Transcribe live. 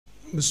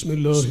بسم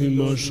الله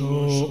ما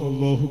شاء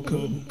الله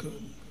كان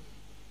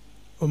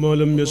وما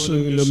لم يشأ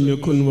لم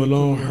يكن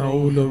ولا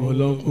حول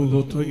ولا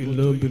قوة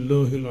إلا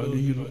بالله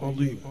العلي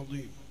العظيم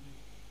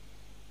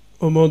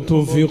وما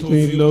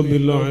توفيقي إلا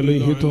بالله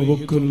عليه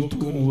توكلت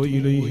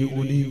وإليه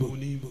أنيب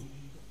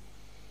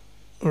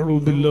أعوذ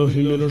بالله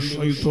من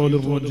الشيطان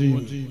الرجيم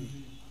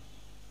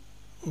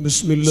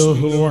بسم الله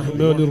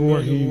الرحمن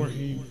الرحيم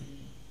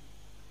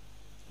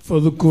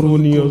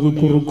فاذكروني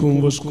أذكركم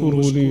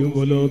واشكروني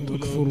ولا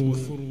تكفرون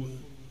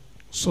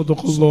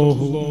صدق الله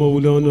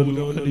مولانا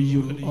العلي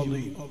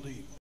العظيم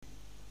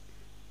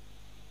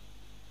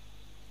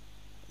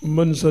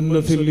من سن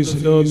في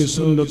الإسلام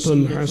سنة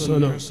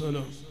حسنة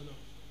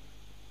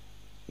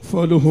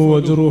فله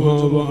أجرها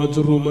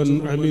وأجر من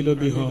عمل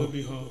بها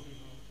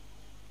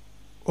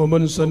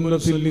ومن سن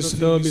في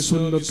الإسلام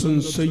سنة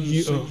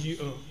سيئة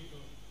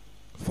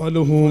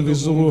فله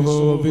وزرها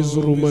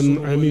ووزر من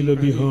عمل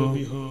بها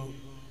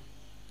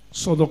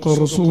صدق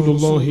رسول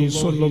الله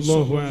صلى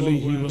الله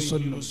عليه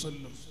وسلم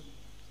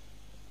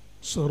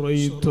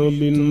سريت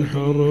من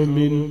حرم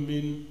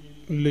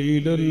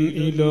ليلا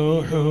إلى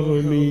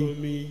حرم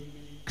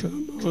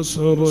كما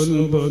سرى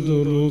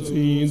البدر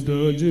في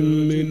داج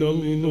من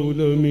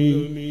الظلم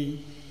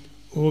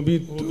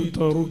وبت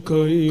ترك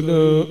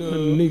إلى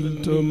أن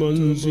نلت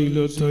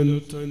منزلة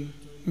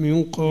من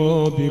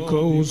قاب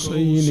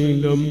قوسين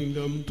لم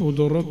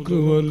تدرك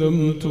ولم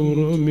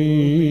ترمي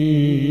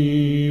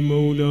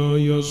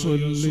مولاي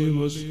صل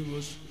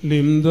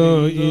وسلم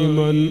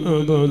دائما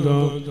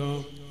أبدا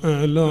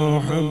على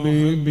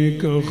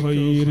حبيبك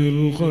خير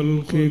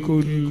الخلق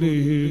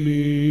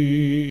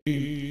كلهم.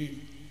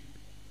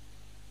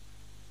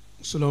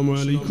 السلام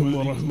عليكم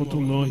ورحمة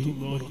الله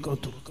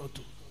وبركاته.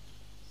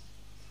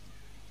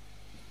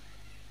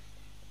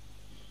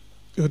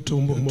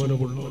 ഏറ്റവും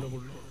ബഹുമാനമുള്ള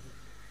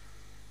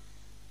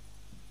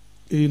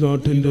ഈ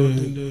നാട്ടിൻ്റെ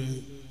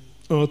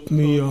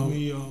ആത്മീയ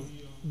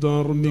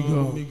ധാർമ്മിക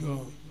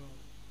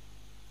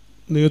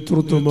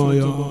നേതൃത്വമായ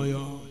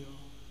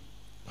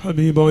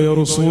ഹബീബായ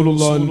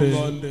റസൂലുള്ളാഹിന്റെ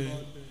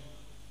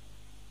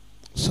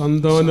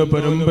സന്താന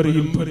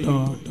പരമ്പരയിൽപ്പെട്ട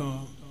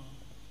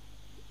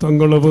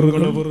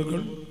തങ്ങളവറുകൾ,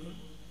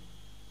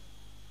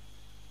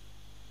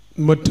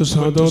 മറ്റ്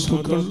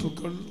സാദാത്തുക്കൾ,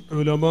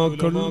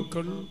 ഉലമാക്കൾ,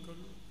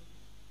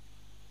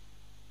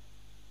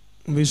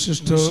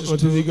 വിശിഷ്ട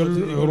അതിഥികൾ,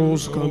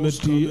 ഉറൂസ്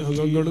കമ്മിറ്റി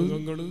അംഗങ്ങൾ,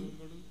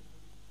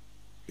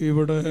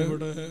 ഇവിടെ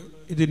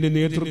ഇതിന്റെ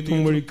നേതൃത്വം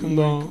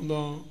വഹിക്കുന്ന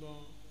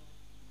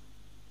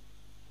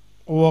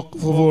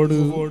വഖഫ് ബോർഡ്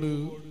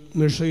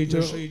നിശ്ചയിച്ച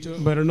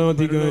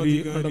ഭരണാധികാരി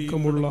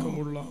അടക്കമുള്ള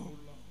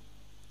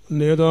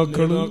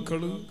നേതാക്കൾ,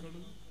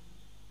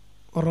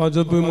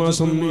 റജബ്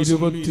മാസം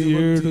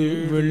 27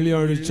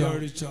 വെള്ളിയാഴ്ച,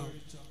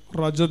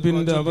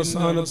 റജബിന്റെ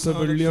അവസാനത്തെ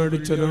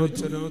വെള്ളിയാഴ്ച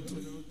രാത്രി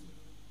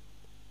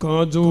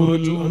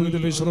കാജൂറിൽ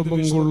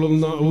അന്ത്യവിശ്രമം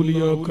കൊള്ളുന്ന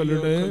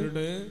ഔലിയാക്കളുടെ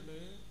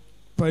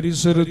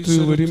പരിസരത്ത്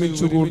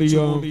ഒരുമിച്ചു കൂടിയ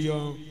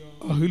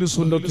അഹ്ലു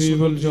സുന്നത്തി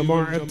വൽ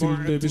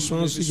ജമാഅത്തിന്റെ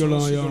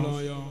വിശ്വാസികളായ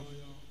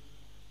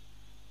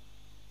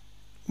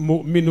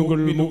മുഅ്മിനുകൾ,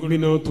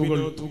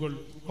 മുഅ്മിനാത്തുകൾ,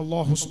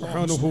 അല്ലാഹു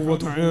സുബ്ഹാനഹു വ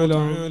തആല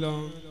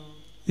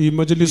ഈ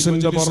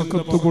മജ്ലിസിന്റെ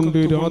ബറക്കത്ത് കൊണ്ട്,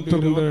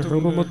 രാത്രിയുടെ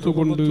ഹുർമത്ത്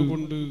കൊണ്ട്,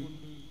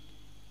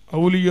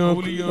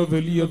 ഔലിയാക്കളുടെ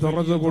വലിയ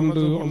ദറജ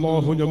കൊണ്ട്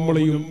അല്ലാഹു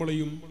നമ്മളെയും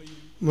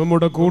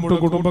നമ്മുടെ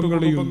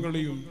കൂട്ടുകുടുംബങ്ങളെയും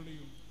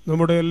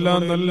നമ്മുടെ എല്ലാ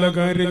നല്ല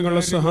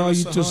കാര്യങ്ങളെ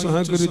സഹായിച്ച്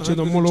സഹകരിച്ച്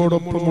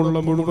നമ്മളോടൊപ്പമുള്ള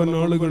മുഴുവൻ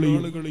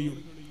ആളുകളെയും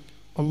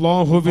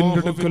അല്ലാഹുവിന്റെ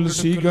അടുക്കൽ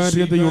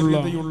സ്വീകാര്യതയുള്ള,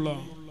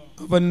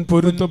 അവൻ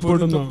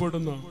പൊരുത്തപ്പെടുന്ന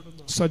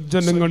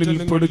സജ്ജനങ്ങളിൽ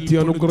പെടുത്തി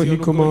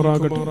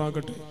അനുഗ്രഹിക്കുമാറാകട്ടെ.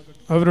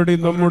 അവരുടെ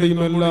നമ്മുടെയും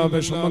എല്ലാ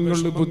വിഷമങ്ങൾ,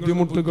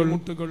 ബുദ്ധിമുട്ടുകൾ,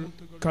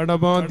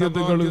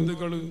 കടബാധ്യതകൾ,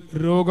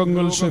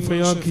 രോഗങ്ങൾ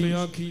ശഫയാക്കി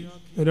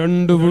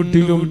രണ്ട്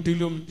വീട്ടിലും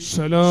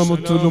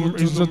സലാമത്തിലും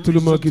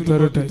ഇസ്സത്തിലുമാക്കി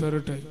തരട്ടെ.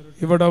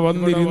 ഇവിടെ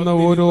വന്നിരുന്ന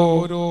ഓരോ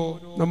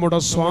നമ്മുടെ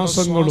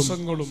ശ്വാസങ്ങളും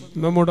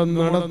നമ്മുടെ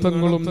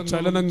നടത്തങ്ങളും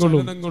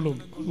ചലനങ്ങളും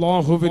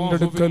അല്ലാഹുവിന്റെ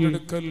അടുക്കൽ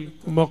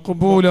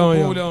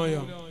മഖ്ബൂലായ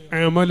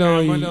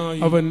അമലായി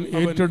അവൻ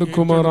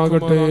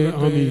ഏറ്റെടുക്കുമാറാകട്ടെ.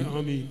 ആമീൻ.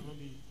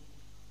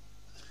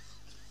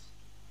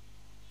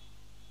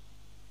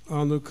 ആ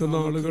നിൽക്കുന്ന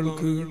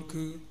ആളുകൾക്ക്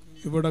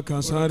ഇവിടെ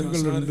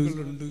കസാരകളുണ്ട്.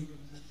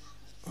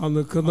 ആ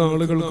നിൽക്കുന്ന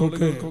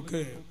ആളുകൾക്കൊക്കെ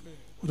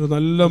ഒരു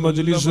നല്ല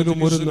മജ്ലിസിലും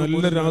ഒരു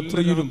നല്ല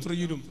രാത്രിയിലും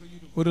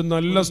ഒരു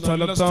നല്ല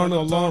സ്ഥലത്താണ്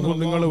അല്ലാഹു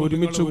നിങ്ങളെ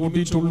ഒരുമിച്ച്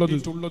കൂട്ടിയിട്ടുള്ളത്.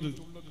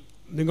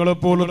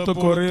 നിങ്ങളെപ്പോലത്തെ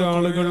കുറെ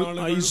ആളുകൾ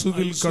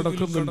ഐസുവിൽ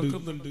കിടക്കുന്നുണ്ട്,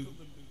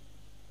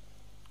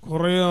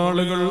 കുറെ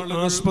ആളുകൾ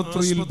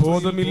ആസ്പത്രിയിൽ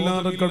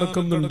ബോധമില്ലാതെ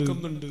കിടക്കുന്നുണ്ട്,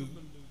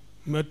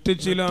 മറ്റ്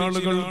ചില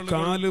ആളുകൾ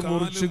കാല്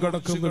മുറിച്ച്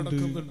കിടക്കുന്നുണ്ട്,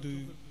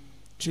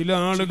 ചില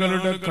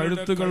ആളുകളുടെ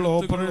കഴുത്തുകൾ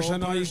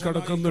ഓപ്പറേഷനായി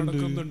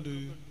കിടക്കുന്നുണ്ട്,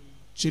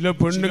 ചില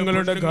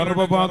പെണ്ണുങ്ങളുടെ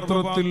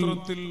ഗർഭപാത്രത്തിൽ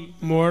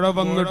മുഴ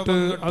വന്നിട്ട്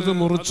അത്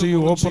മുറിച്ച്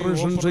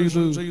ഓപ്പറേഷൻ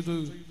ചെയ്ത്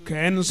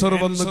ക്യാൻസർ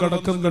വന്ന്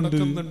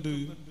കിടക്കുന്നുണ്ട്.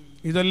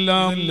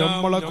 ഇതെല്ലാം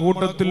നമ്മളെ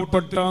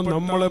കൂട്ടത്തിൽപ്പെട്ട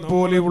നമ്മളെ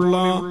പോലെയുള്ള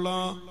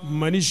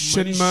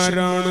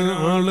മനുഷ്യന്മാരാണ്,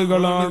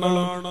 ആളുകളാണ്,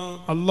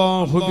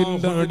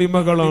 അല്ലാഹുവിന്റെ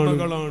അടിമകളാണ്.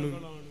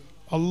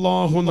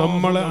 അല്ലാഹു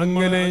നമ്മളെ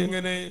അങ്ങനെ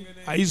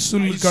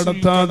ഐസുൽ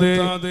കടത്താതെ,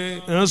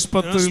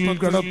 ആസ്പത്രിയിൽ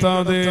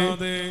കടത്താതെ,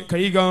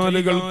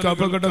 കൈകാലുകൾക്ക്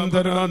അപകടം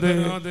തരാതെ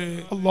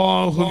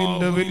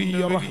അല്ലാഹുവിന്റെ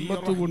വലിയ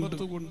റഹ്മത്ത് കൊണ്ട്,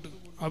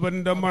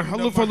 അവന്റെ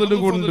മഹൽ ഫദ്ൽ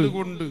കൊണ്ട്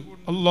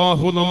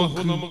അല്ലാഹു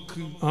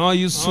നമുക്ക്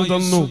ആയുസ്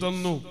തന്നു.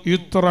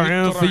 ഇത്ര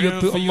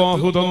ആഫിയത്ത്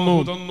അല്ലാഹു തന്നു.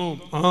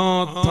 ആ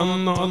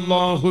തന്ന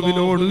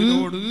അല്ലാഹുവിനോട്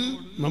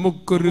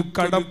നമുക്കൊരു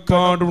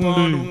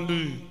കടപ്പാടുണ്ട്,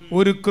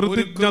 ഒരു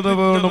കൃതജ്ഞത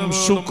വേണം,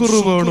 ശുക്ർ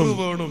വേണം.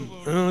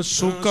 ആ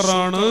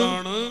ശുക്റാണ്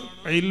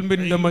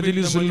ഇൽമിന്റെ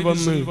മജ്ലിസിൽ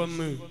വന്ന്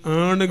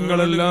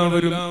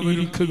ആണുങ്ങളെല്ലാവരും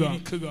ഇരിക്കുക.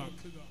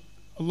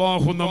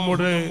 അല്ലാഹു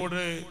നമ്മുടെ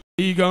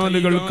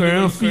കൈകാലുകൾക്ക്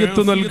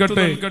ആഫിയത്ത്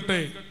നൽകട്ടെ.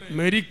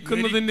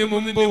 മരിക്കുന്നതിന്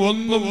മുമ്പ്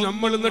ഒന്നും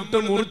നമ്മൾ നട്ട്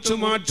മുറിച്ചു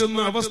മാറ്റുന്ന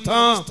അവസ്ഥ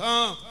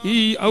ഈ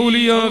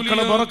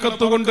ഔലിയാക്കളെ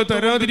ബറക്കത്ത് കൊണ്ട്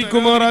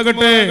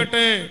തരാതിരിക്കുമാറാകട്ടെ.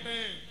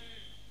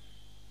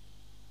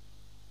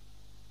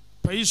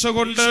 പൈസ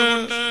കൊണ്ട്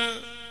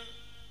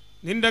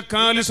നിന്റെ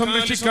കാല്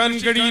സംരക്ഷിക്കാൻ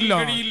കഴിയില്ല,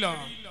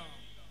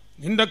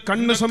 നിന്റെ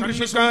കണ്ണ്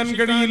സംരക്ഷിക്കാൻ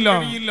കഴിയില്ല,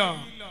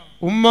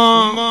 ഉമ്മ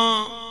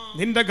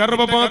നിന്റെ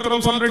ഗർഭപാത്രം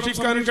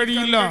സംരക്ഷിക്കാൻ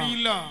കഴിയില്ല.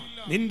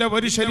 നിന്റെ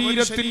ഒരു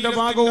ശരീരത്തിന്റെ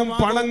ഭാഗവും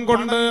പണം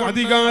കൊണ്ട്,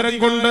 അധികാരം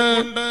കൊണ്ട്,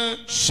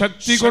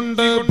 ശക്തി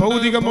കൊണ്ട്,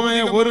 ഭൗതികമായ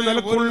ഒരു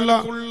നിലക്കുള്ള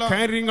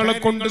കാര്യങ്ങളെ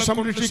കൊണ്ട്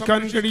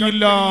സംരക്ഷിക്കാൻ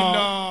കഴിയില്ല.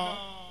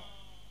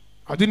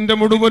 അതിന്റെ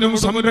മുഴുവനും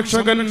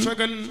സംരക്ഷകൻ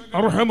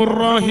അർഹമുർ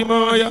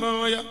റഹീമായ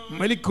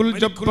മലിക്കുൽ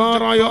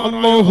ജബ്ബാറായ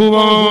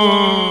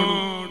അല്ലാഹുവാണ്.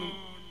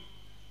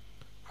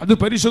 അത്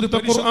പരിശുദ്ധ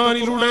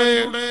ഖുർആനിലൂടെ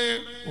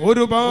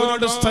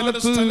ഒരുപാട്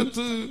സ്ഥലത്ത്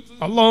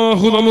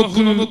അല്ലാഹു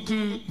നമുക്ക്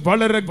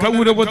വളരെ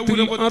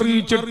ഗൗരവത്തിൽ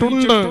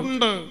അറിയിച്ചിട്ടുണ്ട്.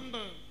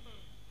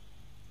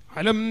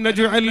 അലം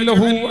നജ്അൽ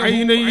ലഹു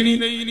ഐനൈനി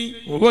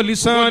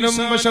വലിസാനം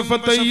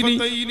വശഫതൈനി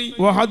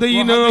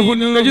വഹദൈനാഹു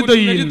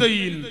നജ്ദൈൻ.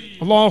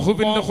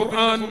 അല്ലാഹുവിന്റെ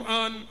ഖുർആൻ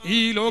ഈ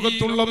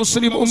ലോകത്തുള്ള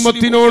മുസ്ലിം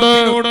ഉമ്മത്തിനോട്,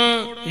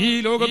 ഈ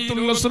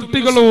ലോകത്തുള്ള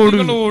സൃഷ്ടികളോട്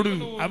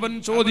അവൻ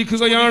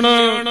ചോദിക്കുകയാണ്,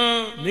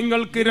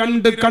 നിങ്ങൾക്ക്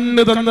രണ്ട്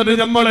കണ്ണ് തന്നത്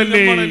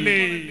നമ്മളല്ലേ?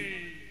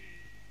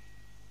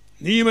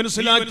 നീ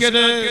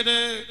മനസ്സിലാക്കിയത്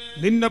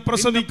നിന്നെ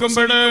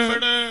പ്രസവിക്കുമ്പോൾ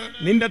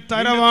നിന്റെ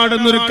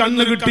തറവാടെന്നൊരു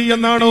കണ്ണ് കിട്ടി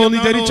എന്നാണോ നീ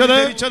ധരിച്ചത്?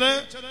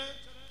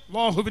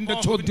 അല്ലാഹുവിന്റെ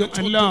ചോദ്യം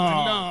അല്ല.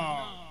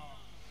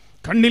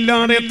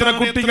 കണ്ണില്ലാതെ എത്ര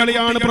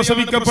കുട്ടികളെയാണ്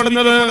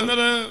പ്രസവിക്കപ്പെടുന്നത്?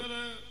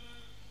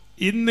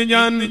 ഇന്ന്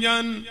ഞാൻ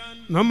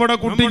നമ്മുടെ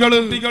കുട്ടികൾ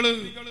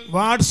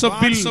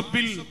വാട്സപ്പിൽ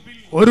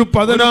ഒരു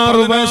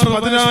 16 വയസ്സ്,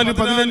 14,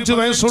 15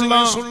 വയസ്സുള്ള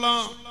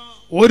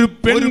ഒരു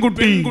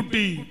പെൺകുട്ടി,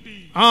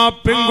 ആ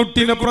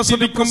പെൺകുട്ടിനെ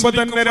പ്രസവിക്കുമ്പോ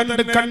തന്നെ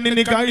രണ്ട്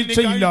കണ്ണിന്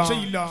കാഴ്ചയില്ല.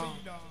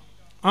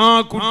 ആ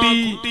കുട്ടി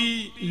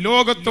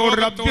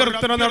ലോകത്തോടൊരു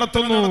അഭ്യർത്ഥന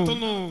നടത്തുന്നു.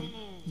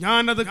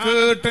 ഞാനത്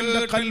കേട്ട്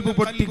എന്റെ കൽബ്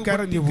പൊട്ടി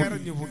കരഞ്ഞു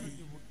പോയി.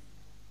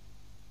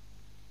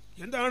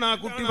 എന്താണ് ആ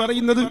കുട്ടി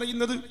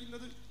പറയുന്നത്?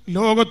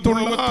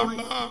 ലോകത്തുള്ള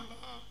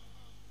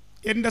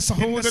എന്റെ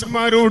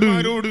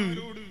സഹോദരന്മാരോട്,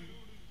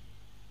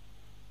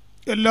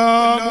 എല്ലാ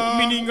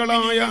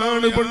മുഅ്മിനീങ്ങളായ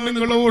ആണ്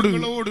പെണ്ണുങ്ങളോട്,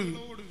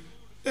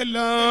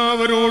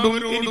 എല്ലാവരോടും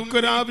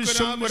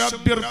എനിക്കൊരാവശ്യം, ഒരു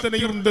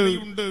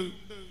അഭ്യർത്ഥനയുണ്ട്.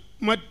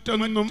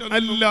 മറ്റൊന്നും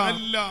അല്ല,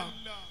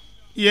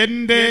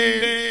 എന്റെ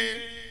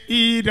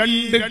ഈ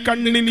രണ്ട്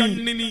കണ്ണിന്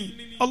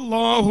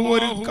അല്ലാഹു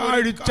ഒരു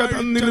കാഴ്ച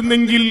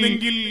തന്നിരുന്നെങ്കിൽ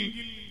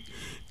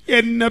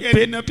എന്നെ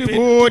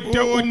പെറ്റുപോറ്റ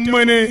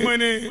ഉമ്മനെ,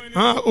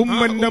 ആ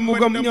ഉമ്മന്റെ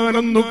മുഖം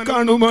ഞാനൊന്ന്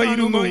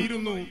കാണുമായിരുന്നു.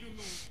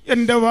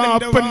 എന്റെ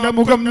വാപ്പന്റെ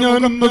മുഖം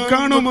ഞാനൊന്ന്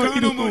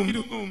കാണുമായിരുന്നു.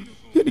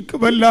 എനിക്ക്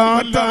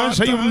വല്ലാത്ത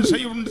ആശയുണ്ട്.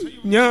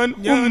 ഞാൻ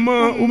ഉമ്മ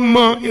ഉമ്മ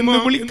എന്ന്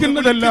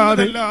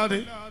വിളിക്കുന്നതല്ലാതെ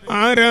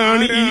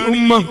ആരാണ് ഈ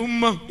ഉമ്മ,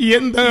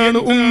 എന്താണ്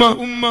ഉമ്മ,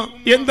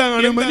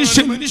 എന്താണ്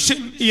മനുഷ്യൻ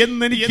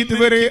എന്നെനിക്ക്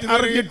ഇതുവരെ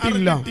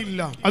അറിഞ്ഞിട്ടില്ല.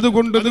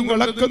 അതുകൊണ്ട്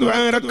നിങ്ങളൊക്കെ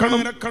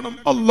ദ്വാരക്കണം,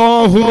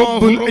 അല്ലാഹു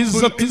റബ്ബുൽ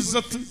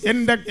ഇസ്സത്ത്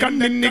എന്റെ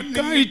കണ്ണിന്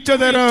കാഴ്ച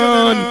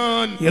തരാൻ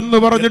എന്ന്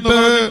പറഞ്ഞിട്ട്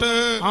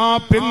ആ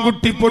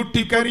പെൺകുട്ടി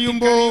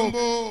പൊട്ടിക്കരയുമ്പോ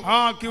ആ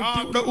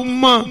കുട്ടിയുടെ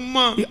ഉമ്മ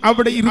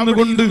അവിടെ ഇരുന്നു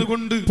കൊണ്ട്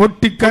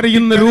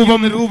പൊട്ടിക്കരയുന്ന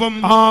രൂപം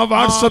ആ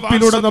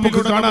വാട്സപ്പിലൂടെ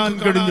നമുക്ക് കാണാൻ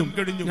കഴിഞ്ഞു.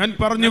 ഞാൻ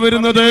പറഞ്ഞു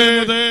വരുന്നത്,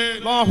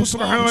 അല്ലാഹു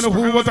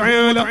സുബ്ഹാനഹു വ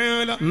തആല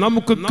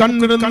നമുക്ക്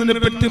കണ്ണിനെ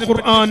പറ്റി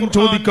ഖുർആൻ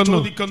ചോദിക്കുന്നു.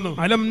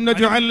 അലം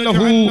നജ്അൽ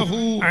ലഹു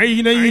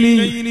ഐനൈനി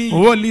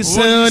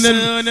വലിസാനൻ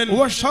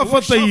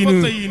വശഫതൈൻ.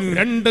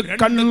 രണ്ട്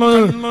കണ്ണ്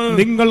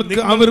നിങ്ങൾക്ക്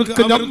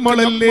അവർക്ക്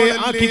നമ്മളല്ലേ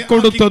ആക്കി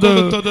കൊടുത്തത്.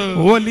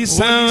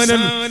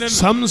 വലിസാനൻ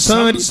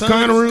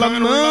സംസാരിക്കാനുള്ള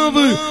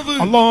നാവ്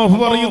അല്ലാഹു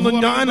പറയുന്നു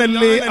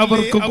ഞാനല്ലേ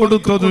അവർക്ക്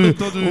കൊടുത്തത്.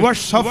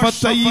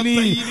 വശഫതൈനി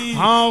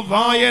ആ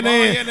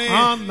വായനെ,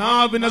 ആ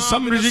നാവിനെ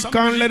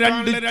സംരക്ഷിക്കാനുള്ള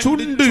രണ്ട്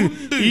ചുണ്ട്,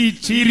 ഈ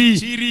ചിരി,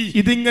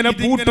 ഇതിങ്ങനെ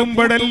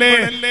പൂട്ടുമ്പോഴല്ലേ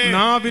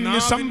നാവിന്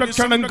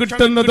സംരക്ഷണം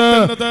കിട്ടുന്നത്.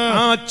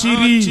 ആ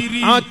ചിരി,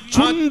 ആ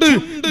ചുണ്ട്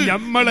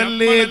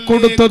നമ്മളല്ലേ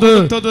കൊടുത്തത്.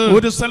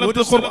 ഒരു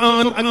സ്ഥലത്ത്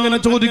ഖുർആൻ അങ്ങനെ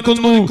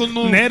ചോദിക്കുന്നു,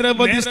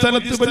 നിരവധി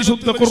സ്ഥലത്ത്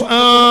പരിശുദ്ധ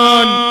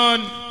ഖുർആൻ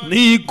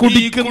നീ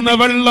കുടിക്കുന്ന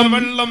വെള്ളം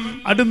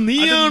അത്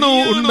നീയാണോ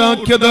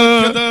ഉണ്ടാക്കിയത്?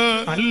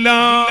 അല്ല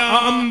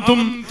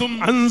അൻതും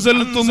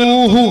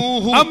അൻസൽതുമൂഹു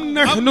അം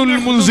നഹ്നുൽ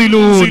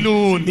മുൻസിലൂൻ.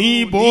 നീ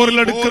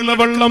ബോറിലെടുക്കുന്ന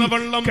വെള്ളം,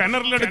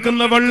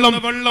 കിണറിലെടുക്കുന്ന വെള്ളം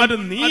അത്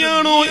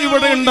നീയാണോ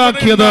ഇവിടെ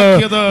ഉണ്ടാക്കിയത്?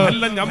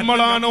 അല്ല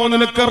നമ്മളാണോ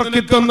നിനക്ക്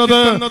ഇറക്കി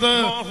തന്നത്?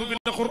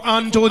 അല്ലാഹുവിന്റെ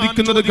ഖുർആൻ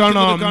ചോദിക്കുന്നത്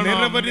കാണാം.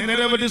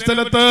 നിരവധി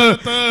സ്ഥലത്ത്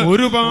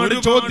ഒരുപാട്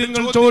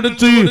ചോദ്യങ്ങൾ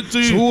ചോദിച്ച്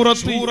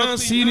സൂറത്ത്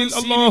യാസീനിൽ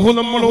അല്ലാഹു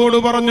നമ്മളോട്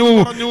പറഞ്ഞു,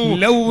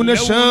 ലൗ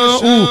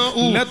നശാഉ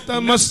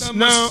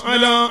ലതമസ്നാ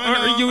അലാ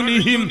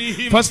അഅ്യുനിഹിം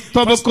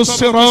ഫസ്തബഖുസ്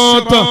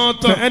സിറാത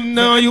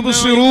ഫഅന്നാ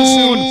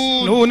യുബ്സിറൂൻ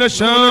ലൗ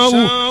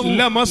നശാഉ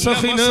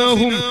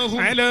ലമസഖ്നാഹും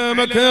അലാ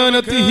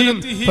മകാനതിഹിം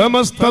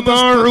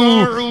ഫമസ്തതാഉ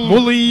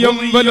മുളിയം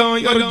വലാ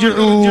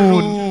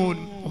യർജിഊൻ.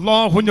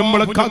 അല്ലാഹു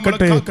നമ്മളെ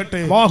കാക്കട്ടെ.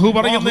 അല്ലാഹു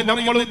പറയുന്നത്,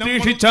 നമ്മൾ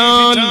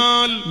ഉദ്ദേശിച്ചാൽ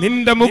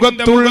നിന്റെ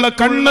മുഖത്തുള്ള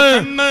കണ്ണ്,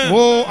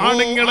 ഓ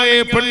ആണുങ്ങളെ,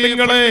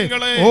 പെണ്ണുങ്ങളെ,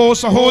 ഓ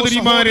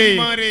സഹോദരിമാരെ,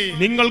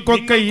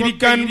 നിങ്ങൾക്കൊക്കെ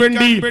ഇരിക്കാൻ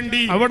വേണ്ടി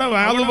അവിടെ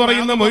വാള്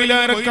പറയുന്ന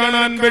മൊയിലാരെ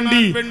കാണാൻ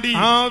വേണ്ടി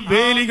ആ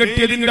വേലി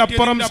കെട്ടിയതിന്റെ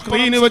അപ്പുറം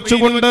സ്ക്രീന്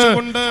വെച്ചുകൊണ്ട്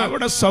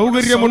അവിടെ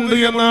സൗകര്യമുണ്ട്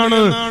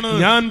എന്നാണ്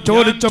ഞാൻ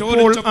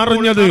ചോദിച്ചപ്പോൾ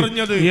അറിഞ്ഞത്.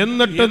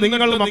 എന്നിട്ട്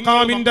നിങ്ങൾ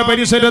മഖാമിന്റെ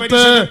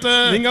പരിസരത്ത്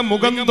നിങ്ങൾ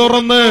മുഖം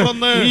തുറന്ന്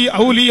ഈ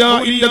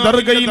ഔലിയാഇന്റെ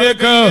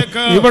ദർഗയിലേക്ക്,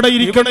 ഇവിടെ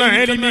ഇരിക്കുന്ന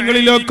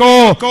ആലിമീങ്ങളിലേക്കോ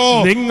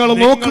നിങ്ങൾ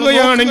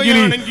നോക്കുകയാണെങ്കിൽ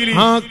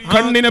ആ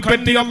കണ്ണിനെ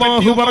പറ്റി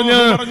അല്ലാഹു പറഞ്ഞു,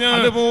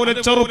 അതുപോലെ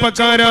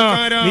ചെറുപ്പക്കാരാ,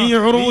 നീ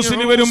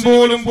ഉറൂസിന്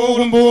വരുമ്പോഴും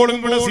പോകുമ്പോഴും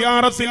ഇവിടെ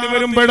സിയാറത്തിന്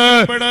വരുമ്പോൾ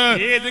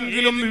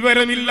ഏതെങ്കിലും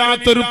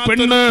വിവരമില്ലാത്തൊരു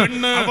പെണ്ണ്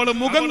അവള്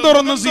മുഖം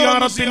തുറന്ന്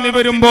സിയാറത്തിന്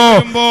വരുമ്പോ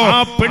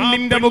ആ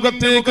പെണ്ണിന്റെ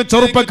മുഖത്തേക്ക്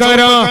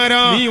ചെറുപ്പക്കാരാ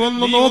നീ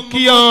ഒന്ന്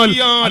നോക്കിയാൽ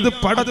അത്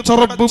പടച്ച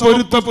റബ്ബ്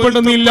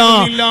പൊരുത്തപ്പെടുന്നില്ല.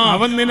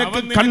 അവൻ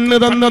നിനക്ക് കണ്ണ്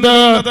തന്നത്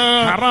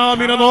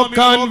ഹറാമിനെ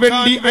നോക്കാൻ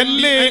വേണ്ടി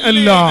അല്ലേ?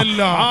 അല്ല.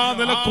 ആ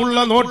നിലക്കുള്ള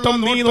നോട്ടം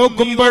നീ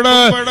നോക്കുമ്പോൾ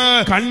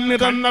കണ്ണ്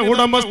തന്ന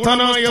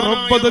ഉടമസ്ഥനായ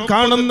റബ്ബ്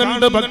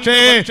കാണുന്നുണ്ട്. പക്ഷേ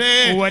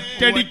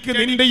ഒറ്റടിക്ക്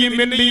നിന്റെയും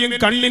എന്റെയും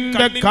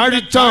കണ്ണിന്റെ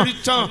കാഴ്ച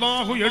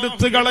അല്ലാഹു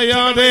എടുത്തു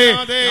കളയാതെ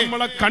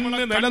നമ്മളെ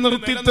കണ്ണ്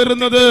നിലനിർത്തി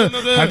തരുന്നത്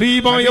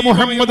ഹബീബായ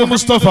മുഹമ്മദ്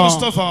മുസ്തഫ.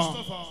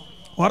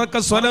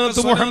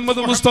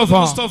 മുഹമ്മദ് മുസ്തഫ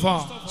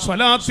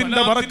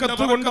സ്വലാത്തിന്റെ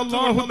ബറക്കത്ത് കൊണ്ട്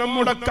അല്ലാഹു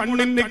നമ്മുടെ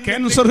കണ്ണിന്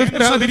ക്യാൻസർ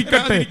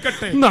തരാതിരിക്കട്ടെ,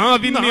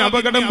 നാവിന്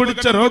അപകടം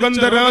പിടിച്ച രോഗം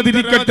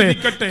തരാതിരിക്കട്ടെ,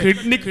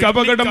 കിഡ്നിക്ക്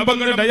അപകടം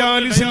വന്ന്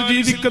ഡയാലിസിൽ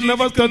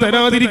ജീവിക്കുന്നവർക്ക്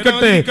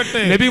തരാതിരിക്കട്ടെ.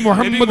 നബി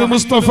മുഹമ്മദ്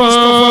മുസ്തഫ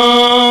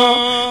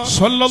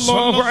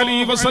സ്വല്ലല്ലാഹു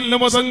അലൈഹി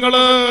വസല്ലം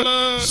തങ്ങള്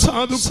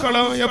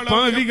സാധുക്കളായ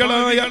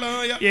പാവികളായ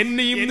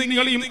എന്നെയും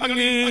നിങ്ങളെയും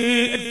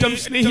അങ്ങേയറ്റം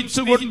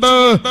സ്നേഹിച്ചുകൊണ്ട്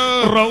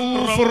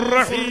റഊഫുർ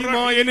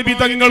റഹീമായ നബി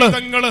തങ്ങള്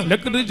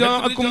لقد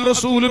جاءكم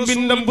رسول من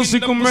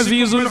أنفسكم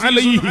عزيز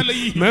عليه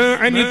ما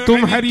عنتم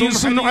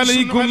حريص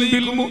عليكم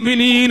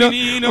بالمؤمنين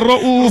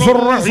رؤوف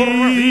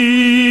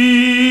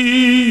رحيم.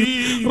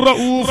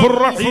 റഊഫുർ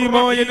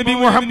റഹീമായ നബി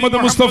മുഹമ്മദ്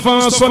മുസ്തഫ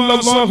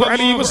സ്വല്ലല്ലാഹു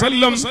അലൈഹി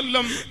വസല്ലം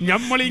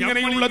നമ്മൾ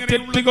ഇങ്ങനെയുള്ള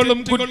തെറ്റുകളും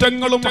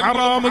കുറ്റങ്ങളും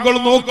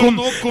ഹറാമുകളും നോക്കും.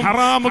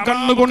 ഹറാം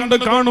കണ്ണുകൊണ്ട്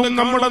കാണും,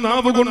 നമ്മുടെ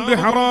നാവ് കൊണ്ട്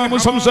ഹറാം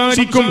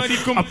സംസാരിക്കും.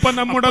 അപ്പൊ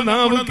നമ്മുടെ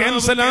നാവ്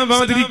ക്യാൻസൽ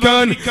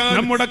ആവാതിരിക്കാൻ,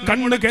 നമ്മുടെ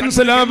കണ്ണ്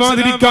ക്യാൻസൽ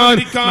ആവാതിരിക്കാൻ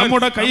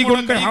നമ്മുടെ കൈ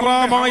കൊണ്ട്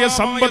ഹറാമായ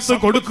സമ്പത്ത്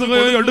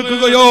കൊടുക്കുകയോ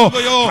എടുക്കുകയോ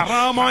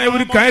ഹറാമായ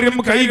ഒരു കാര്യം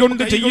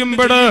കൈകൊണ്ട്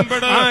ചെയ്യുമ്പോൾ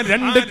ആ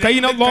രണ്ട് കൈ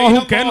അല്ലാഹു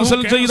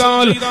ക്യാൻസൽ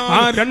ചെയ്താൽ,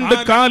 ആ രണ്ട്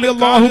കാല്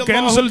അല്ലാഹു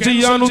ക്യാൻസൽ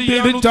ചെയ്യാൻ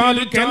ഉദ്ദേശിച്ചാൽ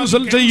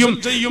ക്യാൻസൽ ചെയ്യും.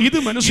 ഇത്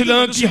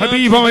മനസ്സിലാക്കി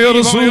ഹബീബായ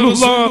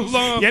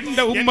റസൂലുള്ളാഹ്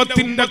എന്റെ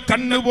ഉമ്മത്തിന്റെ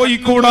കണ്ണ് പോയി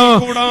കൂടാ,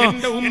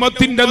 എന്റെ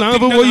ഉമ്മത്തിന്റെ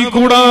നാവ് പോയി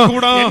കൂടാ,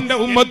 എന്റെ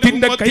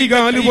ഉമ്മത്തിന്റെ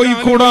കൈകാല് പോയി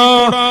കൂടാ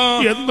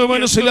എന്ന്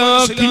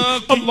മനസ്സിലാക്കി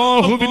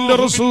അല്ലാഹുവിന്റെ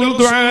റസൂൽ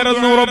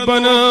ദുആറന്നു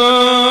റബ്ബനാ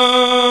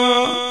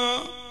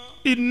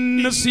إن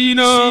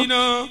نسينا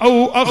أو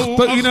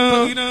أخطأنا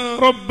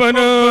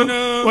ربنا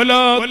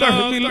ولا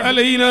تحمل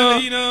علينا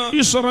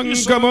إصرا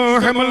كما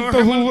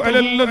حملته على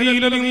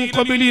الذين من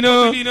قبلنا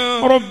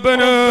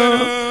ربنا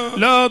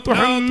لا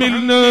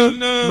تحملنا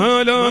ما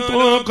لا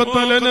طاقة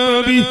لنا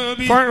به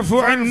فاعف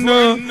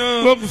عنا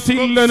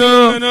واغفر لنا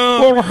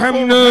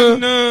وارحمنا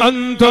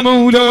أنت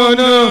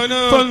مولانا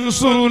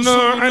فانصرنا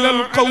على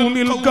القوم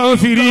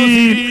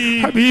الكافرين.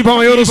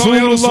 حبيباയ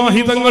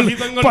റസൂലുള്ളാഹി തങ്ങൾ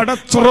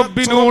പടച്ച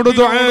റബ്ബിനോട്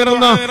ദുആ,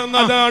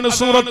 അതാണ്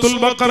സൂറത്തുൽ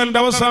ബഖറന്റെ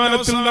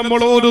അവസാനത്തിൽ നമ്മൾ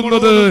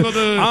ഓതുന്നത്.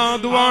 ആ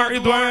ദുആ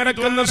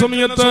ദുആരക്കുന്ന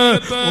സമയത്ത്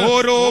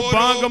ഓരോ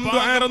ഭാഗം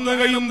ദുആറന്ന്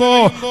കഴിയുമ്പോ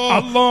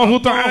അല്ലാഹു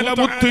തആല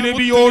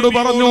മുത്തുനബിയോട്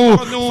പറഞ്ഞു,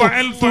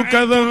 ഫഅൽതു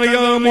കദാ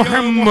യാ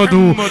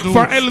മുഹമ്മദു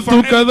ഫഅൽതു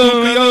കദാ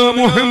യാ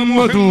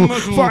മുഹമ്മദു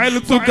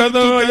ഫഅൽതു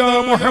കദാ യാ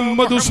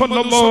മുഹമ്മദു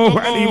സ്വല്ലല്ലാഹു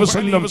അലൈഹി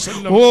വസല്ലം.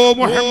 ഓ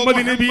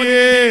മുഹമ്മദ്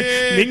നബിയേ,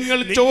 നിങ്ങൾ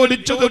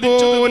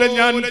ചോദിച്ചതുപോലെ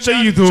ഞാൻ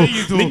ചെയ്തു.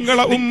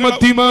 നിങ്ങളെ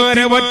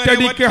ഉമ്മത്തിമാരെ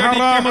ഒറ്റടിക്ക്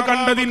ഹറാം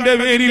കണ്ടതിന്റെ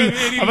പേരിൽ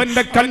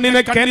അവന്റെ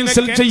കണ്ണിനെ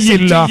ക്യാൻസൽ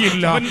ചെയ്യില്ല,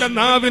 അവന്റെ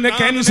നാവിനെ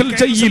ക്യാൻസൽ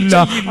ചെയ്യില്ല,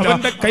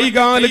 അവന്റെ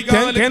കൈകാല്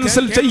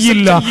ക്യാൻസൽ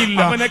ചെയ്യില്ല,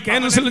 അവനെ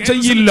ക്യാൻസൽ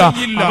ചെയ്യില്ല,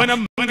 അവനെ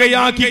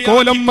മങ്കയാക്കി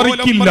കോലം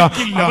മറിക്കില്ല,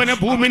 അവനെ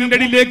ഭൂമിന്റെ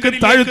അടിയിലേക്ക്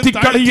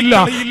താഴ്ത്തിക്കളയില്ല,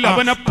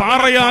 അവനെ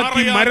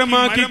പാറയാക്കി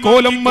മരമാക്കി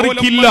കോലം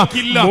മറിക്കില്ല.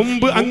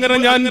 മുമ്പ് അങ്ങനെ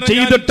ഞാൻ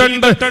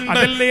ചെയ്തിട്ടുണ്ട്.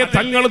 അതല്ലേ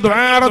തങ്ങൾ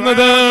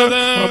ദ്വാരുന്നത്,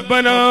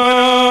 റബ്ബനാ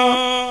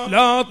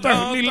ലാ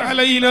തഹ്മിൽ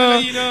അലൈനാ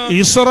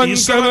ഇസ്റൻ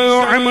കമാ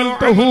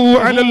അമൽതഹു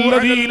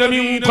അലല്ലദീന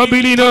മിൻ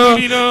ഖബ്ലിനാ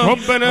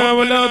റബ്ബനാ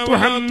വലാ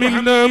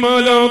തുഹമ്മിൽനാ മാ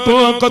ലാ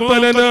ത്വാഖത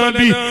ലനാ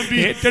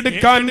ബിഹി.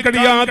 ഏറ്റെടുക്കാൻ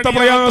കഴിയാത്ത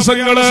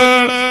പ്രയാസങ്ങള്,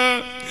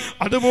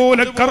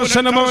 അതുപോലെ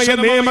കർശനമായ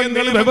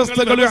നിയമങ്ങൾ,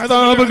 വ്യവസ്ഥകൾ,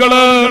 അദാബുകൾ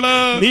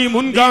നീ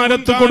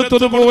മുൻകാലത്ത്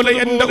കൊടുത്തതുപോലെ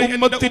എന്റെ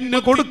ഉമ്മത്തിന്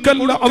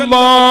കൊടുക്കല്ല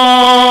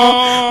അല്ലാഹ്.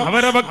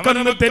 അവരെ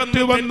വക്കന്ന്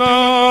തെറ്റ്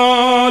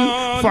വന്നാൽ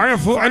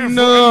ഫഅഫു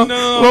അന്നാ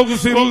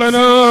വഗ്ഫിർ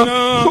ലനാ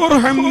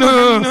വർഹംനാ,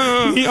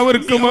 നീ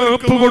അവർക്ക്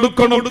മാപ്പ്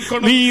കൊടുക്കണം,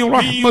 നീ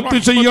റഹ്മത്ത്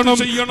ചെയ്യണം,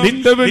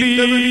 നിന്റെ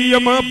വലിയ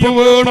മാപ്പ്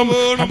വേണം.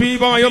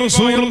 ഹബീബായ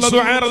റസൂലുള്ളാഹി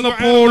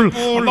ദുആർന്നപ്പോൾ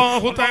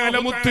അല്ലാഹു തആല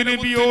മുത്ത്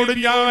നബിയോട്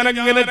ഞാൻ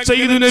അങ്ങനെ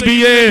ചെയ്തു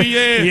നബിയേ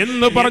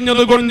എന്ന് പറഞ്ഞു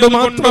കൊണ്ട്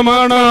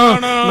മാത്രമാണ്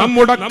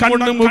നമ്മുടെ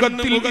കണ്ണ്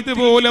മുഖത്തിൽ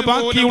ഇതുപോലെ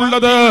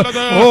ബാക്കിയുള്ളത്.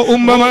 ഓ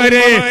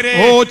ഉമ്മമാരെ,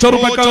 ഓ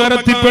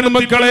ചെറുപ്പക്കാരത്തി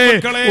പെൺമക്കളെ,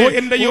 ഓ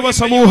എന്റെ യുവ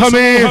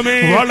സമൂഹമേ,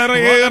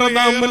 വളരെയേറെ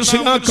നാം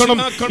മനസ്സിലാക്കണം.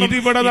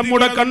 ഇതിവിടെ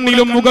നമ്മുടെ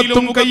കണ്ണിലും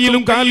മുഖത്തും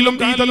കയ്യിലും കാലിലും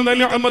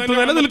നിഅമത്ത്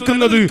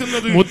നിലനിൽക്കുന്നത്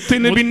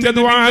മുത്തുനബിന്റെ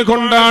ദുആ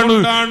കൊണ്ടാണ്.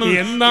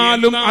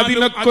 എന്നാലും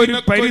അതിനൊക്കെ ഒരു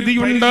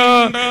പരിധിയുണ്ട്.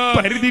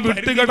 പരിധി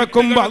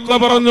വിട്ടുകിടക്കുമ്പോ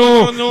അല്ലാഹു പറഞ്ഞു,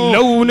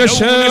 ലൗ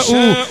നശാഉ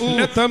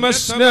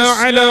ലതമസ്നാ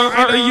അലാ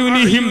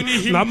അഅ്യുനിഹിം,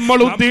 നമ്മൾ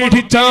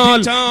ഉദ്ദേശിച്ചാൽ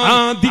ആ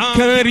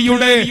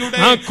ധിക്കാരിയുടെ,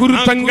 ആ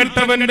കുരുത്തം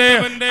കെട്ടവന്റെ,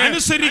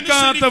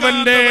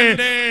 അനുസരിക്കാത്തവന്റെ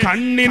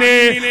കണ്ണിനെ,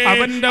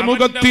 അവന്റെ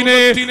മുഖത്തിനെ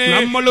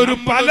നമ്മൾ ഒരു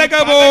പലക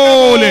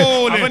പോലെ,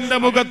 അവന്റെ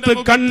മുഖത്ത്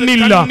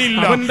കണ്ണില്ല,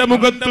 അവന്റെ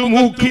മുഖത്ത്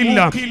മൂക്കില്ല,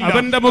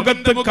 അവന്റെ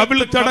മുഖത്ത്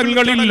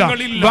കവിൾത്തടങ്ങളില്ല,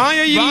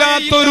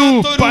 വായയില്ലാത്തൊരു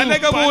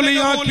പലക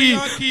പോലെയാക്കി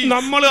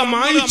നമ്മൾ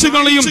മായ്ച്ചു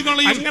കളയും.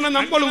 അങ്ങനെ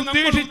നമ്മൾ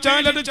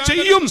ഉദ്ദേശിച്ചാൽ അത്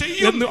ചെയ്യും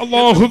എന്ന്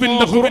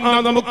അല്ലാഹുവിന്റെ ഖുർആൻ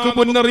നമുക്ക്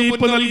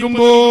മുന്നറിയിപ്പ്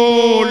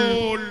നൽകുമ്പോൾ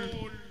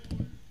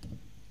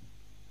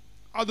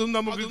അതും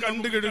നമുക്ക്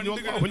കണ്ടു കഴിഞ്ഞു.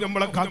 അല്ലാഹു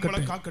നമ്മളെ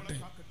കാക്കട്ടെ.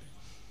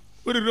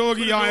 ഒരു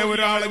രോഗിയായ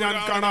ഒരാളെ ഞാൻ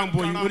കാണാൻ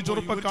പോയി. ഒരു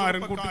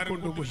ചെറുപ്പക്കാരൻ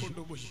കൂട്ടിക്കൊണ്ടുപോയി.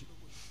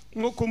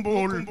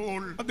 നോക്കുമ്പോൾ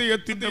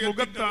അദ്ദേഹത്തിന്റെ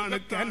മുഖത്താണ്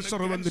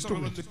ക്യാൻസർ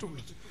വന്നിട്ടുള്ളത്.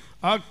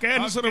 ആ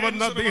ക്യാൻസർ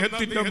വന്ന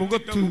അദ്ദേഹത്തിന്റെ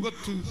മുഖത്ത്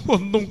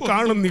ഒന്നും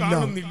കാണുന്നില്ല.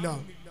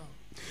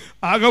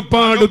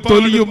 ആകപ്പാട്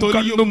തൊലിയും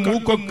കണ്ണും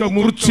മൂക്കൊക്കെ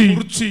മുറിച്ച്.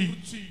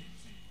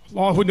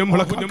 അല്ലാഹു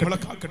നമ്മളെ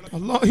കാക്കട്ടെ.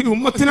 അല്ലാഹു ഈ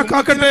ഉമ്മത്തിനെ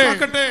കാക്കട്ടെ.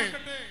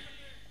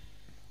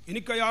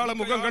 എനിക്ക് അയാളെ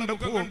മുഖം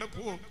കണ്ടപ്പോ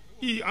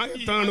ഈ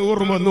ആയത്താണ്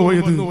ഓർമ്മ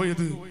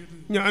വന്നുപോയത്.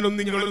 ഞാനും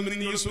നിങ്ങളും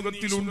ഈ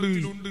സുഖത്തിലുണ്ട്.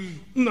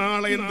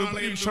 നാളെ എന്ത്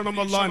പരീക്ഷണം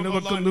അല്ലാഹുവിന്റെ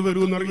വക്കന്ന്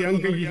വരുമെന്ന് അറിയാൻ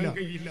കഴിയില്ല.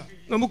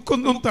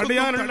 നമുക്കൊന്നും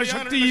തടയാനുള്ള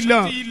ശക്തിയില്ല.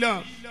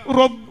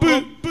 റബ്ബ്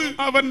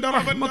അവന്റെ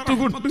റഹ്മത്ത്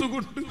കൊണ്ട്,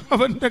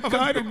 അവന്റെ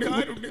കാരുണ്യം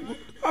കൊണ്ട്,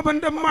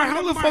 അവന്റെ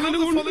മഹദ് ഫള്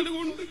കൊണ്ട്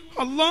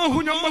അല്ലാഹു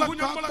നമ്മളെ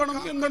കാക്കണം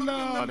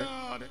എന്നല്ലാതെ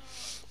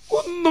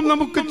ഒന്നും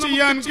നമുക്ക്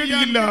ചെയ്യാൻ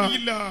കഴിയില്ല.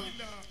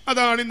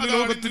 അതാണ് ഇന്ന്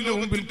ലോകത്തിന്റെ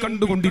മുമ്പിൽ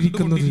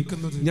കണ്ടുകൊണ്ടിരിക്കുന്നത്.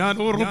 ഞാൻ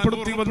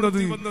ഓർമ്മപ്പെടുത്തി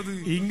വന്നത്,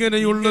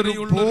 ഇങ്ങനെയുള്ളൊരു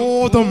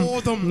ബോധം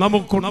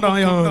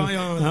നമുക്കുണ്ടായാൽ,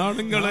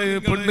 ആണുങ്ങളെ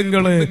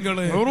പെണ്ണുങ്ങളെ,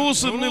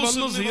 ഉറൂസിന്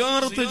വന്ന്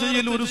സിയാറത്ത്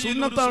ചെയ്യൽ ഒരു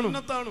സുന്നത്താണ്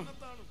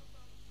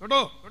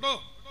കേട്ടോ.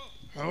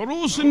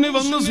 ഉറൂസിന്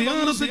വന്ന്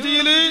സിയാറത്ത്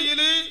ചെയ്യല്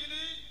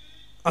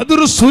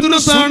അതൊരു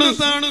സുന്നത്താണ്.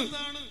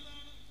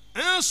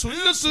 ആ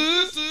സുന്നത്ത്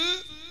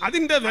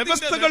അതിന്റെ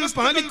വ്യവസ്ഥകൾ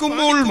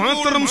പാലിക്കുമ്പോൾ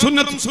മാത്രം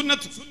സുന്നത്ത്.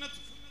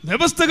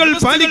 വ്യവസ്ഥകൾ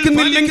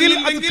പാലിക്കുന്നില്ലെങ്കിൽ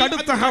അത്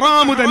കടുത്ത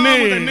ഹറാമു തന്നെ.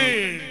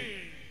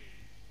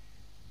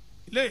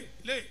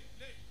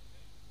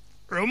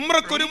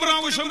 ഉംറയ്ക്കൊരു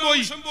പ്രാവശ്യം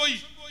പോയി,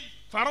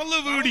 ഫറള്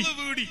വീടി.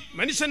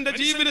 മനുഷ്യന്റെ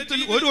ജീവിതത്തിൽ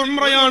ഒരു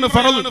ഉംറയാണ്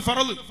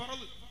ഫറള്.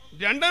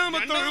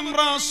 രണ്ടാമത്തെ ഉംറ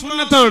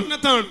സുന്നത്താണ്.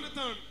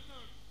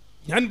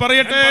 ഞാൻ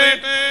പറയട്ടെ,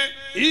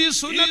 ഈ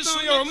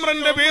സുന്നത്തായ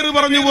ഉംറന്റെ പേര്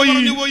പറഞ്ഞു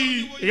പോയി.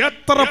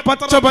 എത്ര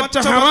പച്ച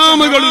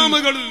ഹറാമുകൾ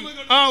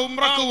ആ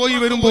ഉംറക്ക് പോയി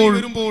വരുമ്പോൾ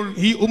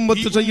ഈ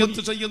ഉമ്മത്ത്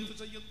ചെയ്യുന്നു.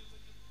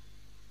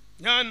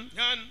 ഞാൻ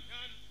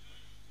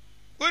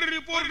ഒരു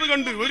റിപ്പോർട്ട്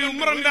കണ്ട്, ഒരു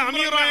ഉംറന്റെ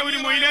അമീറായ ഒരു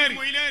മൈലാരി,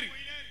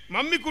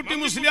 മമ്മിക്കുട്ടി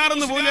മുസ്ലിയാർ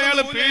എന്ന് പോലെ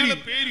അയാള് പേര്.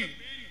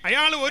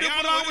 അയാൾ ഒരു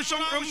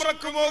പ്രാവശ്യം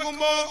ഉംറക്ക്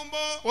പോകുമ്പോ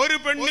ഒരു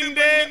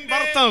പെണ്ണിന്റെ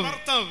ഭർത്താവ്,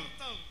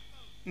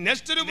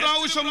 നെക്സ്റ്റ് ഒരു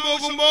പ്രാവശ്യം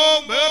പോകുമ്പോ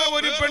വേറെ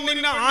ഒരു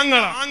പെണ്ണിന്റെ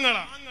ആങ്ങള,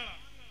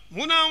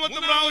 മൂന്നാമത്തെ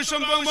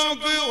പ്രാവശ്യം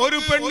പോകുമ്പോ ഒരു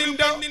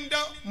പെണ്ണിന്റെ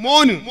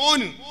മോന്,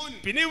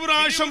 പിന്നെ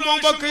പ്രാവശ്യം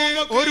പോകുമ്പോ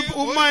ഒരു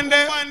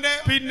ഉമ്മാന്റെ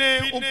പിന്നെ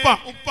ഉപ്പ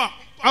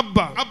അബ്ബ.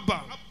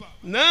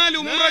 4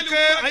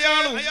 ഉംറക്ക്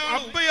അയാൾ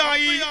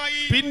അബ്ബയായി,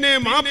 പിന്നെ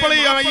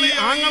മാപ്പിളയായി,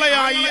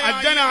 ആങ്ങളയായി,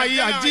 അജ്ജനായി,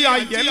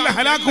 അജ്ജിയായി, എല്ലാം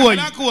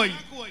ഹലാക്കുമായി.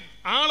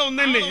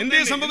 ആളൊന്നെ. എന്തേ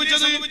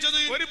സംഭവിച്ചത്?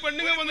 ഒരു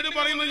പെണ്ണുങ്ങൾ വന്നിട്ട്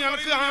പറയുന്നു,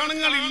 ഞങ്ങൾക്ക്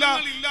ആണുങ്ങളില്ല,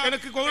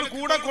 എനിക്ക്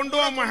കൂടെ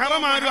കൊണ്ടുപോകാൻ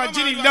മെഹറം ആരും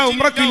അജ്ജിനില്ല,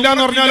 ഉംറക്കില്ല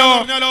എന്ന് പറഞ്ഞാലോ.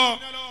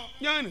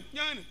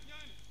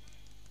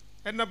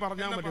 എന്നെ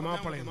പറഞ്ഞാൽ മതി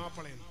മാപ്പളെ,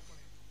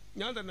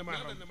 ഞാൻ തന്നെ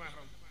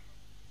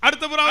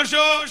അടുത്ത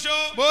പ്രാവശ്യം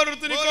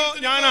വേറൊരുത്തരിക്കോ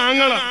ഞാൻ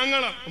ആങ്ങള.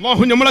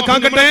 അല്ലാഹു നമ്മളെ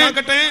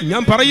കാക്കട്ടെ.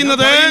 ഞാൻ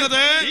പറയുന്നത്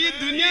ഈ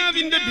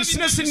ദുനിയാവിന്റെ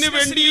ബിസിനസിന്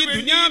വേണ്ടി,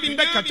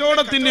 ദുനിയാവിന്റെ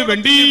കച്ചവടത്തിന്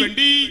വേണ്ടി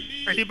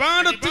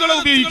ഇബാദത്തുകളെ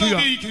ഉപയോഗിക്കുക,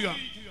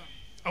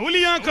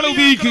 ഔലിയാക്കളെ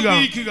ഉപയോഗിക്കുക,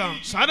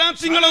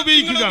 സാദാത്യങ്ങളെ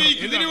ഉപയോഗിക്കുക.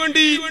 ഇതിനു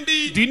വേണ്ടി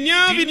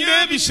ദുനിയാവിന്റെ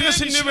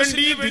ബിസിനസിന്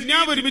വേണ്ടി,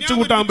 ദുനിയാവ് ഒരുമിച്ച്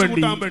കൂട്ടാൻ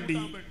വേണ്ടി.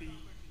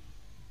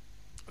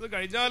 അത്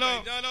കഴിഞ്ഞാലോ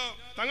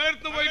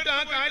തങ്ങളടുത്ത് പോയിട്ട് ആ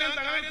കാര്യം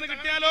തങ്ങളടുത്ത്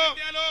കിട്ടിയാലോ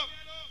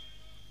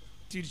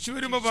തിരിച്ചു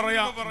വരുമ്പോ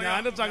പറയാ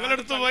ഞാൻ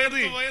തങ്ങളടുത്ത് പോയത്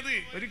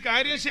ഒരു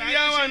കാര്യം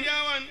ശരിയാവാൻ,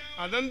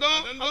 അതെന്തോ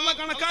അള്ള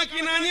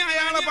കണക്കാക്കിനാണ്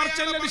അയാളെ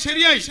പറച്ചല്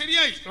ശരിയായി.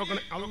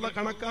 നോക്കണേ, അള്ള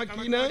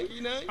കണക്കാക്കിനായി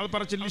അത്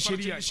പറച്ചല്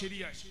ശരിയായി.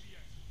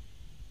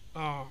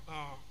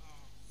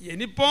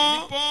 ഇനിയിപ്പോ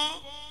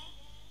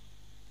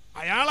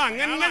അയാൾ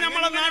അങ്ങനെ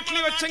നമ്മളെ നാട്ടിൽ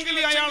വെച്ചെങ്കിൽ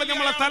അയാൾ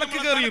നമ്മളെ തലക്ക്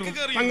കയറിയിരുന്നു.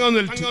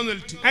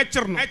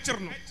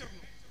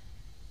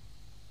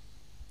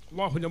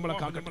 നമ്മളെ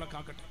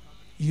കാക്കട്ടെ.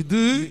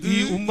 ഇത് ഈ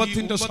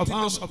ഉമ്മത്തിന്റെ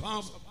സ്വഭാവം.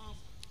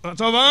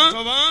 അഥവാ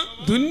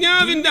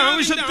ദുന്യാവിന്റെ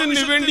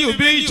ആവശ്യത്തിന് വേണ്ടി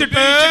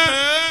ഉപയോഗിച്ചിട്ട്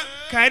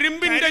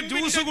കരിമ്പിന്റെ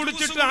ജ്യൂസ്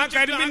കുടിച്ചിട്ട് ആ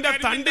കരിമ്പിന്റെ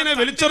തണ്ടിനെ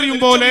വലിച്ചെറിയും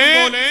പോലെ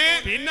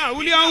പിന്നെ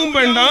ഔലിയാവും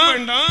വേണ്ട,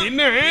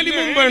 പിന്നെ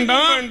ആലിമും വേണ്ട,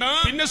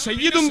 പിന്നെ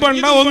സയ്യിദും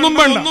വേണ്ട, ഒന്നും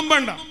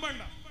വേണ്ട.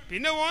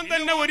 പിന്നെ ഓൻ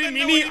തന്നെ ഒരു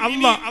മിനി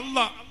അല്ല.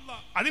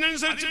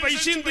 അതിനനുസരിച്ച്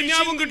പൈസയും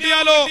ദുനിയാവും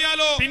കിട്ടിയാലോ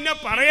പിന്നെ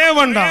പറയേ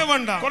വേണ്ട.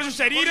 കുറച്ച്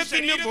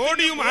ശരീരത്തിന്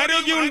ബോഡിയും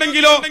ആരോഗ്യം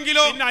ഉണ്ടെങ്കിലോ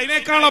പിന്നെ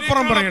അതിനേക്കാൾ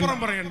അപ്പുറം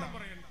പറയണ്ട.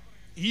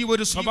 ഈ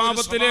ഒരു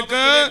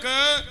സ്വഭാവത്തിലേക്ക്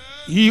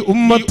ഈ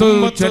ഉമ്മത്ത്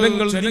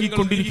ജനങ്ങൾ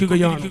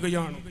നീങ്ങിക്കൊണ്ടിരിക്കുകയാണ്.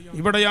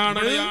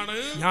 ഇവിടെയാണ്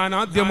ഞാൻ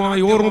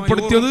ആദ്യമായി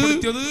ഓർമ്മപ്പെടുത്തിയത്,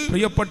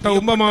 പ്രിയപ്പെട്ട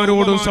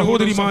ഉമ്മമാരോടും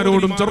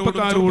സഹോദരിമാരോടും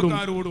ചെറുപ്പക്കാരോടും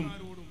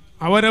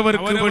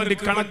അവരവർക്ക് വേണ്ടി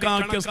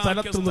കണക്കാക്കിയ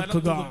സ്ഥലത്ത്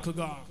നിൽക്കുക,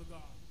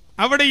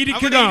 അവിടെ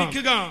ഇരിക്കുക.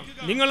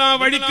 നിങ്ങൾ ആ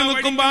വഴിക്ക്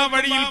നിൽക്കുമ്പോ ആ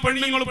വഴിയിൽ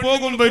പെണ്ണുങ്ങൾ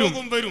പോകും വരും.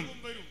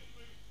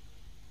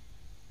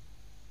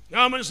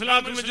 ഞാൻ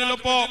മനസ്സിലാക്കുന്ന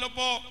ചിലപ്പോ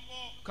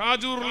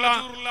കാജൂറുള്ള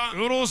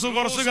യൂറോസ്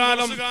കുറച്ചു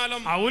കാലം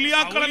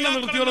ഔലിയാക്കളെന്നെ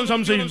നിർത്തിയോളും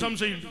സംശയം.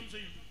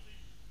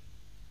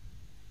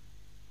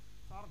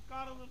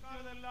 സർക്കാർ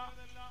നിർത്തിയതല്ല,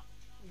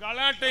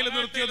 ഗലാട്ടയിൽ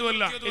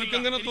നിർത്തിയതുമല്ല.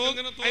 എനിക്കങ്ങനെ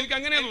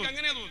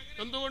തോന്നുന്നു.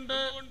 എന്തുകൊണ്ട്?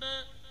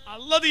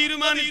 അള്ള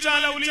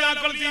തീരുമാനിച്ചാൽ,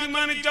 ഔലിയാക്കൾ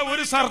തീരുമാനിച്ച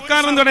ഒരു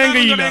സർക്കാരും തടയാൻ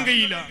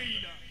കഴിയില്ല,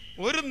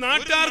 ഒരു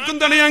നാട്ടുകാർക്കും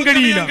തടയാൻ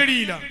കഴിയില്ല.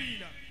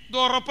 ഇത്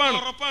ഉറപ്പാണ്.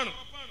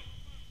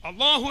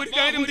 അള്ളാഹു ഒരു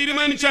കാര്യം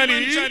തീരുമാനിച്ചാല്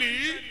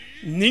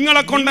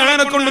നിങ്ങളെ കൊണ്ട്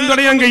ആരെ കൊണ്ടും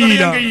തടയാൻ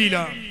കഴിയില്ല.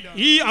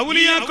 ഈ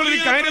ഔലിയാക്കൾ ഒരു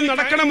കാര്യം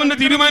നടക്കണമെന്ന്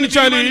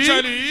തീരുമാനിച്ചാല്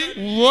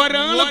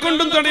ഒരാളെ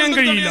കൊണ്ടും തടയാൻ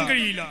കഴിയില്ല.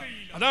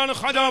 അതാണ്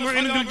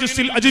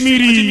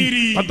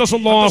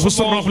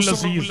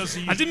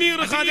അജ്മീർ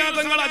ഖാജ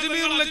തങ്ങൾ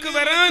അജ്മീറിലേക്ക്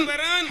വരാൻ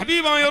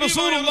ഹബീബായ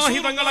റസൂലുള്ളാഹി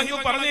തങ്ങൾ അങ്ങ്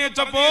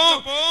പറഞ്ഞയച്ചപ്പോ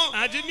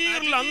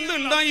അജ്മീറിൽ അന്ന്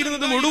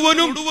ഉണ്ടായിരുന്നത്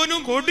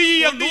മുഴുവനും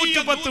കൊടിയ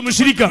 110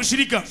 മുശ്രിക്ക.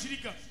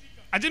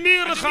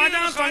 അജ്മീർ ഖാജ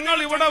തങ്ങൾ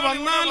ഇവിടെ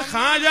വന്നാൽ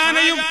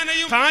ഖാജാനെയും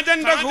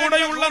ഖാജന്റെ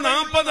കൂടെയുള്ള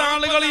 40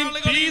 ആളുകളെയും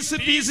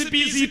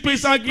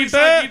പീസ്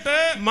ആക്കിയിട്ട്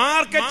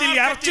മാർക്കറ്റിൽ,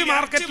 ഇറച്ചി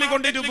മാർക്കറ്റിൽ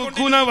കൊണ്ടിട്ട്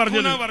വിൽക്കൂന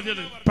പറഞ്ഞത്.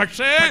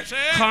 പക്ഷേ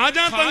ഖാജ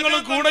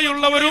തങ്ങളും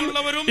കൂടെയുള്ളവരും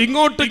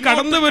ഇങ്ങോട്ട്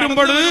കടന്നു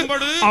വരുമ്പോൾ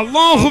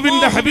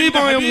അല്ലാഹുവിന്റെ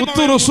ഹബീബായ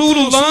മുത്തു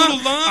റസൂലുള്ളാഹി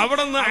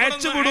അവിടെ നിന്ന്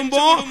അയച്ചു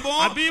വിടുമ്പോ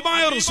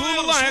ഹബീബായ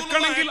റസൂലുള്ളാഹി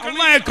അയക്കണമെങ്കിൽ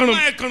അല്ലാഹ്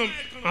അയക്കണം.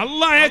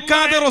 അല്ലാഹ്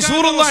അയക്കാതെ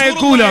റസൂലുള്ളാഹി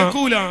അയക്കൂല.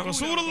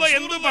 റസൂലുള്ളാഹി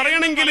എന്ത്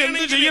പറയണമെങ്കിൽ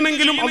എന്ത്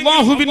ചെയ്യണമെങ്കിലും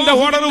അല്ലാഹുവിന്റെ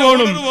ഓർഡർ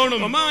വേണം.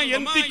 വമാ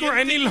യന്തിഖു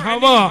അനിൽ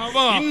ഹവാ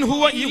ഇൻ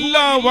ഹുവ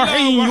ഇല്ലാ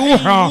വഹയ്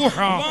യൂഹാ.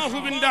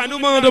 അല്ലാഹുവിന്റെ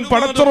അനുവാദം,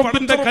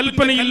 പടച്ചുറപ്പിന്റെ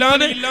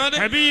കൽപ്പനയില്ലാതെ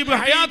ഹബീബ്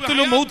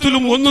ഹയാത്തിലും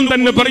മൗത്തിലും ഒന്നും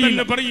തന്നെ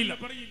പറയില്ല.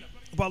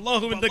 അപ്പൊ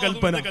അല്ലാഹുവിന്റെ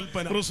കൽപ്പന,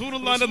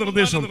 റസൂലുള്ളാഹിന്റെ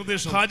നിർദ്ദേശം.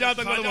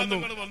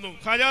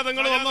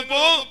 ഖാജാതങ്ങൾ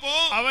വന്നപ്പോ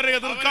അവരെ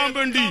എതിർക്കാൻ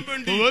വേണ്ടി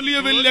വലിയ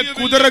വലിയ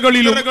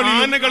കുതിരകളിലും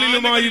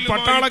ആനകളിലുമായി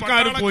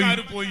പട്ടാളക്കാർ പോയി.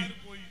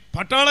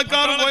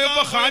 പട്ടാളക്കാർ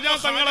പോയപ്പോ ഖാജാ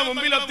തങ്ങളെ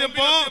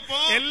മുമ്പിലെത്തിയപ്പോ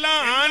എല്ലാ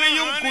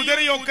ആനയും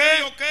കുതിരയും ഒക്കെ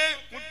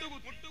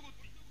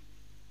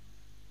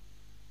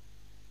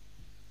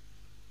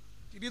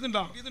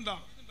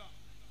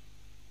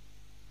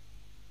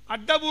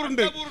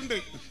അഡ്ഡപൂറുണ്ട്.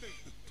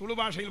 തുളു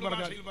ഭാഷയിൽ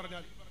പറഞ്ഞാൽ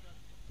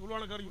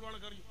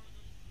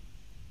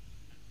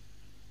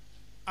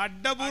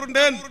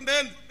അഡ്ഡപൂറുണ്ട്.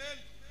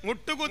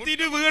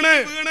 മുട്ടുകുത്തിട്ട് വീണ്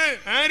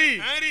ആരി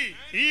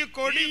ഈ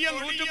കൊടിയ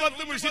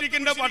 110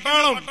 മുശ്രിക്കിന്റെ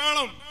പട്ടാളം.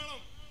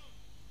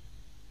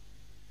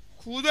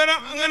 കുതിര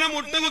അങ്ങനെ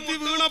മുട്ടുകുത്തി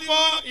വീണപ്പോ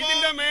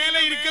ഇതിന്റെ മേലെ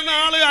ഇരിക്കുന്ന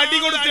ആള് അടി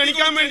കൊടുത്ത്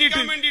എണിക്കാൻ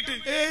വേണ്ടിട്ട്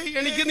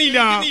എണിക്കുന്നില്ല.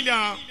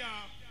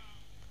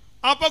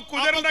 അപ്പൊ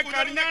കുതിരന്റെ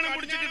കടിഞ്ഞാണം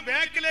പിടിച്ചിട്ട്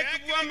ബാക്കിലേക്ക്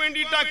പോകാൻ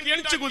വേണ്ടിട്ട്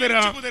എണിച്ചു കുതിര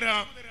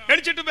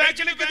എണിച്ചിട്ട്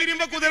ബാക്കിലേക്ക്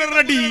തിരിയുമ്പോ കുതിര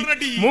റെഡി.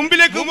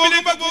 മുമ്പിലേക്ക്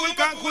പോകുമ്പോ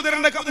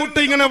കുതിരന്റെ മുട്ട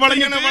ഇങ്ങനെ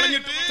വളഞ്ഞിട്ട്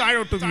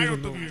താഴോട്ട്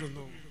വീഴുന്നു.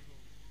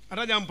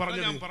 അതാ ഞാൻ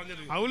പറഞ്ഞത്,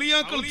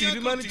 ഔലിയാക്കൾ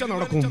തീരുമാനിച്ച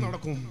നടക്കും.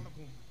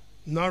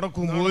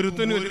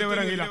 ഒരുത്തനും എതിരെ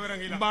വരാൻ കഴിയില്ല.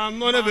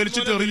 അന്നോനെ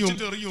വലിച്ചിട്ട് എറിയും.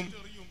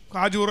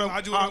 കാജൂർ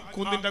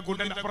കുന്നിന്റെ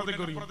കൂട്ടിന്റെ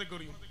അപ്പുറത്തേക്ക് എറിയും.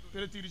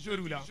 പിന്നെ തിരിച്ചു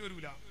വരൂല.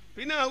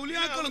 പിന്നെ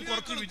ഔലിയാക്കളും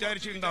കുറച്ച്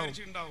വിചാരിച്ചിട്ടുണ്ടാവും,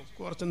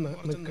 കുറച്ച്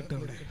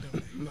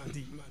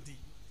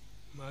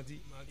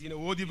ഇതിനെ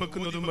ഓതി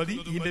വെക്കുന്നതും മതി,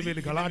 ഇതിന്റെ മേൽ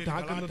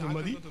കളാട്ടാക്കുന്നതും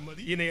മതി.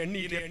 ഇതിനെ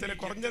എണ്ണിയിൽ എത്ര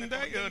കുറഞ്ഞെന്താ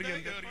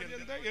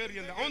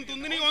ഏറിയെന്താ ഓൻ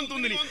തിന്നിനി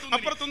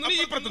അപ്പുറത്തൊന്നിനി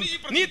ഇപ്പുറത്തൊന്നി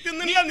നീ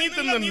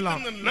തിന്നില്ല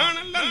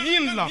നാണല്ല നീ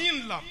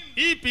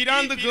ഈ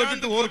പിരാന്ത്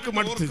കേട്ടിട്ട് ഓർക്ക്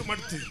മടുത്ത്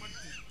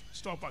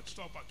സ്റ്റോപ്പാക്കി.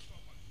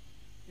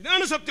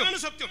 ഇതാണ് സത്യം.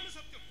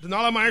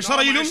 നാളെ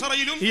മഹ്ശറയിലും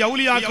ഈ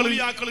ഔലിയാക്കളിൽ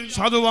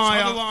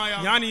സാധുവായ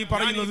ഞാൻ ഈ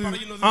പറയുന്നത്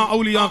ആ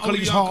ഔലിയാക്കൾ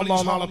ഇൻഷാ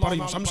അല്ലാഹ് നാളെ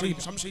പറയും.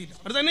 സംശയമില്ല.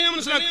 അത് തന്നെയാണ്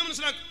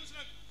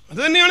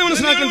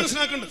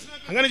മനസ്സിലാക്കേണ്ടത്.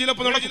 അങ്ങനെ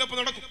ചിലപ്പോൾ നടക്കും,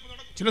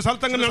 ചില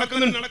സ്ഥലത്ത് അങ്ങനെ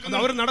നടക്കുന്നുണ്ട്. അത്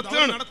അവർ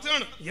നടത്തുകയാണ്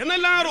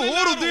എന്നെല്ലാവരും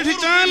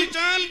ഉദ്ദേശിച്ചാൽ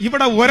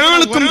ഇവിടെ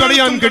ഒരാൾക്കും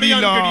തടയാൻ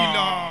കഴിയില്ല.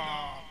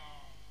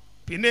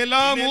 പിന്നെ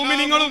എല്ലാ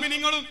മുഅ്മിനീങ്ങളും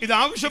ഇത്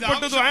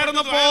ആവശ്യപ്പെട്ടത്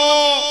ആയിരുന്നപ്പോ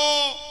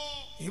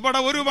ഇവിടെ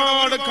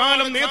ഒരുപാട്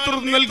കാലം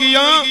നേതൃത്വം നൽകിയ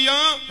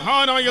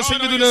മഹാനായ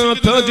സയ്യിദുനാ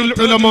താജുൽ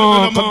ഉലമാ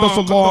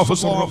ഖദ്ദസല്ലാഹു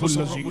സിർറഹുൽ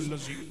അസീസ്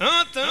ആ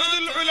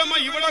താജുൽ ഉലമ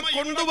ഇവിടെ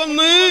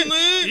കൊണ്ടുവന്ന്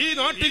ഈ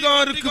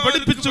നാട്ടുകാർക്ക്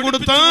പഠിപ്പിച്ചു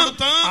കൊടുത്ത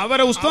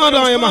അവരെ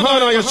ഉസ്താദായ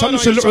മഹാനായ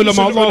ശംസുൽ ഉലമ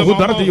അല്ലാഹു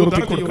ദർജ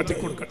ഉയർത്തി കൊടുക്കട്ടെ.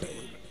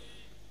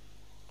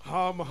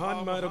 ആ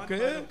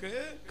മഹാന്മാരൊക്കെ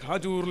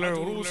ഖാജൂറിലെ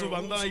ഉറൂസ്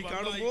വന്നായി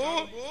കാണുമ്പോ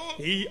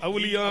ഈ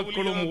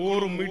ഔലിയാക്കളും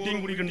ഓറും മീറ്റിംഗ്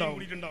കൂടിയിട്ടുണ്ടാവും.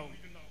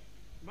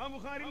 ഇമാം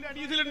ബുഖാരിയുടെ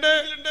ഹദീസിലുണ്ട്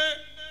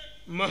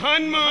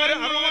മഹാന്മാരെ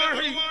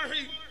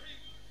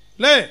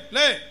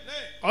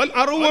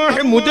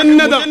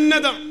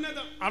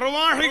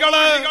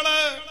അർവാഹികള്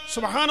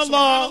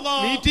സുബ്ഹാനല്ലാഹ്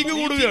മീറ്റിംഗ്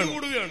കൂടുകയാണ്.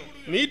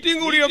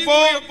 മീറ്റിംഗ് കൂടിയപ്പോ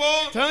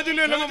താജുൽ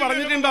ഉലമ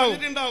പറഞ്ഞിട്ടുണ്ടാവും,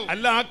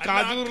 അല്ല ആ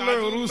ഖാജൂറിലെ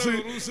ഉറൂസ്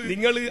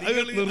നിങ്ങൾ അത്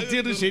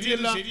നിർത്തിയത്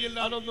ശരിയല്ല,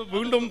 അതൊന്ന്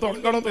വീണ്ടും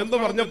തുടങ്ങണം എന്ന്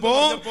പറഞ്ഞപ്പോ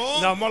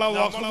നമ്മളെ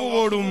വഖഫ്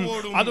ബോർഡും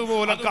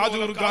അതുപോലെ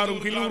ഖാജൂർക്കാരും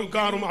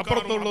കില്ലൂർക്കാരും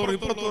അപ്പുറത്തുള്ളവർ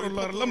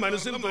ഇപ്പുറത്തുള്ളവരെല്ലാം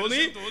മനസ്സിൽ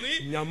തോന്നി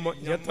ഞമ്മ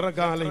എത്ര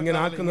കാലം ഇങ്ങനെ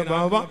ആക്കുന്ന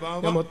ബാബ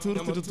നമ്മ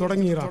തീർത്തിട്ട്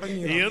തുടങ്ങിയതാ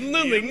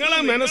എന്ന് നിങ്ങളെ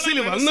മനസ്സിൽ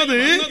വന്നത്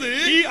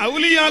ഈ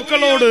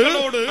ഔലിയാക്കളോട്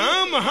ആ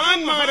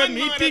മഹാന്മാരെ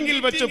മീറ്റിംഗിൽ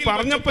വെച്ച്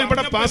പറഞ്ഞപ്പോ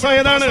ഇവിടെ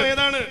പാസ്സായതാണ്.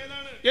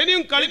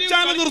 ഇനിയും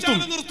കളിച്ചാലും നിർത്തും,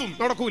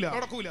 നടക്കൂല.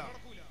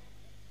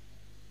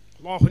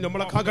 അല്ലാഹു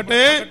നമ്മളെ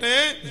കാക്കട്ടെ.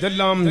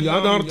 ഇതെല്ലാം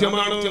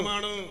യാഥാർത്ഥ്യമാണ്.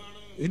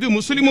 ഇത്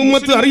മുസ്ലിം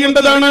ഉമ്മത്ത്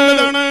അറിയേണ്ടതാണ്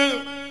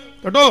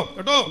കേട്ടോ.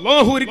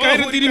 അല്ലാഹു ഒരു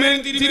കാര്യം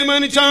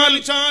തീരുമാനിച്ചാൽ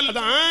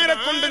അത് ആരെ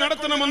കൊണ്ട്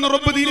നടത്തണമെന്ന്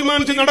റബ്ബ്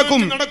തീരുമാനിച്ച്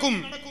നടക്കും.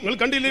 നിങ്ങൾ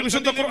കണ്ടില്ലേ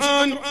വിശുദ്ധ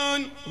ഖുർആൻ,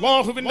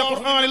 അല്ലാഹുവിന്റെ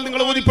ഖുർആനിൽ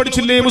നിങ്ങൾ ഓതി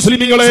പഠിച്ചില്ലേ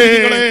മുസ്ലിമീങ്ങളെ?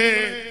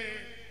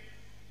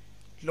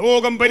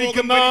 ലോകം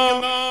ഭരിക്കുന്ന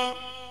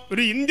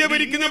ഒരു ഇന്ത്യ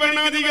ഭരിക്കുന്ന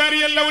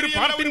ഭരണാധികാരിയല്ല, ഒരു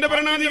പാർട്ടിന്റെ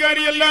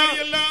ഭരണാധികാരിയല്ല,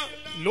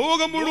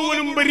 ലോകം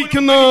മുഴുവനും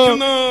ഭരിക്കുന്ന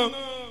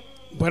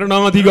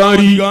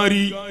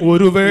ഭരണാധികാരി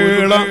ഒരു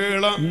വേള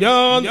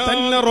ഞാൻ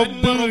തന്നെ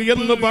റബ്ബ്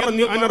എന്ന്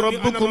പറഞ്ഞു അന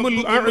റബ്ബുകുമുൽ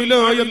അഅ്ല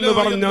എന്ന്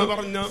പറഞ്ഞ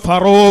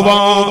ഫറോവ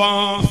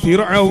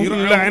ഫിർഔൻ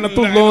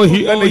ലഅനത്തുല്ലാഹി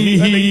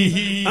അലൈഹി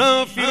ആ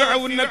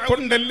ഫിർഔനെ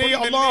കൊണ്ടല്ലേ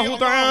അല്ലാഹു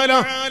തആല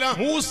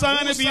മൂസാ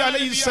നബി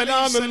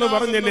അലൈഹിസ്സലാം എന്ന്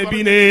പറഞ്ഞ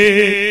നബിനെ.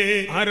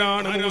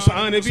 ആരാണ്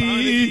മൂസാ നബി?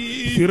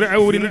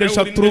 ഫിർഔനിന്റെ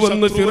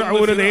ശത്രുവെന്ന്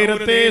ഫിർഔന്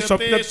നേരത്തെ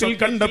സ്വപ്നത്തിൽ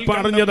കണ്ടപ്പോൾ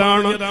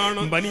അറിഞ്ഞതാണ്.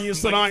 ബനി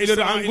ഇസ്രായേൽ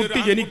ഒരു ആൺകുട്ടി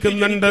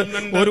ജനിക്കുന്നുണ്ട്,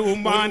 ഒരു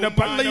ഉമ്മാന്റെ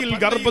പള്ളയിൽ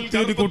ഗർഭത്തിൽ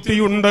ഒരു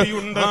കുട്ടിയുണ്ട്,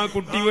 ആ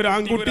കുട്ടി ഒരു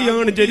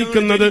ആൺകുട്ടിയാണ്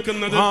ജനിക്കുന്നത്.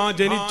 ആ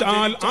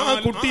ജനിച്ചാൽ ആ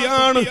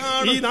കുട്ടിയാണ്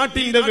ഈ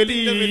നാട്ടിന്റെ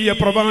വലിയ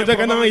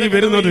പ്രവാചകനായി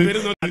വരുന്നത്.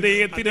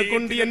 അദ്ദേഹത്തിനെ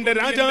കൊണ്ട് എന്റെ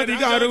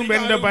രാജാധികാരവും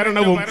എന്റെ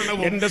ഭരണവും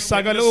എന്റെ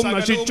സകലവും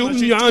നശിച്ചു,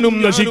 ഞാനും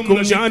നശിക്കും,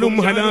 ഞാനും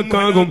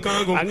ഹലാക്കാകും.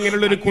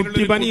 അങ്ങനെയുള്ള ഒരു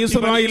കുട്ടി ബനി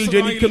ഇസ്രായേൽ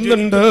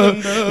ജനിക്കുന്നുണ്ട്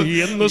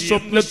എന്ന്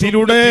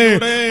സ്വപ്നത്തിലൂടെ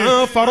ആ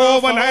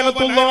ഫറോവ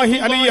ലഅനത്തുല്ലാഹി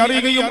അലൈഹി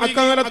അറിയുകയും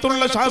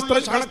അക്കാലത്തുള്ള ശാസ്ത്ര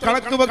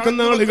കണക്ക്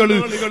വെക്കുന്ന ആളുകൾ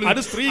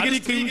അത്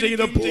സ്ത്രീകരിക്കുകയും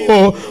ചെയ്തപ്പോ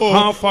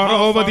ആ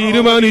ഫറോവ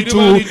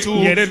തീരുമാനിച്ചു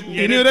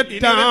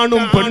ഇനിയൊരൊറ്റ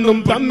ആണും പെണ്ണും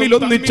തമ്മിൽ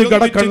ഒന്നിച്ച്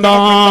കിടക്കണ്ട.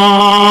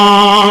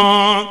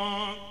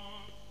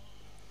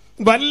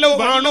 വല്ല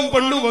ആണും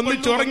പെണ്ണും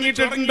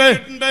ഒന്നിച്ചുറങ്ങിയിട്ടുണ്ട്.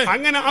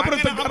 അങ്ങനെ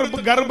അപ്പുറത്ത്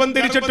ഗർഭം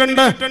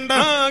ധരിച്ചിട്ടുണ്ട്.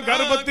 ആ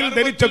ഗർഭത്തിൽ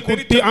ധരിച്ച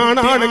കുട്ടി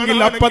ആണാണെങ്കിൽ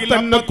അപ്പൊ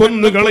തന്നെ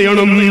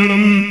കൊന്നുകളയണം.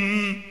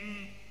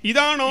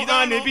 ഇതാണോ ആ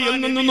നബി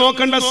എന്നൊന്നും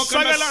നോക്കണ്ട,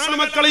 സകല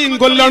ആൺമക്കളെയും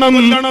കൊല്ലണം.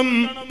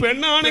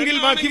 പെണ്ണാണെങ്കിൽ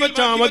ബാക്കി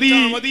വെച്ചാ മതി.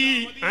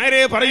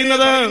 ആരെ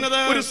പറയുന്നത്?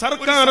 ഒരു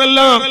സർക്കാരല്ല,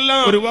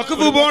 ഒരു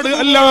വഖഫ് ബോർഡ്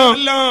അല്ല,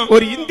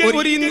 ഒരു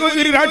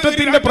ഇന്ത്യ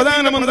രാഷ്ട്രത്തിന്റെ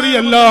പ്രധാനമന്ത്രി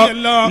അല്ല,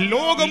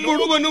 ലോകം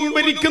മുഴുവനും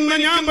ഭരിക്കുന്ന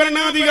ഞാൻ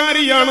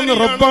ഭരണാധികാരിയാണെന്ന്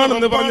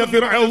റബ്ബാണെന്ന് പറഞ്ഞ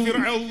ഫിർഔൻ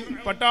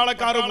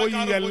പട്ടാളക്കാർ പോയി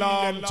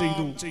എല്ലാം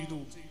ചെയ്തു.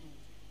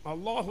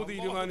 അല്ലാഹു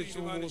തീരുമാനിച്ചു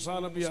മൂസാ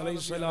നബി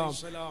അലൈഹിസ്സലാം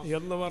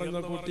എന്ന് പറയുന്ന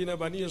കുട്ടിനെ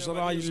ബനി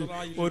ഇസ്രായേൽ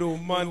ഒരു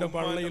ഉമ്മാന്റെ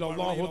പള്ളയിൽ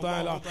അല്ലാഹു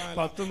തആല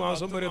 10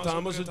 മാസം വരെ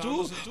താമസിച്ചു.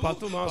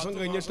 10 മാസം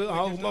കഴിഞ്ഞിട്ട് ആ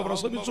ഉമ്മ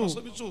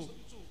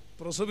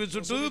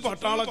പ്രസവിച്ചിട്ട്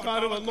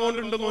പട്ടാളക്കാർ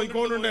വന്നോണ്ടുണ്ട്,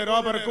 നോയിക്കോണ്ടുണ്ട്, എരാ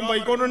പരക്കും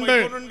പൈക്കോണ്ടുണ്ട്.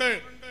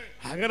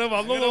 അങ്ങനെ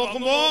വന്നു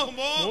നോക്കുമ്പോ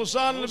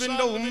മൂസാ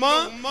നബിന്റെ ഉമ്മ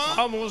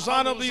ആ മൂസാ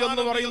നബി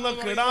എന്ന് പറയുന്ന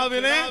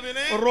കിടാവിനെ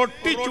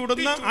റൊട്ടി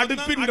ചുടുന്ന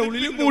അടുപ്പിന്റെ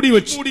ഉള്ളിൽ മൂടി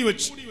വെച്ചു.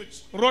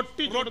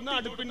 റൊട്ടി ചുടുന്ന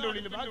അടുപ്പിന്റെ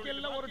ഉള്ളിൽ,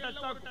 ബാക്കിയെല്ലാം ഒരു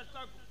ടച്ചാക്കും,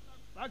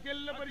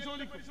 ബാക്കിയെല്ലാം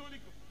പരിശോധിക്കും.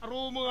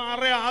 റൂം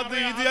അറ അത്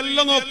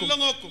ഇതെല്ലാം നോക്കും.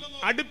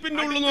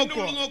 അടുപ്പിന്റെ ഉള്ളിൽ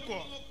നോക്കുവോ?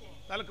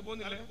 തലക്ക്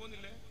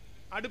പോകുന്നില്ലേ?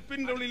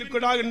 അടുപ്പിന്റെ ഉള്ളിൽ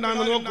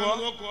കിടാവുണ്ടാന്ന്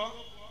നോക്കുവോ?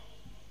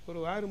 ഒരു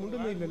ആരും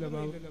ഉണ്ടെന്നില്ലല്ലോ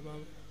ബാബു.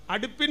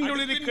 അടുപ്പിന്റെ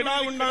ഉള്ളിൽ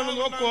കിടാവുണ്ടാന്ന്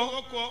നോക്കുവോ?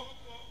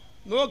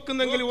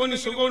 നോക്കുന്നെങ്കിൽ ഓന്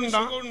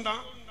സുഖമുണ്ടാ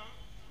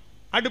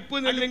അടുപ്പ്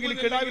അല്ലെങ്കിൽ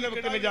കിടാവിനെ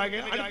വെക്കുന്ന ജാഗ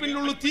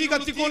അടുപ്പിനുള്ളിൽ തീ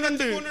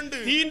കത്തിക്കൊണ്ടുണ്ട്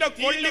തീന്റെ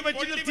കൊള്ളി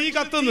വെച്ചിട്ട് തീ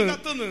കത്തുന്നു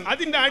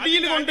അതിന്റെ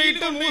അടിയിൽ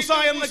കൊണ്ടുപോയിട്ട് മൂസ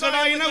എന്ന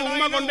കിടാവിനെ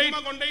ഉമ്മ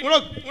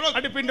കൊണ്ടുപോയി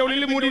അടുപ്പിന്റെ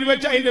ഉള്ളിൽ മൂടി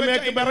വെച്ച് അതിന്റെ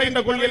മേക്ക്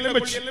ബെറയുടെ കൊള്ളിയെല്ലാം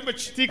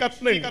വെച്ച് തീ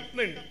കത്തുന്നു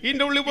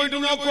ഇതിന്റെ ഉള്ളിൽ പോയിട്ട്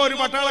നോക്കോ ഒരു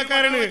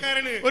പട്ടാളക്കാരന്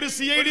ഒരു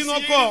CID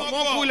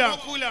നോക്കൂല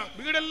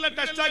വീടെല്ലാം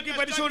ടച്ചാക്കി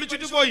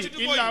പരിശോധിച്ചിട്ട് പോയി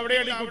ഇല്ല അവിടെ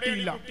അടി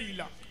കുട്ടിയില്ല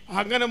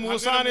അങ്ങനെ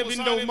മൂസാ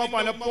നബിന്റെ ഉമ്മ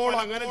പലപ്പോഴും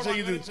അങ്ങനെ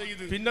ചെയ്ത്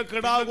പിന്നെ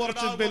കിടാവ്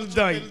കുറച്ച്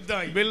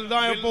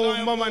വലുതായപ്പോ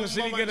ഉമ്മ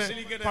മനസ്സിലിങ്ങനെ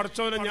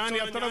പഠിച്ചോനെ ഞാൻ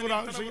എത്ര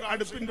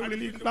അടുപ്പിന്റെ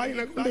ഉള്ളിൽ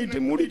കിടാവിനെ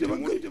കൊണ്ടുപോയിട്ട് മൂടിയിട്ട്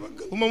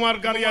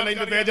ഉമ്മമാർക്ക് അറിയാലോ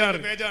അതിന്റെ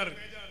ബേജാറ്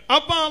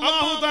അപ്പൊ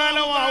അല്ലാഹു തആല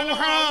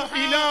വൗഹാ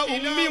ഇലാ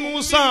ഉമ്മി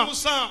മൂസ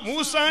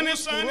മൂസാനെ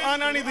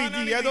ഖുർആനാണിത്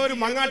ഏതോ ഒരു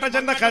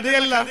മങ്ങാട്ടച്ചന്റെ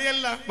കഥയല്ല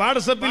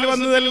വാട്സാപ്പിൽ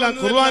വന്നതല്ല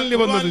ഖുർആനിൽ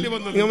വന്നത്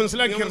നിങ്ങൾ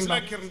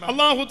മനസ്സിലാക്കിയിട്ടുണ്ട്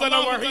അല്ലാഹു തആല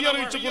വഹി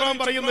അറിയിച്ചു ഖുർആൻ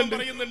പറയുന്നുണ്ട്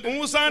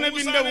മൂസാ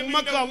നബിയുടെ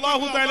ഉമ്മക്ക്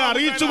അല്ലാഹു തആല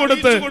അറിയിച്ചു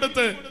കൊടുത്ത്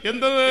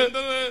എന്ത്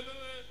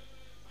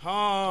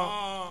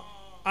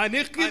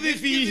അനഖിദ്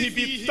ഫീഹി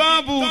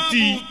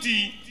ബിത്താബൂതി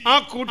ആ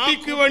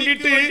കുട്ടിക്ക്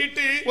വേണ്ടിട്ട്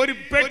ഒരു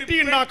പെട്ടി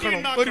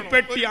ഉണ്ടാക്കണം ഒരു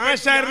പെട്ടി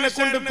ആശാരിനെ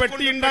കൊണ്ട്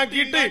പെട്ടി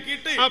ഉണ്ടാക്കിയിട്ട്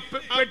ആ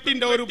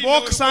പെട്ടിന്റെ ഒരു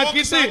ബോക്സ്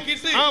ആക്കിയിട്ട്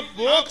ആ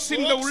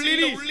ബോക്സിന്റെ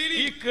ഉള്ളിൽ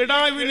ഈ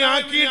കിടാവിനെ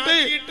ആക്കിയിട്ട്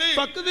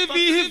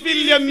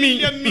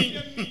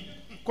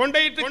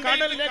കൊണ്ടുപോയിട്ട്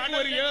കടലിലേക്ക്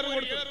ഒരു ഏറ്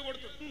കൊടുത്തു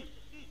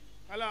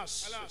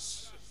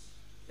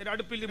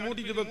അടുപ്പിൽ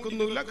മൂടിയിട്ട്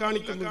വെക്കുന്നില്ല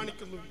കാണിക്കുന്നില്ല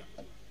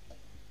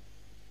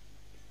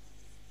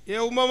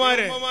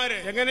ഉമ്മമാരെ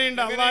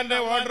എങ്ങനെയുണ്ട് അള്ളാന്റെ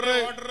ഓർഡർ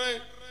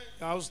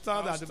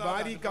ഉസ്താദ് അത്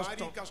ഭാരി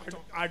കഷ്ടം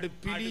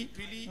അടുപ്പിലി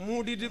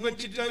മൂടിട്ട്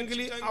വെച്ചിട്ടെങ്കിൽ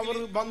അവർ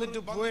വന്നിട്ട്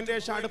പോയതിന്റെ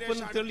ശേഷം അടുപ്പിൽ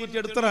തെളിയിട്ട്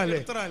എടുത്തറല്ലേ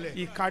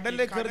ഈ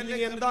കടലിലെ കറിഞ്ഞ്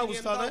എന്താ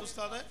ഉസ്താദ്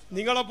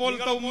നിങ്ങളെ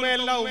പോലത്തെ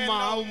ഉമ്മയല്ല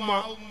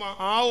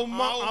ആ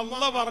ഉമ്മ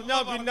അള്ള പറഞ്ഞാ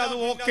പിന്നെ അത്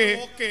ഓക്കെ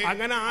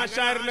അങ്ങനെ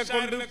ആശാരിനെ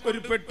കൊണ്ട്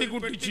ഒരു പെട്ടി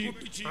കുട്ടിച്ച്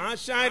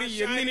ആശാരി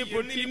എന്നിന്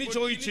പെട്ടിന്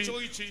ചോദിച്ചു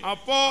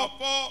അപ്പോ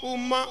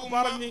ഉമ്മ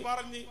പറഞ്ഞു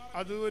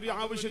അത് ഒരു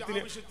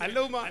ആവശ്യത്തിന് അല്ല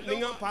ഉമ്മ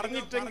നിങ്ങൾ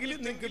പറഞ്ഞിട്ടെങ്കിൽ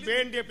നിങ്ങൾക്ക്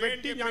വേണ്ടിയ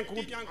പെട്ടി ഞാൻ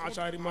കൂട്ടി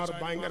ആശാരിമാർ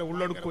ഭയങ്കര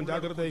ഉള്ളെടുക്കും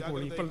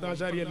ജാഗ്രതയായിക്കോളി ഇപ്പോഴത്തെ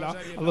ആശാരിയല്ല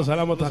അള്ളാഹു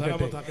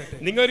സലാമത്താക്കട്ടെ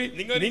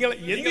നിങ്ങൾ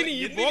എന്തിന്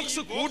ഈ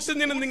ബോക്സ്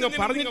കൂട്ടുന്നതിന് നിങ്ങൾ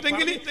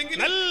പറഞ്ഞിട്ടെങ്കിൽ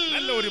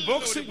നല്ല ഒരു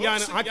ബോക്സ് ഞാൻ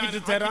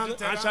ആക്കിയിട്ട് തരാൻ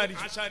ആശാരി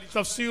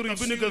തഫ്സീർ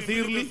ഇബ്നു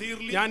കസീറിൽ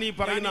ഞാൻ ഈ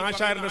പറയുന്ന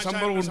ആശാരിന്റെ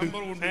സംഭവം ഉണ്ട്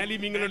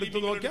ആലിം നിങ്ങൾ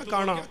എടുത്തു നോക്കിയാൽ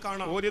കാണാം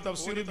ഒരു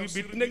തഫ്സീർ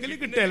ബിറ്റിനെങ്കിൽ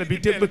കിട്ടിയല്ല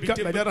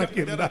ബിറ്റ്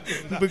ബജാറാക്കിയില്ല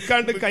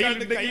ബിക്കാണ്ട്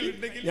കയ്യിലുണ്ടെങ്കിൽ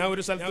ഞാൻ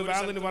ഒരു സ്ഥലത്ത്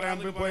വേദന പറയാൻ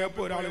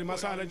പോയപ്പോ ഒരാൾ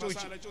മസാല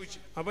ചോദിച്ചു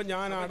അപ്പൊ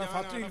ഞാൻ അവിടെ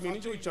ഫത്വയിൽ മിനി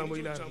ചോദിച്ചാൽ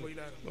പോയില്ലായിരുന്നു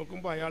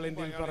നോക്കുമ്പോ അയാൾ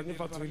എന്റെ പറഞ്ഞു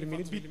ഫത്വയിൽ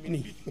മിനി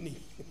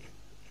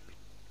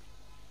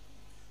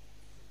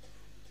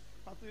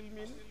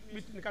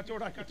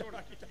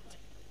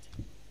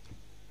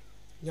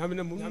ഞാൻ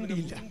പിന്നെ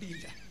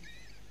മുണ്ടിയില്ല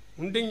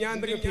ഞാൻ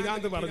എന്തെങ്കിലും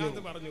പിരാന്ത് പറഞ്ഞു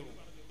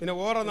പിന്നെ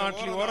ഓരോ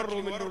നാട്ടിൽ ഓരോ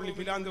റൂമിന്റെ ഉള്ളിൽ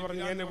പിലാന്ത്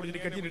പറഞ്ഞ് എന്നെ പിടിച്ചിട്ട്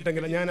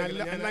കെട്ടിയിട്ടെങ്കിൽ ഞാൻ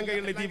എല്ലാം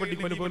കൈകളിൽ തീ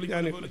പട്ടിപ്പോലെ പോലും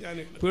ഞാൻ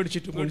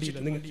പേടിച്ചിട്ട് മുണ്ടിയില്ല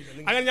നിങ്ങൾ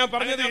അങ്ങനെ ഞാൻ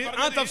പറഞ്ഞത്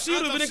ആ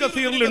തഫ്സീർ ഇബ്നു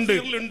കസീറിലുണ്ട്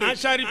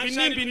ആശാരി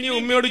പിന്നെയും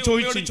ഉമ്മയോട്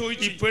ചോദിച്ചു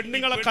ഈ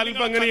പെണ്ണുങ്ങളെ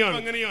കൽബ് എങ്ങനെയാണ്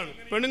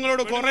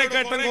പെണ്ണുങ്ങളോട് കുറെ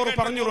കേട്ടെങ്കിൽ ഓർ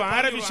പറഞ്ഞു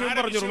ആരെ വിഷയം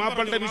പറഞ്ഞു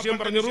മാപ്പളുടെ വിഷയം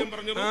പറഞ്ഞു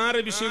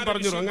ആരെ വിഷയം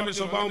പറഞ്ഞു അങ്ങനെ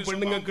സ്വഭാവം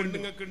പെണ്ണുങ്ങൾക്ക് ഉണ്ട്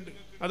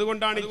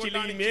അതുകൊണ്ടാണ് ചില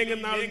ഈ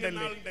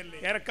മേങ്ങുന്നാളുണ്ടല്ലേ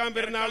ഇറക്കാൻ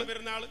പെരുന്നാൾ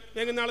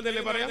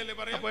മേങ്ങുന്നാളെന്നല്ലേ പറയാം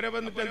അപ്പൊ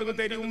വന്നിട്ട് എന്തെങ്കിലും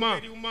തരും ഉമ്മ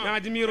ഞാൻ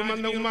അജ്മീർ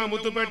വന്ന ഉമ്മ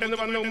മുത്തുപേട്ട എന്ന്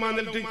പറഞ്ഞ ഉമ്മ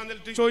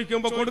എന്നിട്ട്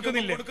ചോദിക്കുമ്പോ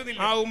കൊടുക്കുന്നില്ലേ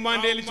ആ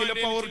ഉമ്മാന്റെ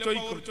ചിലപ്പോ അവർ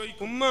ചോദിക്കും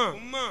ഉമ്മ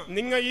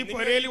നിങ്ങ ഈ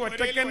പൊരയിൽ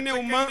ഒറ്റക്കന്നെ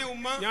ഉമ്മ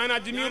ഞാൻ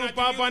അജ്മീർ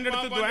ഉപ്പാപ്പാന്റെ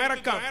അടുത്ത്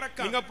ദ്വാരക്കാം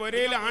നിങ്ങ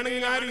പൊരയിൽ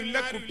ആണുങ്ങാരും ഇല്ല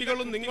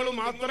കുട്ടികളും നിങ്ങളും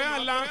മാത്രമേ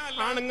അല്ല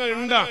ആണുങ്ങൾ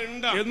ഉണ്ടാ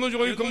എന്ന്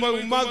ചോദിക്കുമ്പോ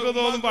ഉമ്മാക്ക്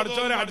തോന്നും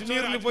പഠിച്ചവരെ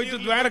അജ്മീറിൽ പോയിട്ട്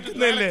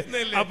ദ്വാരക്കുന്നതല്ലേ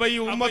അപ്പൊ ഈ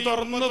ഉമ്മ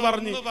തുറന്നു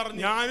പറഞ്ഞു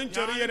ഞാനും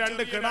ചെറിയ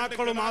രണ്ട്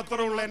കിടാക്കളും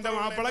മാത്രമുള്ള എന്റെ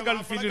മാപ്പിള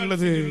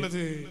ഗൾഫിലുള്ളത്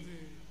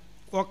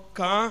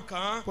ഒക്കെ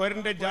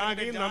പൊരന്റെ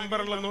ജാഗി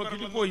നമ്പറെല്ലാം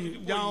നോക്കിട്ട് പോയി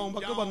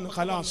ജാവുമ്പോ വന്നു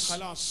ഖലാസ്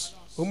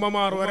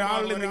ഉമ്മമാർ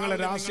ഒരാളിൽ നിങ്ങളെ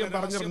രഹസ്യം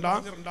പറഞ്ഞിട്ടുണ്ടാ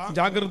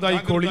ജാഗ്രത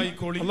ആയിക്കോളി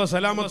അള്ളാഹു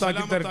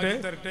സലാമത്താക്കി തരട്ടെ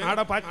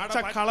ആടെ പച്ച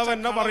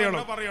കളവെന്നെ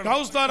പറയണം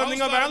ഗൗസ്താരം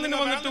നിങ്ങൾ വേളനിന്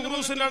വന്നിട്ട്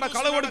ഉറൂസിന്റെ ആടെ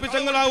കളവ്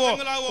പഠിപ്പിച്ചെങ്കിലാവോ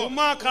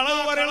ഉമ്മ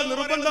കളവ് പറയൽ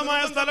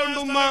നിർബന്ധമായ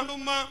സ്ഥലമുണ്ട്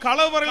ഉമ്മ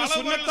കളവ് പറയൽ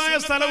സുന്നത്തായ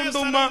സ്ഥലമുണ്ട്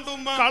ഉമ്മ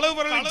കളവ്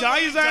പറയൽ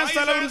ജായിസായ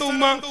സ്ഥലമുണ്ട്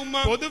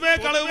ഉമ്മ പൊതുവെ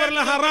കളവ്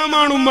പറയൽ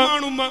ഹറാമാണ് ഉമ്മ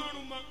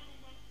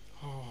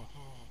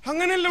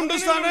അങ്ങനെയല്ല ഉണ്ട്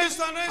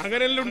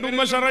അങ്ങനെയല്ല ഉണ്ട്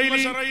ഉമ്മ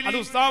ശറയിലി അത്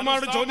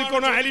ഉസ്താദുമാരോട്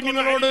ചോദിക്കണോ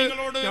ആലിമീങ്ങളോട്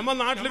നമ്മ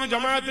നാട്ടിലും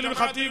ജമാഅത്തിലും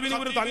ഖതീബിനും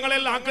ഒരു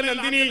തങ്ങളെല്ലാം ആക്കുന്ന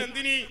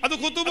എന്തിനി അത്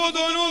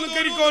ഖുതുബോദോനോ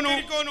നിക്കരിക്കോനോ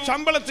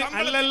ശമ്പളത്തിൽ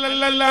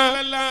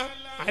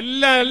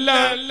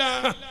അല്ല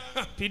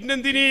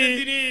പിന്നെന്തിനി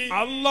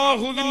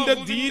അള്ളാഹുവിന്റെ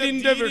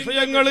ദീനിന്റെ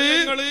വിഷയങ്ങള്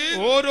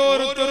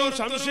ഓരോരുത്തരും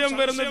സംശയം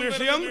വരുന്ന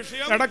വിഷയം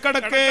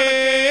ഇടക്കിടക്കെ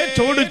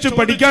ചോദിച്ചു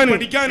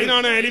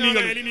പഠിക്കാനാണ്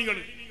ആലിമീങ്ങൾ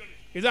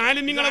ഇത്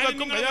ആലിമ്യങ്ങളെ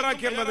വെക്കും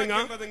ബേജാറാക്കിയുള്ളത്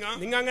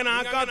നിങ്ങൾ അങ്ങനെ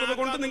ആക്കാത്തത്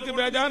കൊണ്ട് നിങ്ങൾക്ക്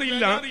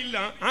ബേജാറില്ല.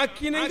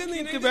 ആക്കിനെങ്കിൽ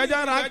നിങ്ങൾക്ക്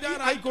ബേജാറാക്കി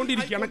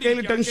ആയിക്കൊണ്ടിരിക്കുക,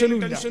 കയ്യിൽ ടെൻഷനും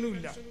ഇല്ല.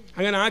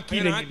 അങ്ങനെ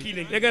ആക്കിയില്ലെങ്കിൽ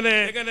എങ്ങനെ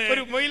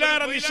ഒരു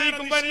മൊയിലാറെ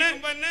നിശ്ചയിക്കുമ്പോ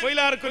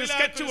മൊയിലാർക്ക് ഒരു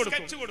സ്കെച്ച്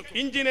കൊടുക്കും,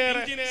 എഞ്ചിനീയർ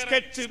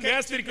സ്കെച്ച്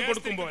മേസ്തിരിക്ക്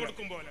കൊടുക്കുമ്പോൾ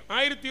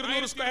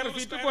 1200 സ്ക്വയർ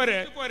ഫീറ്റ് പോരെ.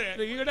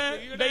 ഇവിടെ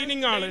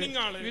ഡൈനിങ് ഹാള്,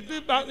 ഇത്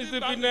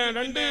പിന്നെ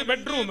 2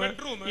 ബെഡ്റൂം,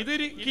 ഇത്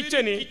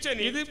കിച്ചന്,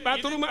 ഇത്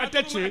ബാത്റൂം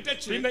അറ്റാച്ച്,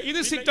 പിന്നെ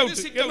ഇത് സിറ്റ്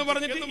ഔട്ട് എന്ന്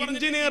പറഞ്ഞിട്ട്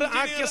എഞ്ചിനീയർ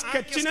ആക്കിയ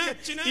സ്കെച്ചിന്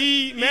ഈ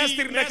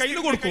മേസ്തിരിന്റെ കയ്യിൽ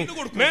കൊടുക്കും.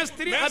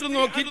 മേസ്തിരി അത്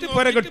നോക്കിയിട്ട്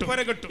പുരകെട്ടും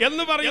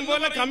എന്ന്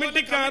പറയുമ്പോൾ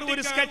കമ്മിറ്റിക്കാർ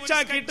ഒരു സ്കെച്ച്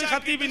ആക്കിയിട്ട്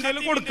ഖത്തീബിന്റെ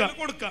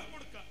കൊടുക്കുക.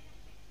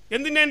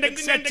 എന്തിനാ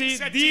സ്കെച്ച്?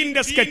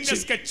 ദീന്റെ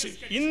സ്കെച്ച്.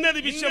 ഇന്നത്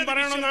വിഷയം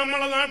പറയണോ,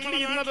 നമ്മളെ നാട്ടിൽ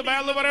ഇന്നത്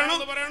ബാല് പറയണോ,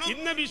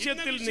 ഇന്ന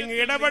വിഷയത്തിൽ നിങ്ങൾ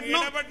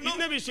ഇടപെടണോ,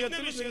 ഇന്ന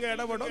വിഷയത്തിൽ നിങ്ങൾ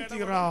ഇടപെടോ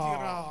തീറാ.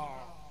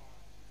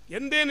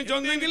 എന്തേന്ന്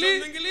ചോദിച്ചെങ്കിൽ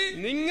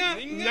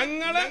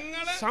ഞങ്ങളെ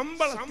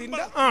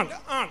ശമ്പളത്തിന്റെ ആൾ,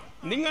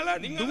 നിങ്ങളെ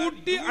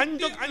ഡ്യൂട്ടി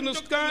 5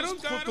 നിസ്കാരം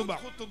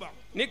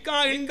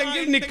നിക്കാഹ്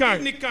ഉണ്ടെങ്കിൽ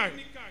നിക്കാഹ്,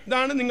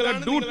 ഇതാണ് നിങ്ങളെ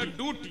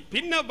ഡ്യൂട്ടി.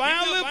 പിന്നെ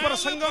വാല്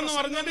പ്രസംഗം എന്ന്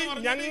പറഞ്ഞാൽ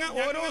ഞങ്ങൾ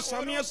ഓരോ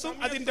സമയത്തും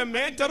അതിന്റെ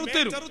മേറ്റർ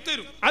തരും.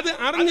 അത്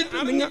അറിഞ്ഞിട്ട്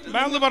നിങ്ങൾ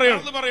വാല്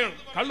പറയണം.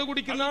 കള്ളു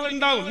കുടിക്കുന്ന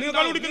ആളുണ്ടാവും, നിങ്ങൾ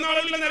കള്ളു കുടിക്കുന്ന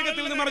ആളല്ല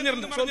നരകത്തിൽ നിന്ന്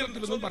പറഞ്ഞിട്ടുണ്ട്.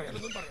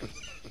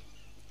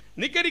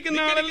 നിക്കരിക്കുന്ന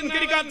ആളിൽ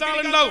നിക്കരിക്കാത്ത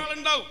ആളുണ്ടാവും.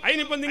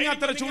 അതിനിപ്പോ നിങ്ങൾ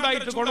അത്ര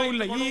ചൂടായിട്ട്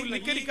ഗുണമില്ല. ഈ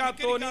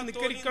നിക്കരിക്കാത്തോനെ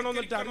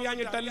നിക്കരിക്കണമെന്നിട്ട്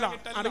അറിയാഞ്ഞിട്ടല്ല,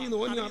 അറിയുന്നു.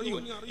 ഓന് അറിയൂ.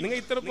 നിങ്ങൾ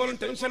ഇത്ര പോലും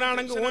ടെൻഷൻ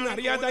ആണെങ്കിൽ ഓന്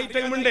അറിയാതായി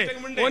ടൈമുണ്ട്.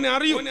 ഓന്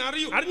അറിയൂ,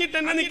 അറിഞ്ഞിട്ട്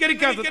തന്നെ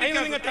നിക്കരിക്കാത്തത്.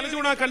 അതിനെ നിങ്ങൾ തല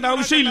ചൂടാക്കേണ്ട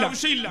ആവശ്യമില്ല.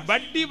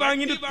 വട്ടി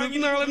വാങ്ങിയിട്ട്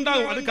തിന്ന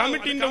ആളുണ്ടാവും, അത്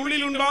കമ്മിറ്റിന്റെ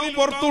ഉള്ളിലുണ്ടാവും,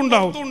 പുറത്തും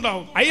ഉണ്ടാവും.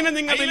 അതിനെ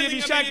നിങ്ങൾ വലിയ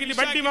വിശാക്കിൽ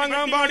വട്ടി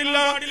വാങ്ങാൻ പാടില്ല,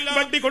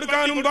 വട്ടി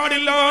കൊടുക്കാനും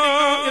പാടില്ല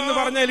എന്ന്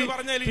പറഞ്ഞാൽ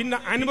പിന്നെ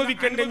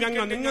അനുഭവിക്കേണ്ട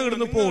നിങ്ങൾ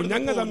ഇടുന്ന് പോകും.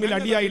 ഞങ്ങൾ തമ്മിൽ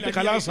അടിയായിട്ട്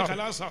കലാസ.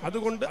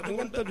 അതുകൊണ്ട്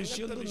അങ്ങനത്തെ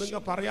വിഷയം നിങ്ങൾ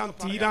പറയാൻ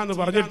തീരാന്ന്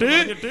പറഞ്ഞിട്ട്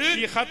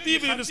ഈ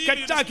ഖത്തീബ് ഒരു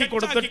സ്കെച്ചാക്കി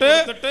കൊടുത്തിട്ട്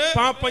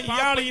പാപ്പ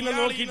ഇയാളെ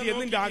നോക്കിയിട്ട്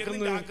എന്തിന്റെ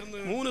ആക്കുന്നത്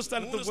 3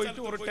 സ്ഥലത്ത്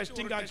പോയിട്ട് ഒരു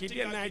ടെസ്റ്റിംഗ് ആക്കിയിട്ട്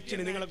എന്നെ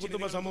അയച്ചിന്. നിങ്ങളെ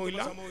കുടുംബ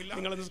സമൂഹമില്ല,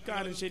 നിങ്ങളെ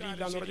നിസ്കാരം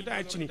ശരിയില്ല എന്ന് പറഞ്ഞിട്ട്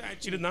അയച്ചിന്.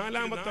 ഇത്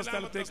 4ാമത്തെ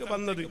സ്ഥലത്തേക്ക്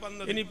വന്നത്.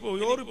 ഇനിയിപ്പോ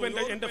യോറിപ്പോ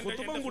എന്റെ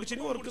കുത്തുബം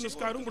കുടിച്ചിന്, ഓർക്ക്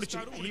നിസ്കാരവും കുടിച്ചു.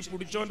 ഈ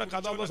പിടിച്ചോന്റെ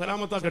കഥ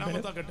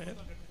സലാമത്താക്കട്ടെ.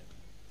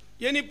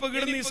 ഇനിയിപ്പോ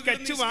ഇവിടുന്ന് ഈ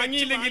സ്കെച്ച്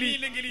വാങ്ങിയില്ലെങ്കിൽ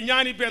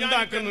ഞാനിപ്പോ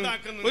എന്താക്കുന്നു?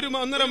 ഒരു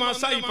 1.5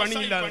 മാസമായി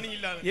പണിയില്ല.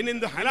 ഇനി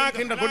എന്ത്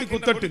ഹലാഖിന്റെ കൊടി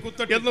കുത്തട്ട്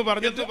എന്ന്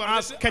പറഞ്ഞിട്ട് ആ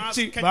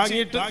സ്കെച്ച്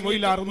വാങ്ങിയിട്ട്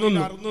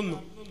മൊയിലാറുന്നു.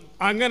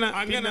 അങ്ങനെ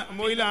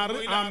മൊയിലാറ്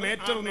ആ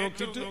മേറ്റർ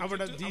നോക്കിയിട്ട്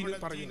അവിടെ ദീൻ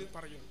പറയുന്നു.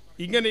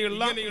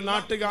 ഇങ്ങനെയുള്ള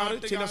നാട്ടുകാർ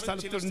ചില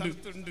സ്ഥലത്തുണ്ട്.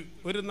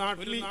 ഒരു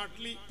നാട്ടിൽ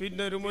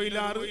പിന്നെ ഒരു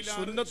മൊയിലാറ്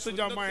സുന്നത്ത്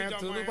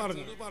ജമാഅത്ത് എന്ന്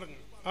പറഞ്ഞു.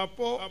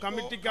 അപ്പോ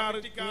കമ്മിറ്റിക്കാർ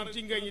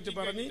മീറ്റിംഗ് കഴിഞ്ഞിട്ട്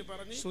പറഞ്ഞ്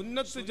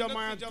സുന്നത്ത്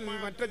ജമാഅത്ത്,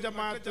 മറ്റേ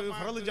ജമാഅത്ത്,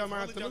 ഫർദ്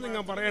ജമാഅത്ത്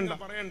നിങ്ങൾ പറയണ്ട,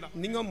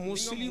 നിങ്ങൾ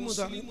മുസ്ലിം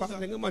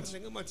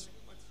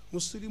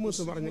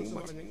പറഞ്ഞെങ്കിൽ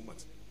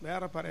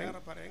വേറെ പറയാം.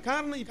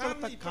 കാരണം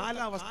ഇപ്പോഴത്തെ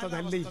കാലാവസ്ഥ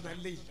നല്ല.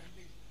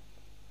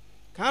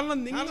 കാരണം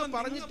നിങ്ങൾ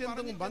പറഞ്ഞിട്ട്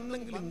എന്തെങ്കിലും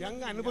വന്നെങ്കിലും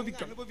ഞങ്ങൾ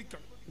അനുഭവിക്കണം.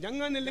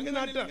 ഞങ്ങൾ അല്ലെങ്കിൽ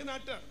നാട്ടുകാർ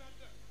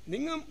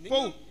നിങ്ങൾ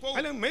പോവും,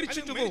 അല്ലെ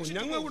മരിച്ചിട്ട് പോവും.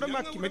 ഞങ്ങൾ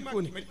ഉടമാക്കി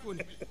മരിക്കൂനി,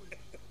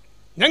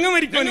 ഞങ്ങൾ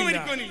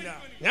മരിക്കാനില്ല.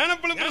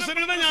 ഞാനെപ്പോഴും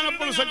പ്രസിഡന്റ്,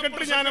 ഞാനെപ്പോഴും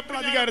സെക്രട്ടറി, ഞാനെപ്പോഴും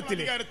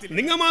അധികാരത്തില്,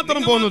 നിങ്ങൾ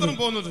മാത്രം പോകുന്നത്.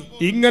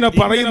 ഇങ്ങനെ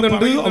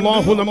പറയുന്നുണ്ട്.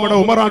 അല്ലാഹു നമ്മുടെ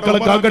ഉമറാക്കളെ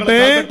കാക്കട്ടെ.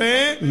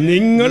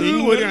 നിങ്ങൾ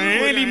ഒരു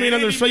ആലിമിനെ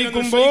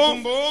നിശ്ചയിക്കുമ്പോ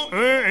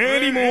ആ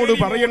ആലിമോട്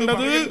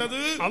പറയേണ്ടത്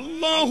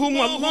അല്ലാഹും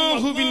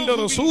അല്ലാഹുവിന്റെ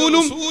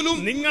റസൂലും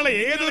നിങ്ങളെ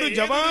ഏതൊരു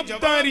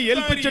ജവാബ്ദാരി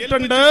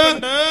ഏൽപ്പിച്ചിട്ടുണ്ട്,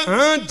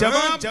 ആ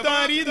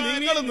ജവാബ്ദാരി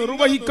നിങ്ങൾ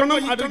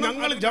നിർവഹിക്കണം. അത്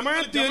ഞങ്ങൾ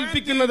ജമാഅത്ത്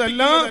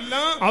ഏൽപ്പിക്കുന്നതല്ല.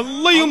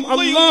 അല്ലാഹും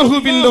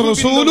അല്ലാഹുവിന്റെ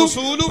റസൂലും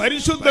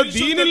പരിശുദ്ധ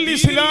ദീനുൽ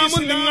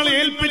ഇസ്ലാമും നിങ്ങളെ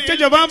ഏൽപ്പിച്ച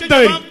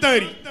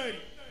ജവാബ്ദാരി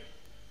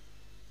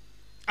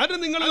അത്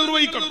നിങ്ങൾ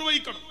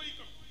നിർവഹിക്കണം.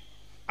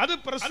 അത്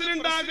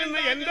പ്രസിഡന്റ് ആകുന്ന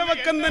എന്റെ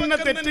വക്കം തന്നെ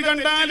തെറ്റ്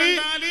കണ്ടാല്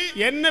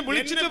എന്നെ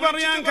വിളിച്ചിട്ട്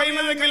പറയാൻ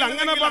കഴിയുന്നതെങ്കിൽ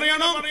അങ്ങനെ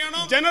പറയണോ,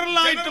 ജനറൽ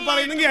ആയിട്ട്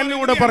പറയുന്നെങ്കിൽ എന്നെ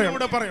കൂടെ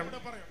പറയണം.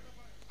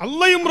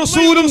 അല്ലാഹും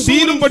റസൂലും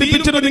ദീനും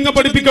പഠിപ്പിച്ചത് നിങ്ങൾ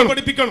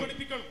പഠിപ്പിക്കണം.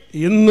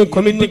 ഇന്ന്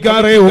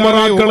കമ്മിറ്റിക്കാരെ,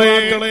 ഉമറാക്കളെ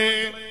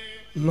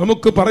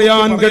നമുക്ക്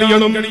പറയാൻ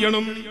കഴിയണം.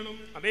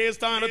 അതേ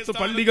സ്ഥാനത്ത്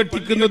പള്ളി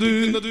കെട്ടിക്കുന്നത്,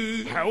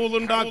 ഹൗദ്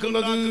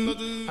ഉണ്ടാക്കുന്നത്,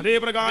 അതേ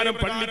പ്രകാരം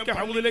പള്ളിക്ക്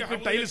ഹൗദിലേക്ക്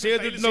ടൈൽസ്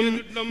ചെയ്തിടണം,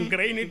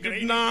 ഗ്രാനൈറ്റ്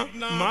ഇടണം,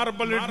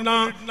 മാർബിൾ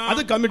ഇടണം.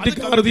 അത്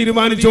കമ്മിറ്റിക്കാർ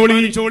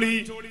തീരുമാനിച്ചോളി.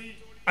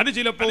 അത്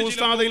ചിലപ്പോ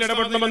ഉസ്താദിൽ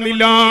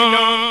ഇടപെടണമെന്നില്ല.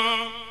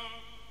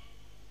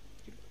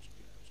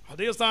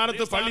 അതേ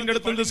സ്ഥാനത്ത് പള്ളിന്റെ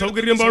അടുത്ത്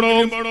സൗകര്യം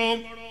വേണം,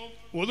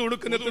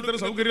 ഒതുകൊടുക്കുന്ന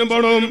സൗകര്യം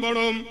വേണം.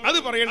 അത്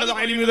പറയേണ്ടത്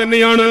ആലിമി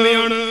തന്നെയാണ്.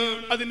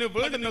 അതിന്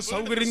വേണ്ടുന്ന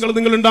സൗകര്യങ്ങൾ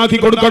നിങ്ങൾ ഉണ്ടാക്കി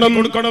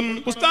കൊടുക്കണം.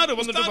 ഉസ്താദ്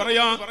വന്നിട്ട്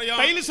പറയാ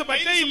ടൈൽസ്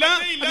പറ്റില്ല,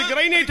 അത്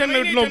ഗ്രാനൈറ്റ് തന്നെ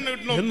ഇടണം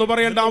എന്ന്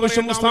പറയേണ്ട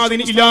ആവശ്യം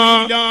ഉസ്താദിന് ഇല്ല.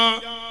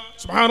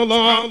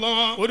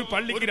 ഒരു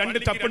പള്ളിക്ക് 2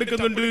 സ്റ്റെപ്പ്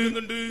എടുക്കുന്നുണ്ട്.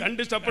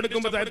 2 സ്റ്റെപ്പ്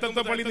എടുക്കുമ്പോ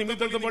താഴത്തെ പള്ളി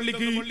നിമിത്തത്തെ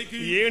പള്ളിക്ക്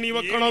ഏണി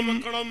വെക്കണം.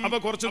 അപ്പൊ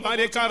കുറച്ച്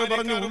കാര്യക്കാർ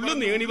പറഞ്ഞു ഉള്ളിൽ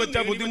ഏണി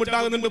വെച്ചാൽ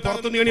ബുദ്ധിമുട്ടാകുന്നുണ്ട്,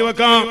 പുറത്ത് ഏണി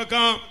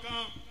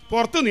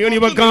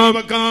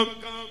വെക്കാം.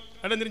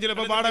 അല്ലെങ്കിലും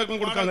ചിലപ്പോ വാടക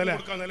കൊടുക്കാന്നല്ലേ.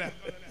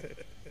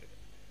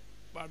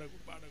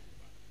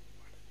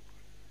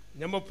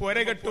 ഞമ്മ പുര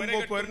കെട്ടുമ്പോ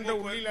പുരന്റെ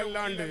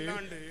ഉള്ളിലല്ലാണ്ട്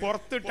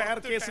പുറത്ത് ടയർ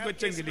കേസ്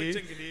വെച്ചെങ്കിൽ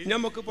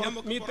ഞമ്മക്ക്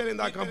മീത്തര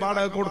എന്താക്കാം,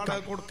 വാടക കൊടുക്കാം.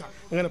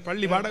 അങ്ങനെ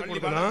പള്ളി വാടക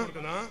കൊടുക്കുന്ന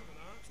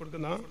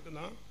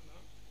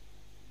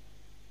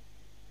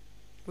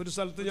ഒരു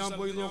സ്ഥലത്ത് ഞാൻ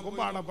പോയി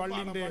നോക്കുമ്പോ ആടെ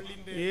പള്ളിന്റെ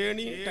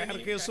ഏണി ടയർ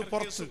കേസ്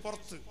പുറത്ത്.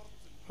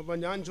 അപ്പൊ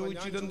ഞാൻ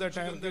ചോദിച്ചിരുന്ന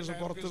ടയർ കേസ്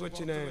പുറത്ത്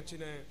വെച്ചിനെ,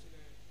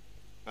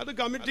 അത്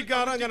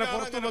കമ്മിറ്റിക്കാർ അങ്ങനെ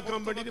പുറത്ത്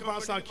വെക്കാൻ വേണ്ടി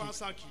പാസ്സാക്കി.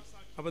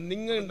 അപ്പൊ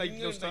നിങ്ങൾ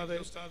ഉണ്ടായിട്ടില്ല ഉസ്താദേ?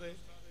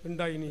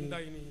 ഉണ്ടായിനി.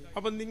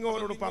 അപ്പൊ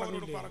നിങ്ങളോട്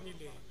പറഞ്ഞില്ലേ?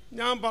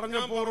 ഞാൻ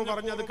പറഞ്ഞപ്പോ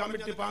പറഞ്ഞത്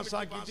കമ്മിറ്റി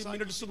പാസ്സാക്കിയിട്ട്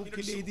മിനിറ്റ്സ്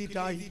ബുക്കിൽ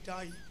എഴുതിയിട്ടായി.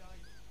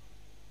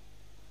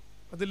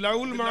 അത്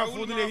ലൗൽ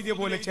മഹഫൂദിൽ എഴുതിയ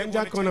പോലെ ചേഞ്ച്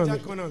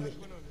ആക്കാനാണ്.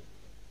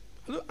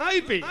 അത്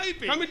ആയിപ്പോയി,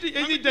 കമ്മിറ്റി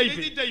എഴുതിയിട്ടായി.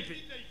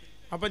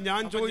 അപ്പൊ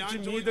ഞാൻ ചോദിച്ചു,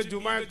 മീത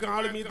ജുമക്ക്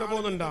ആള് മീത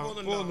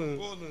പോന്നു.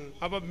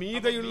 അപ്പൊ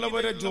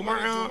മീതയുള്ളവരെ ജുമ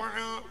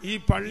ഈ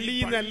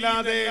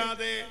പള്ളിന്നല്ലാതെ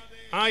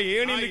ആ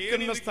ഏണി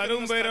നിൽക്കുന്ന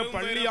സ്ഥലവും വേറെ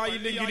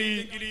പള്ളിയായില്ലെങ്കിൽ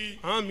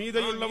ആ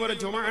മീതയുള്ളവരെ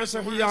ജുമ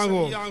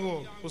സഹിയാകോ?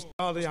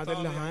 ഉസ്താദേ,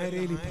 അതെല്ലാം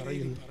ആരേലി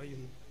പറയുന്നു.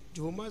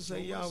 ജുമ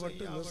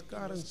സയ്യാവട്ടെ,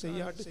 നിസ്കാരം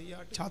ചെയ്യാട്ട്,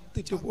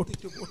 ചത്തിട്ട്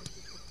പൊട്ടിട്ട്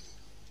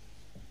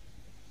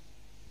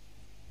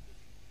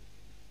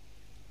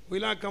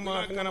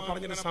അങ്ങനെ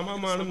പറഞ്ഞത്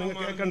സമമാണ്. നിങ്ങൾ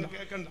കേൾക്കണ്ട.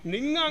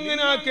 നിങ്ങൾ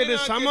അങ്ങനെ ആക്കിയത്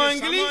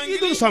സമമെങ്കിൽ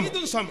ഇതും സമം,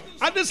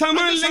 അത്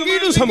സമല്ലെങ്കിൽ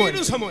ഇതും സമം.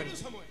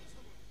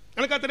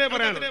 എനിക്ക് അത്രേ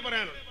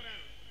പറയാനുള്ളൂ.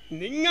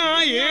 നിങ്ങ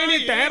ഏണി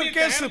ടയർ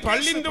കേസ്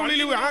പള്ളിന്റെ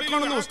ഉള്ളിൽ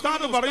ആക്കണമെന്ന്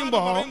ഉസ്താദ്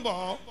പറയുമ്പോ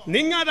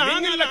നിങ്ങ അത്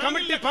ആങ്ങല്ല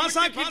കമ്മിറ്റി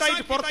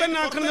പാസ്സാക്കിയിട്ടായിട്ട് പുറത്തന്നെ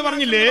ആക്കണമെന്ന്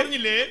പറഞ്ഞില്ലേ?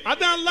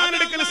 അത് അള്ളാന്റെ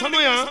അടുക്കൽ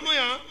സമയ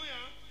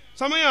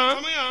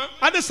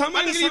അത്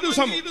സമയെങ്കിൽ ഇതും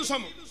സമം,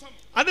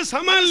 അത്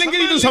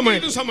സമല്ലെങ്കിൽ ഇതും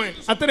സമയം.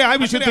 അത്ര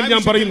ആവശ്യത്തിൽ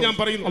ഞാൻ പറയുന്നു.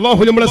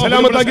 അല്ലാഹു നമ്മളെ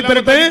സലാമത്താക്കി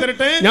തരട്ടെ.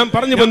 ഞാൻ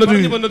പറഞ്ഞു വന്നത്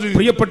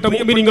പ്രിയപ്പെട്ട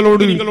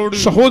മുഅ്മിനീങ്ങളോട്,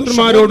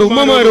 സഹോദരന്മാരോട്,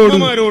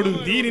 ഉമ്മമാരോട്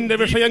ദീനിന്റെ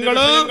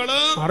വിഷയങ്ങള്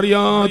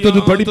അറിയാത്തത്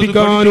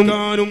പഠിപ്പിക്കാനും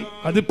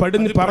അത്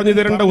പറഞ്ഞു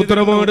തരേണ്ട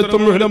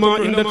ഉത്തരവാദിത്വം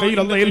ഉലമാഇന്റെ കയ്യിൽ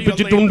അല്ലാഹു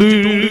ഏൽപ്പിച്ചിട്ടുണ്ട്.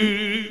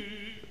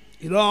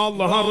 إذا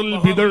ظهر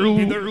البدع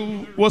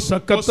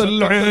وسكت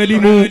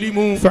العالم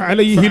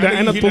فعليه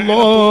لعنة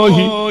الله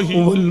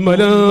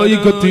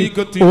والملائكة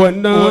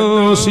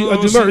والناس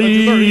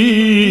أجمعين.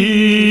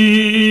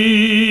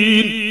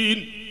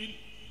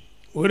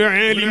 ഒരു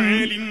ആലിം,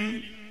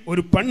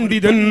 ഒരു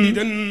പണ്ഡിതൻ,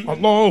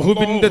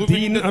 അല്ലാഹുവിന്റെ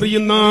ദീൻ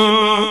അറിയുന്ന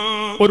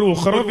ഒരു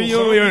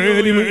ഉഖറവിയായ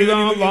ആലിം,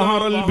 ഇദാ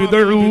ളഹറൽ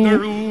ബിദഉ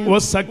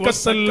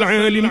വസക്കസൽ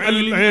ആലിം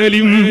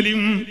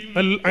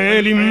അൽ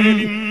ആലിം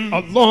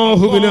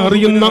അല്ലാഹുവിനെ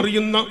അറിയുന്ന,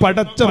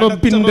 പടച്ച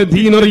റബ്ബിന്റെ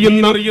ദീൻ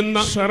അറിയുന്ന,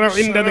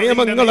 ശറഇന്റെ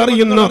നിയമങ്ങൾ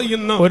അറിയുന്ന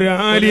ഒരു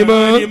ആലിമ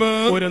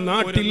ഒരു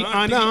നാട്ടിൽ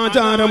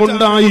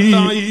അനാചാരമുണ്ടായി.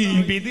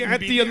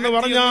 ബിദ്അത്ത് എന്ന്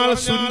പറഞ്ഞാൽ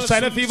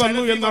സലഫി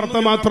വന്നു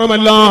എന്നർത്ഥം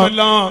മാത്രമല്ല,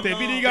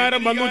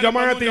 തെബിരികാരം വന്നു,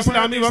 ജമാഅത്ത്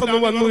ഇസ്ലാമി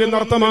വന്നു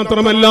എന്നർത്ഥം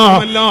മാത്രമല്ല,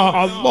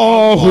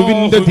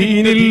 അല്ലാഹുവിന്റെ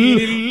ദീനിൽ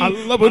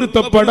അല്ലാഹു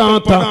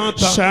പൊരുത്തപ്പെടാത്ത,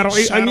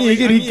 ശറഇ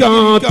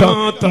അംഗീകരിക്കാത്ത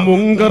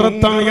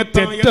മുങ്കറത്തായ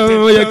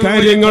തെറ്റായ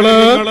കാര്യങ്ങള്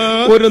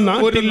ഒരു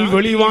നാട്ടിൽ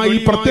വെളിവായി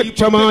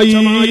പ്രത്യക്ഷമായി.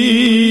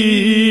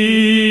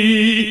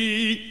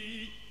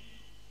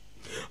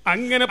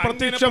 അങ്ങനെ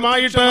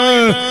പ്രത്യക്ഷമായിട്ട്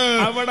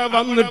അവിടെ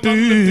വന്നിട്ട്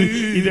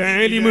ഇത്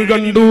ആലിമ്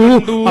കണ്ടു,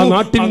 ആ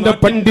നാട്ടിന്റെ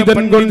പണ്ഡിതൻ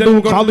കണ്ടു,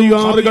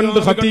 ഖാദിയാർ കണ്ടു,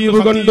 ഖതീബ്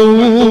കണ്ടു.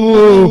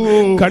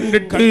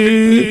 കണ്ടിട്ട്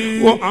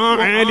ആ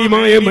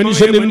ആലിമായ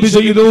മനുഷ്യൻ എന്ത്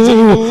ചെയ്തു?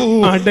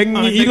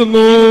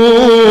 അടങ്ങിയിരുന്നു.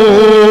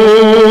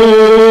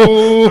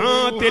 ആ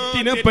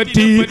തെറ്റിനെ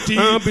പറ്റി,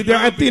 ആ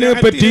ബിദ്അത്തിനെ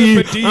പറ്റി,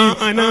 ആ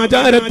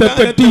അനാചാരത്തെ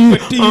പറ്റി,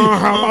 ആ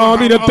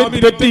ഹറാമിനെ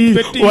പറ്റി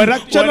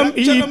ഒരക്ഷരം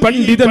ഈ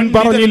പണ്ഡിതൻ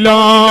പറഞ്ഞില്ല.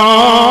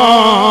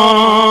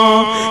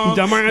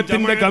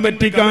 ജമാഅത്തിന്റെ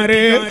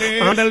കമ്മിറ്റിക്കാരെ,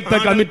 ആടൽത്ത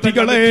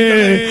കമ്മിറ്റികളെ,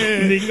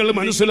 നിങ്ങൾ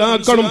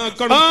മനസ്സിലാക്കണം,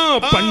 ആ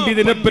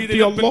പണ്ഡിതനെ പറ്റി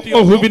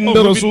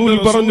അല്ലാഹുവിന്റെ റസൂൽ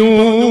പറഞ്ഞു,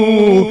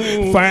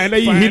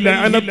 ഫഅലൈഹി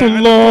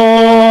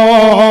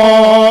ലഅനത്തുല്ലാഹ്,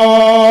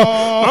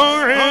 ആ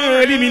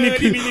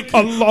ആലിമിനിക്ക്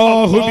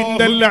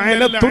അല്ലാഹുവിന്റെ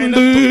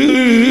ലഅനത്തുണ്ട്,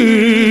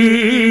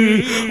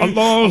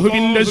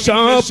 അല്ലാഹുവിന്റെ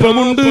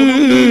ശാപമുണ്ട്.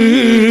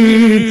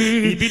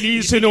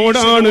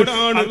 ഇബ്ലീസിനോടാണ്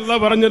അല്ലാഹു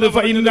പറഞ്ഞത്,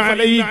 ഫഇന്ന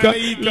അലൈക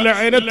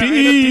ലഅനതി,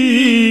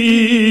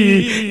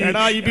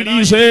 എടാ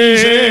ഇബ്ലീസേ,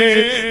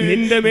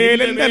 നിന്റെ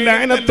മേലെ എന്റെ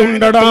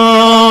ലഅനത്തുണ്ടടാ.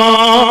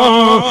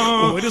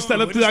 ഒരു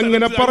സ്ഥലത്ത്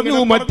അങ്ങനെ പറഞ്ഞു,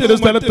 മറ്റൊരു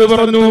സ്ഥലത്ത്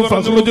പറഞ്ഞു,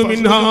 ഫഖ്റുജ്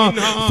മിൻഹാ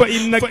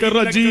ഫഇന്നക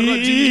റജീം,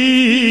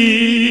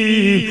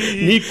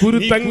 നീ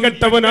കുരുത്തം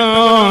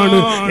കെട്ടവനാണ്,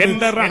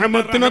 എന്റെ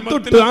റഹ്മത്തിനെ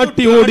തൊട്ട്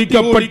ആട്ടി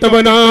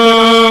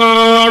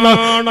ഓടിക്കപ്പെട്ടവനാണ്.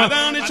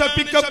 അതാണ്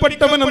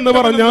ശപിക്കപ്പെട്ടവനെന്ന്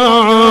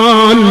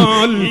പറഞ്ഞാൽ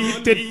ഈ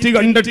തെറ്റ്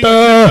കണ്ടിട്ട്,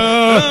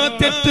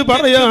 തെറ്റ്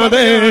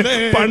പറയാതെ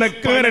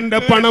പണക്കാരന്റെ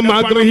പണം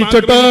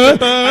ആഗ്രഹിച്ചിട്ട്,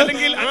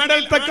 അല്ലെങ്കിൽ ആടൽ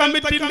ആടത്തെ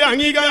കമ്മിറ്റിന്റെ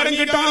അംഗീകാരം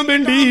കിട്ടാൻ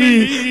വേണ്ടി,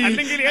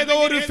 അല്ലെങ്കിൽ ഏതോ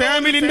ഒരു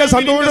ഫാമിലിന്റെ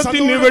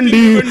സന്തോഷത്തിന്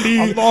വേണ്ടി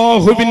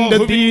അല്ലാഹുവിന്റെ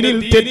ദീനിൽ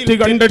തെറ്റ്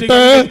കണ്ടിട്ട്,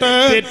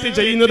 തെറ്റ്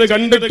ചെയ്യുന്നത്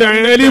കണ്ടിട്ട്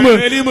ആലിമ്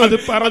അത്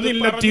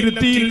പറഞ്ഞില്ല,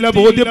 തിരുത്തിയില്ല,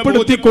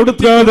 ബോധ്യപ്പെടുത്തി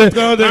കൊടുക്കാതെ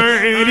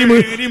ആലിമ്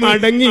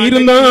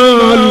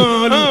അടങ്ങിയിരുന്നാൽ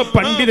ആ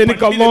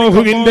പണ്ഡിതനിക്ക്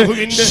അല്ലാഹുവിന്റെ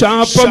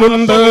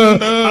ശാപമുണ്ട്,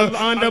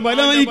 അല്ലാഹുവിന്റെ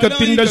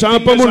മലായികത്തിന്റെ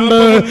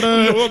ശാപമുണ്ട്,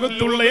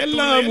 ലോകത്തുള്ള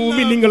എല്ലാ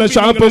മുഅ്മിനീങ്ങളെ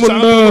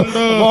ശാപമുണ്ട്.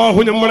 അല്ലാഹു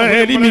നമ്മളെ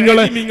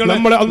ആലിമീങ്ങളെ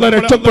നമ്മളെ അല്ലാഹു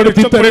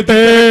രക്ഷപ്പെടുത്തി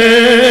തരട്ടെ.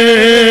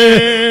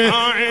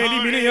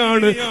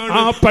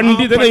 ആ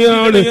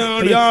പണ്ഡിതനെയാണ്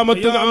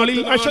ഖിയാമത്ത് നാളിൽ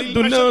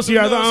അശദ്ദുന്നാസി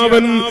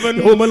അദാബൻ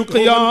യൗമൽ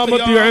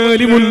ഖിയാമത്തി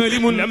ആലിമുൻ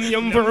ലം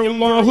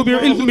യൻഫഉല്ലാഹു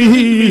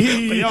ബിഇൽമിഹി.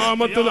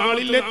 ഖിയാമത്ത്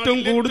നാളിൽ ഏറ്റവും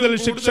കൂടുതൽ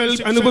ശിക്ഷ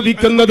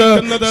അനുഭവിക്കുന്നത്,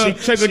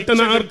 ശിക്ഷ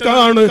കിട്ടുന്ന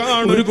ആർക്കാണ്?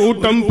 ഒരു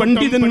കൂട്ടം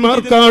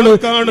പണ്ഡിതന്മാർക്കാണ്.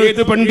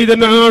 ഏത്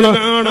പണ്ഡിതനാണ്?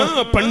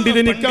 ആ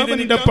പണ്ഡിതനിക്ക്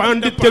അവന്റെ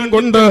പാണ്ഡിത്യം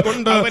കൊണ്ട്,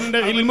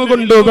 അവന്റെ ഇൽമു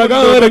കൊണ്ട്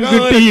ഉപകാരം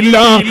കിട്ടിയില്ല,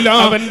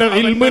 അവന്റെ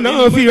ഇൽമു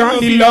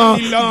നാഫിഅല്ല.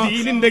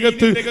 ദീനിന്റെ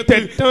അകത്ത്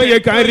തെറ്റായ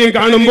കാര്യം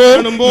കാണുമ്പോ,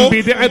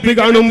 ബിദ്അത്ത്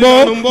കാണുമ്പോ,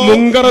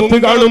 മുങ്കറത്ത്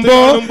കാണുമ്പോ,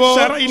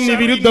 ശർഇന്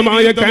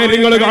വിരുദ്ധമായ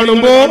കാര്യങ്ങൾ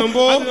കാണുമ്പോ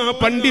ആ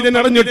പണ്ഡിതൻ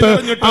അറിഞ്ഞിട്ട്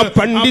ആ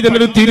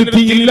പണ്ഡിതനൊരു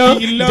തിരുത്തിയില്ല,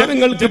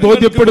 ജനങ്ങൾക്ക്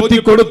ബോധ്യപ്പെടുത്തി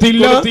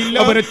കൊടുത്തില്ല.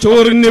 അവരെ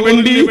ചോറിന്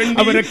വേണ്ടി,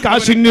 അവരെ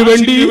കാശിന്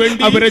വേണ്ടി,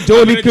 അവരെ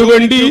ജോലിക്ക്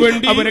വേണ്ടി,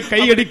 അവരെ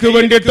കൈയടിക്ക്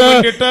വേണ്ടിയിട്ട്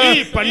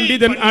ഈ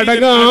പണ്ഡിതൻ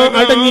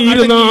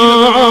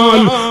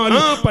അടങ്ങിയിരുന്നാൽ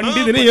ആ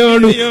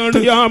പണ്ഡിതനെയാണ്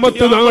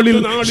ഖിയാമത്ത് നാളിൽ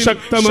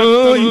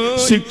ശക്തമായി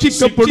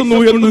ശിക്ഷിക്കപ്പെടുന്നു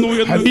എന്ന്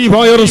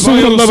ഹബീബായ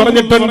റസൂലുള്ളാഹി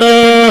പറഞ്ഞിട്ടുണ്ട്.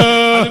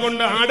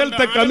 അതുകൊണ്ട്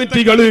ആടത്തെ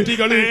കമ്മിറ്റികള്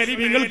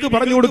ആലിമീങ്ങൾക്ക്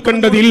പറഞ്ഞു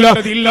കൊടുക്കേണ്ടതില്ല,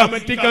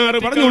 കമ്മിറ്റിക്കാർ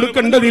പറഞ്ഞു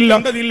കൊടുക്കേണ്ടതില്ല.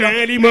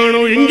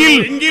 ആലിമാണോ എങ്കിൽ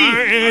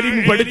ആലിം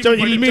പഠിച്ച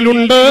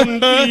ഇൽമിലുണ്ട്,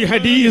 ഈ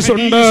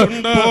ഹദീസുണ്ട്.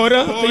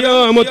 പോരാ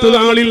ഖിയാമത്ത്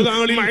നാളിൽ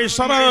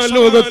മഹ്ശറ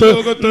ലോകത്ത്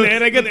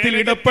നരകത്തിൽ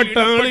ഇടപെട്ട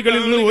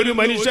ആളുകളിൽ നിന്ന് ഒരു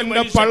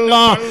മനുഷ്യന്റെ പള്ള,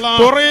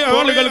 കുറെ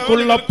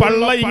ആളുകൾക്കുള്ള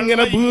പള്ള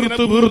ഇങ്ങനെ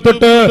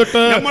വീർത്തിട്ട്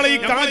നമ്മളെ ഈ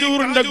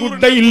കാജൂറിന്റെ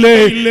ഗുഡയില്ലേ,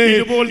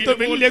 ഇതുപോലത്തെ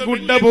വലിയ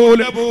ഗുഡ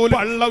പോലെ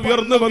പള്ള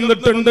ഉയർന്നു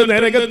വന്നിട്ടുണ്ട്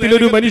നരകത്തിൽ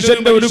ഒരു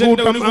മനുഷ്യന്റെ ഒരു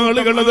കൂട്ടം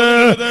ആളുകളത്.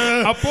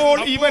 അപ്പോൾ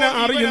ഇവരെ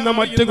അറിയുന്ന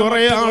മറ്റു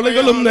കുറെ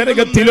ആളുകളും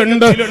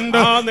നരകത്തിലുണ്ട്.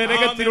 ആ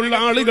നരകത്തിലുള്ള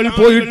ആളുകൾ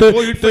പോയിട്ട്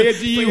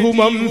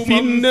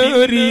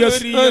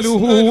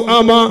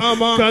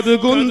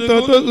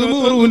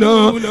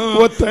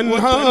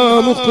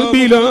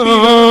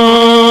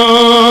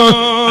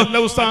അല്ല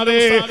ഉസ്താദേ,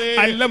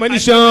 അല്ല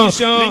മനുഷ്യ,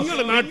 നിങ്ങൾ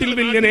നാട്ടിൽ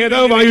വലിയ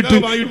നേതാവായിട്ട്,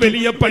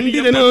 വലിയ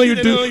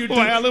പണ്ഡിതനായിട്ട്,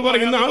 വയത്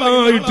പറയുന്ന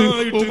ആളായിട്ട്,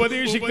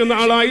 ഉപദേശിക്കുന്ന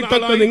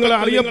ആളായിട്ടൊക്കെ നിങ്ങൾ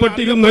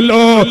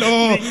അറിയപ്പെട്ടിരുന്നല്ലോ.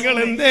 നിങ്ങൾ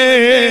എന്തേ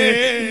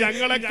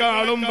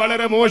ഞങ്ങളെക്കാളും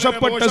വളരെ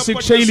മോശപ്പെട്ട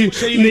ശിക്ഷയിൽ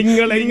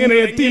നിങ്ങൾ എങ്ങനെ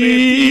എത്തി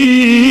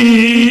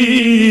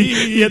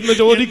എന്ന്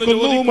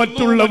ചോദിക്കുന്നു.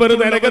 മറ്റുള്ളവർ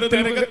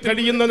നരകത്തിൽ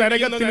കഴിയുന്ന,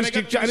 നരകത്തിൽ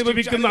ശിക്ഷ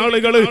അനുഭവിക്കുന്ന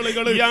ആളുകൾ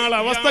ഇയാൾ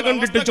അവസ്ഥ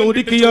കണ്ടിട്ട്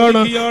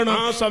ചോദിക്കുകയാണ്.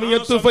 ആ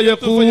സമയത്ത്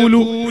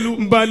ഫയഖൂലു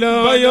ബലാ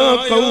യാ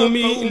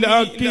ഖൗമി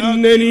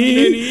ലകിന്നനി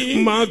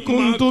മാ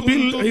കുന്തു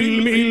ബിൽ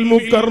ഇൽമിൽ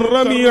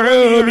മുകറമി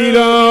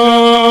ആമിലാ.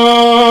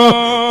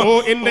 ഓ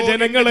എന്റെ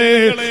ജനങ്ങളെ,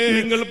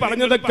 നിങ്ങൾ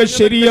പറഞ്ഞതൊക്കെ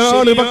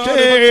ശരിയാണ്,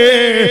 പക്ഷേ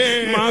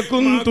മാ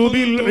കുന്തു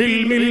ബിൽ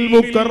ഇൽമിൽ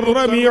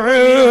മുകറമി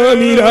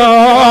ആമിലാ,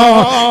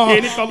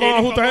 എനിക്ക്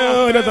അല്ലാഹു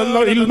തആല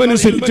തന്ന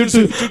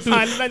ഇൽമനുസരിച്ചിട്ട്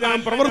അല്ല ഞാൻ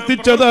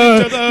പ്രവർത്തിച്ചത്.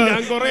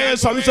 ഞാൻ കുറെ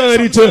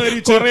സംസാരിച്ച്,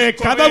 കുറെ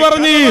കഥ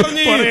പറഞ്ഞ്,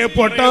 കുറെ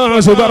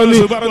പൊട്ടാസ്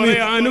പറഞ്ഞ്, കുറെ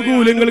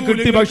ആനുകൂല്യങ്ങൾ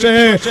കിട്ടി, പക്ഷേ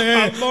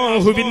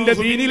അല്ലാഹുവിന്റെ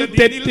ദീനിൽ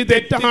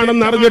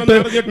തെറ്റാണെന്ന് അറിഞ്ഞിട്ട്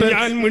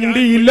ഞാൻ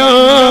മിണ്ടിയില്ല,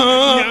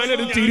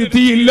 ഞാനത്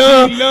തിരുത്തിയില്ല,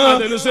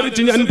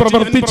 അതനുസരിച്ച് ഞാൻ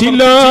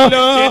പ്രവർത്തിച്ചില്ല,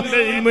 എന്റെ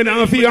ഇൽമു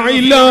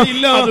നാഫിഅയില്ല.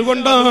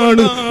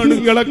 അതുകൊണ്ടാണ്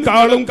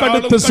നിങ്ങളെക്കാളും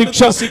കടുത്ത ശിക്ഷ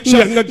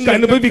ഞങ്ങൾക്ക്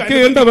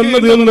അനുഭവിക്കേണ്ട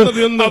വന്നത് എന്ന്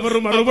അവർ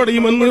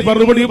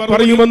മറുപടി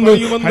പറയുമെന്ന്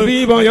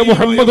ഹബീബായ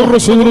മുഹമ്മദുർ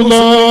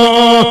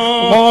റസൂലുള്ളാഹ്.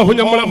 അല്ലാഹു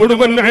നമ്മളെ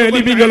മുഴുവൻ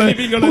ആലിമീങ്ങളെ,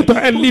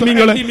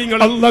 മുതഅല്ലിമീങ്ങളെ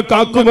അല്ലാഹു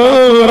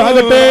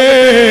കാക്കുമാറാകട്ടെ.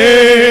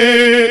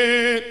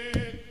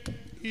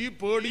 ഈ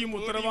പേടിയും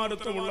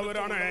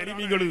ഉത്തരവാദിത്വമുള്ളവരാണ്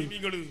ആലിമീങ്ങൾ.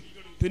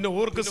 പിന്നെ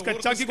ഓർക്ക്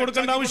സ്കെച്ചാക്കി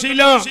കൊടുക്കേണ്ട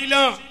ആവശ്യമില്ല.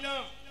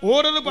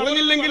 ഓരത്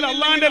പറഞ്ഞില്ലെങ്കിൽ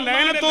അള്ളാന്റെ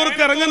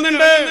ലയനത്തോർക്ക്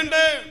ഇറങ്ങുന്നുണ്ട്.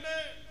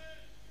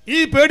 ഈ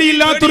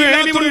പേടിയില്ലാത്തൊരു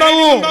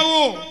ആലിമുണ്ടാവോ?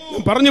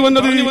 പറഞ്ഞു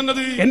വന്നത്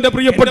എന്റെ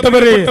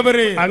പ്രിയപ്പെട്ടവരെ,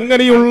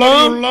 അങ്ങനെയുള്ള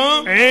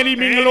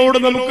ആലിമീങ്ങളോട്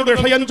നമുക്ക്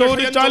വിഷയം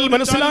ചോദിച്ചാൽ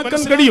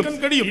മനസ്സിലാക്കാൻ കഴിയും.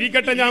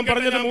 ഇരിക്കട്ടെ, ഞാൻ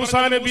പറഞ്ഞത്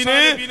മൂസാ നബിനെ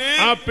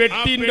ആ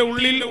പെട്ടിന്റെ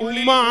ഉള്ളിൽ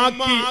ഉമ്മ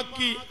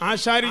ആക്കി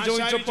ആശാരി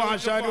ചോദിച്ചപ്പോ,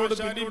 ആശാരിയോട്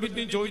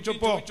പിന്നി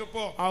ചോദിച്ചപ്പോ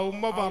ആ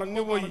ഉമ്മ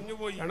പറഞ്ഞുപോയി,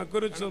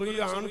 എനക്കൊരു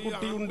ചെറിയ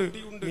ആൺകുട്ടിയുണ്ട്,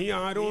 നീ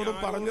ആരോടും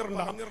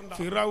പറഞ്ഞിരണ്ട.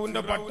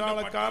 ഫിറൗന്റെ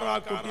പട്ടാളക്കാർ ആ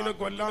കുട്ടീനെ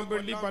കൊല്ലാൻ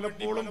വേണ്ടി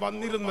പലപ്പോഴും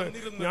വന്നിരുന്ന്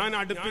ഞാൻ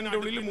അടുപ്പിന്റെ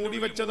ഉള്ളിൽ മൂടി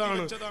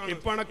വെച്ചതാണ്.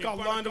 ഇപ്പൊ എനക്ക്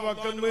അള്ളാന്റെ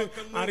പക്കന്ന്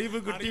അറിവ്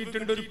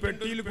കിട്ടിയിട്ടുണ്ട്, ഒരു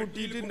പെട്ടിയിൽ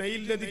കുട്ടിയിട്ട്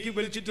നൈൽ നദിക്ക്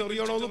വലിച്ചിട്ട്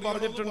എറിയണോന്ന്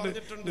പറഞ്ഞിട്ടുണ്ട്.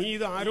 നീ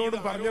ഇത്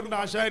ആരോടും പറഞ്ഞിരണ്ട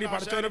ആശാരി,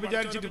 പഠിച്ചവനെ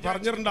വിചാരിച്ചിട്ട്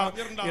പറഞ്ഞിരണ്ട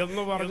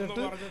എന്ന്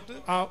പറഞ്ഞിട്ട്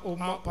ആ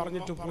ഉമ്മ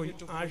പറഞ്ഞിട്ട് പോയി.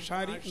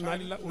 ആശാരി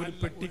നല്ല ഒരു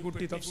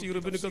പെട്ടിക്കുട്ടി തഫ്സീർ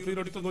ഇബ്നു കസീർ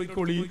എടുത്ത്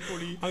നോക്കിക്കോളി.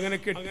 അങ്ങനെ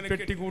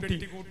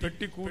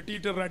പെട്ടി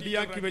കൂട്ടിയിട്ട്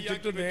റെഡിയാക്കി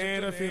വെച്ചിട്ട്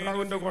നേരെ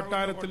ഫിറഔന്റെ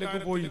കൊട്ടാരത്തിലേക്ക്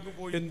പോയി.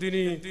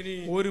 എന്തിന്?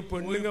 ഒരു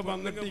പെണ്ണുങ്ങ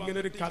വന്നിട്ട് ഇങ്ങനെ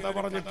ഒരു കഥ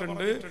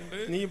പറഞ്ഞിട്ടുണ്ട്,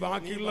 നീ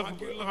ബാക്കിയുള്ള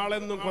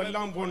ആളെന്നും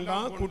കൊല്ലാൻ പോണ്ട,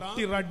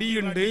 കുട്ടി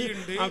റെഡിയുണ്ട്,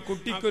 ആ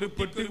കുട്ടിക്ക് ഒരു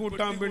പെട്ടി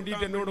കൂട്ടാൻ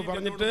വേണ്ടിയിട്ട് എന്നോട്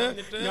പറഞ്ഞിട്ട്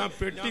ഞാൻ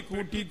പെട്ടി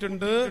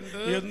കൂട്ടിയിട്ടുണ്ട്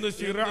എന്ന്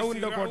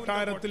ഫിറഔന്റെ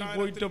കൊട്ടാരത്തിൽ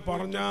പോയിട്ട്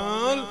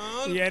പറഞ്ഞാൽ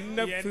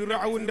എന്നെ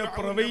ഫിറഔന്റെ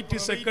പ്രൈവറ്റ്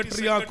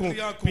സെക്രട്ടറി ആക്കും.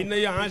 പിന്നെ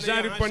ഈ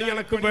ആശാരിപ്പണി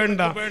എനക്ക്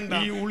വേണ്ട,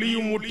 ഈ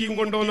ഉളിയും മുട്ടിയും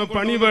കൊണ്ടുവന്ന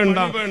പണി വേണ്ട,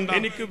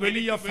 എനിക്ക്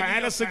വലിയ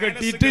ഫാലസ്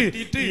കെട്ടിയിട്ട്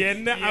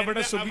എന്നെ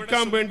അവിടെ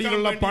സുഖിക്കാൻ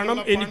വേണ്ടിയുള്ള പണം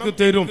എനിക്ക്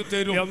തരും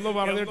എന്ന്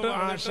പറഞ്ഞിട്ട്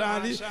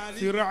ആശാരി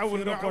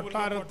ഫിറഔന്റെ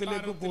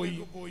കൊട്ടാരത്തിലേക്ക് പോയി.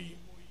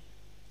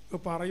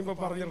 പറയുമ്പോ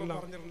പറഞ്ഞില്ല,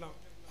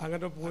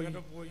 അങ്ങനെ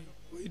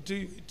പോയിട്ട്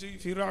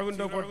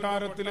ഫിറഔന്റെ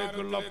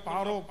കൊട്ടാരത്തിലേക്കുള്ള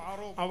പാറോ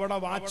അവിടെ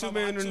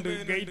വാച്ച്മാനുണ്ട്,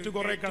 ഗേറ്റ്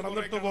കുറെ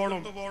കടന്നിട്ട്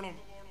പോണം.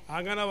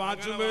 അങ്ങനെ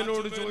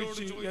വാച്ച്മാനോട്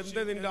ചോദിച്ചു,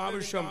 എന്താ നിന്റെ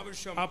ആവശ്യം?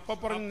 അപ്പൊ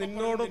പറഞ്ഞു,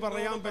 നിന്നോട്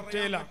പറയാൻ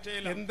പറ്റേല.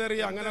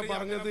 എന്തറിയ അങ്ങനെ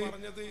പറഞ്ഞത്?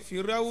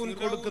 ഫിറഔൻ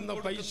കൊടുക്കുന്ന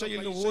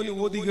പൈസയിൽ ഓന്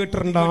ഓതി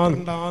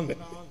കേട്ടിട്ടുണ്ടാന്ന്.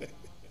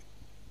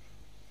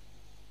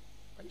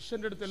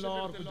 പൈസന്റെ അടുത്ത്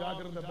എല്ലാവർക്കും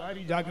ജാഗ്രത,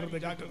 ഭാര്യ ജാഗ്രത.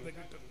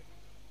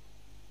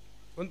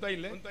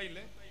 ഒന്നായില്ലേ?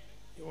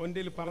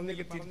 ഓന്റെ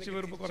പറഞ്ഞെങ്കിൽ തിരിച്ചു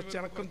വരുമ്പോ കുറച്ച്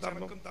ഇറക്കം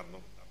തരണം.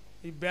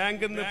 ഈ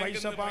ബാങ്കിൽ നിന്ന്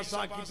പൈസ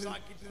പാസ്സാക്കിട്ട്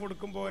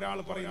കൊടുക്കുമ്പോ ഒരാൾ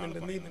പറയുന്നുണ്ട്,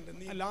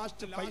 നീ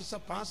ലാസ്റ്റ് പൈസ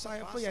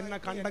പാസ്സായപ്പോ എന്നെ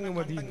കണ്ടങ്ങ്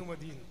മതി.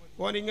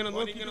 ഓൻ ഇങ്ങനെ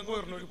നോക്കിയിട്ട്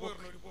പോയിരുന്നു.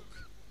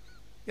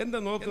 എന്താ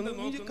നോക്കുന്നത്?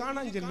 നീ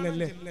കാണാൻ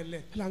ചെല്ലല്ലേ?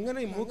 അല്ല, അങ്ങനെ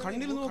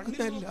കണ്ണിൽ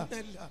നോക്കുന്നതല്ല.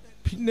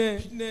 പിന്നെ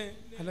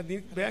അല്ല, നീ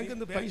ബാങ്കിൽ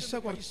നിന്ന് പൈസ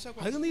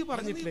അത് നീ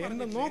പറഞ്ഞിട്ടില്ലേ?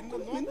 എന്നെ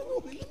നോക്കുന്നു.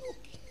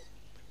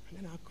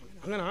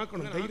 അങ്ങനെ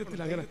ആക്കണം, ധൈര്യത്തിൽ.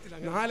 അങ്ങനെ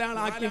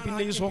നാലാളാക്കി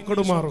പിന്നെ ഈ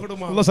സോക്കട് മാറും.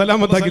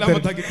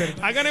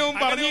 അങ്ങനെ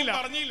പറഞ്ഞില്ല.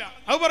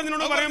 അത്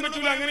പറഞ്ഞോട് പറയാൻ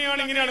പറ്റൂല.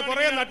 അങ്ങനെയാണ് ഇങ്ങനെയാണ്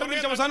കുറെ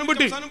നട്ടതിരിച്ച് അവസാനം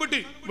വീട്ടിൽ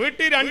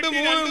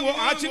 2-3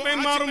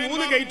 ആശിപ്പന്മാരും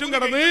 3 ഗേറ്റും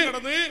കടന്ന്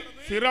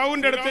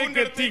ഫിറഔന്റെ അടുത്തേക്ക്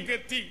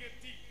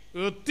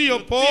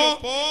എത്തിയപ്പോ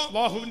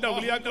അല്ലാഹുവിന്റെ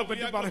ഔലിയാക്കളെ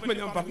പറ്റി പറയുമ്പോ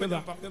ഞാൻ പറഞ്ഞതാ,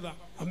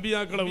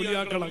 അമ്പിയാക്കളെ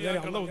ഔലിയാക്കളെ അങ്ങനെ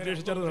അല്ലാഹു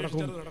ഉദ്ദേശിച്ചത്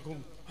നടക്കും.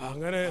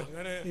 അങ്ങനെ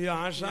ഈ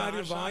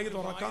ആശാരി വായി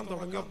തുറക്കാൻ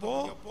തുടങ്ങിയപ്പോ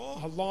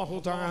അല്ലാഹു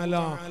തആല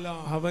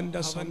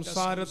അവന്റെ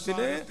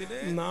സംസാരത്തിലെ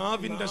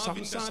നാവിന്റെ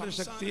സംസാര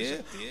ശക്തിയെ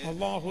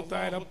അല്ലാഹു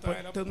തആല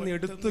പെട്ടെന്ന്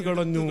എടുത്തു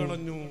കളഞ്ഞു.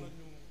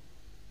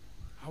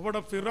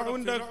 അവിടെ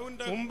ഫിറഔന്റെ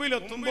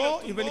മുമ്പിലെത്തുമ്പോ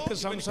ഇവനിക്ക്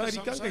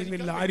സംസാരിക്കാൻ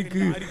കഴിയുന്നില്ല.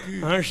 ആർക്ക്?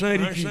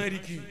 ആശാരിക്ക്.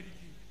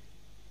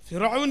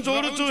 ഫിറഔൻ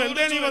ചോദിച്ചു,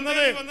 എന്തേ നീ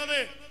വന്നത്?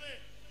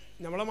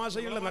 നമ്മളെ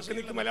ഭാഷയിലുള്ള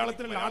നക്കനിക്ക്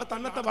മലയാളത്തിലുള്ള ആളെ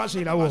തന്നത്തെ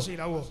ഭാഷയിലാവോ?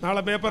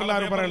 നാളെ പേപ്പറിൽ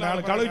ആരും പറയണ്ട, ആൾ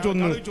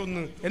കളിച്ചൊന്ന്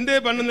എന്തേ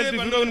പെണ്ണെന്നിട്ട്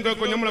ഫിറഔൻ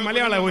കേൾക്കും നമ്മളെ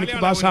മലയാളം എനിക്ക്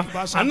ഭാഷ.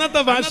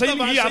 അന്നത്തെ ഭാഷയിൽ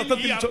ഈ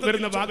അർത്ഥത്തിൽ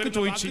വരുന്ന വാക്ക്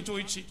ചോദിച്ചു.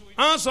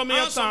 ആ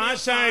സമയത്ത്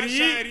ആശാരി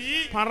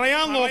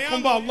പറയാൻ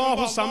നോക്കുമ്പോ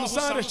അല്ലാഹു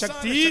സംസാര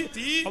ശക്തി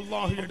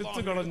അല്ലാഹു എടുത്തു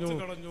കളഞ്ഞു.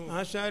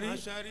 ആശാരി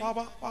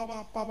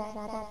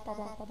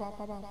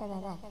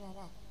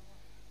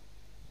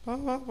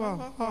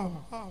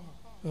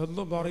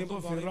എന്ന് പറയുമ്പോ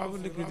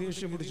ഫിറഔന്റെ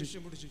ദേഷ്യം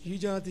പിടിച്ചു. ഈ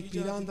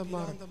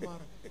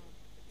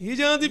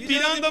ജാതി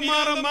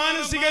പിരാന്തന്മാർ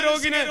മാനസിക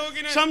രോഗിനെ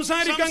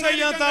സംസാരിക്കാൻ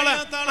കഴിയാത്ത ആളെ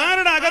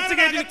ആരുടെ അകത്ത്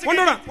കയറ്റി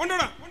കൊണ്ടോടാ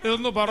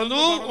എന്ന്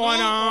പറഞ്ഞു.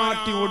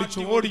 ഓനാട്ടി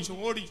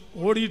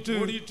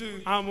ഓടിയിട്ട്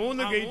ആ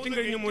 3 ഗേറ്റും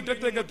കഴിഞ്ഞ്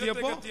മുറ്റത്തേക്ക്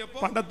എത്തിയപ്പോ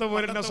പണ്ടത്തെ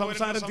പോലെ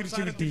സംസാരം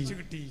തിരിച്ചു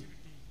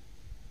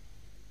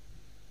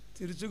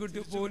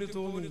കിട്ടിയപ്പോ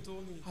തോന്നി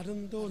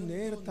അതെന്തോ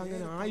നേരത്തെ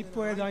അങ്ങനെ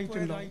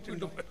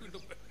ആയിപ്പോയതായിട്ടുണ്ടോ.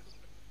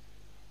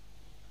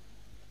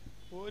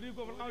 ഒരു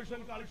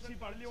പ്രാവശ്യം കളിച്ച്,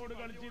 പള്ളിയോട്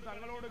കളിച്ച്,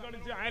 തങ്ങളോട്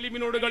കളിച്ച്,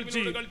 ആലിമിനോട്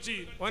കളിച്ച്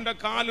ഓന്റെ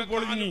കാല്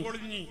പൊളിഞ്ഞു.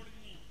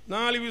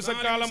 4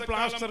 ദിവസക്കാലം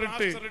പ്ലാസ്റ്റർ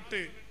ഇട്ട്.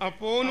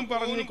 അപ്പോനും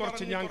പറഞ്ഞു,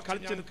 കുറച്ച് ഞാൻ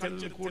കളിച്ചെടുക്കൽ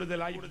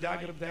കൂടുതലായി,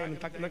 ജാഗ്രതയാണ്,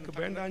 തങ്ങൾക്ക്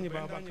വേണ്ടാഞ്ഞ്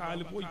ബാബ,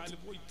 കാല് പോയി.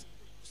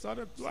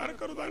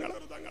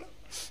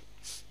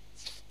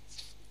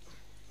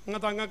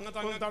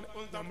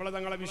 നമ്മളെ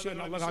തങ്ങളെ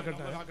വിഷയം അല്ലാഹ്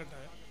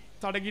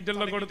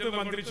തടകിട്ടെല്ലാം കൊടുത്ത്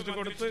മന്ത്രിച്ചിട്ട്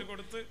കൊടുത്ത്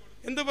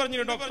എന്ത് പറഞ്ഞു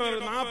ഡോക്ടർ?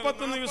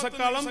 41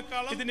 ദിവസക്കാലം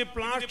ഇതിന്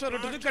പ്ലാസ്റ്റർ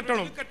ഇട്ടിട്ട്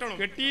കെട്ടണം.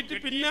 കെട്ടിയിട്ട്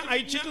പിന്നെ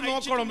അയച്ചിട്ട്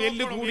നോക്കണം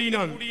എല്ല്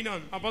കൂടിനാണ്.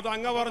 അപ്പൊ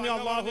തങ്ങ പറഞ്ഞു,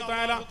 അല്ലാഹു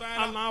തആല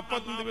ആ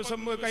 40 ദിവസം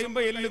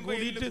കഴിയുമ്പോ എല്ല്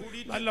കൂടിയിട്ട്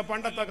നല്ല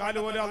പണ്ടത്തെ കാല്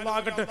പോലെ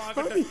അല്ലാഹട്ടെ.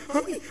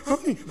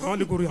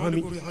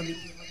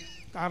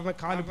 കാരണം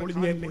കാല്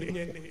പൊളിഞ്ഞല്ലേ.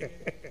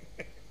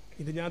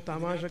 ഇത് ഞാൻ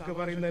തമാശക്ക്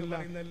പറയുന്നല്ല,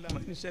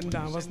 മനുഷ്യന്റെ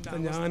അവസ്ഥ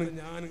ഞാൻ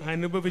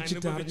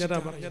അനുഭവിച്ചിട്ട് അറിഞ്ഞതാ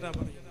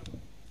പറഞ്ഞതാ.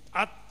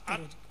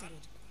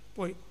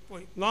 പോയി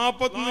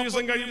 40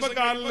 ദിവസം കഴിയുമ്പോ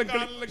കാലിലും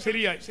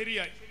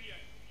ശരിയായി.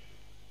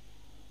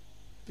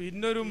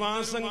 പിന്നൊരു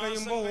മാസം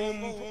കഴിയുമ്പോ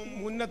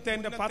മുന്നത്തെ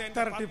 10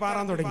 ഇരട്ടി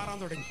പാറാൻ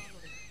തുടങ്ങി.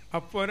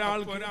 അപ്പൊ ഒരാൾ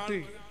കിട്ടി,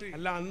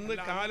 അല്ല അന്ന്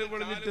കാല്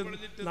പൊളിഞ്ഞിട്ട്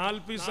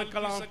 40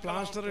 ദിവസക്കളാ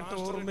പ്ലാസ്റ്റർ ഇട്ട്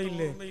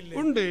ഓർമ്മയില്ലേ?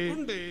 ഉണ്ട്.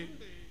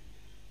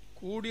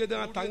 കൂടിയത്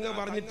ആ തങ്ങ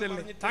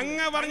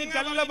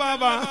പറഞ്ഞിട്ടല്ല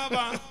ബാബ,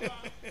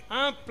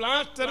 ആ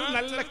പ്ലാസ്റ്റർ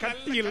നല്ല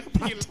കട്ടിയിൽ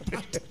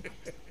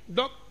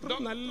ഡോക്ടർ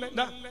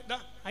നല്ല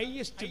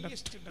ഹൈയസ്റ്റ്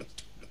ഡോക്ടർ.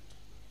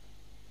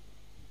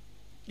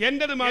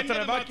 എന്റേത്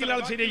മാത്രമേ ബാക്കിയുള്ള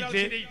ആൾ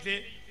ശരിയായിട്ട്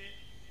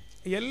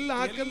എല്ലാം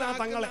ആക്കുന്ന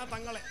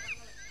തങ്ങളെ.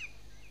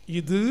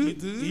 ഇത്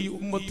ഈ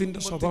ഉമ്മത്തിന്റെ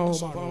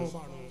സ്വഭാവമാണ്.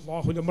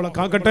 അല്ലാഹു നമ്മളെ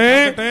കാക്കട്ടെ.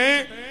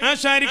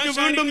 ആശാരിക്ക്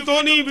വീണ്ടും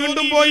തോന്നി,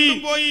 വീണ്ടും പോയി.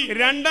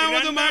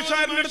 രണ്ടാമതും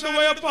ആശാരിന്റെ അടുത്ത്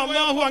പോയപ്പോ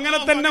അല്ലാഹു അങ്ങനെ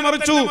തന്നെ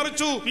മറിച്ചു.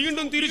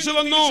 വീണ്ടും തിരിച്ചു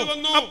വന്നു.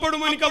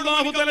 അപ്പോഴും എനിക്ക്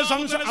അല്ലാഹു തആല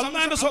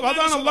അതാണ്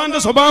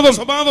അല്ലാഹുവിന്റെ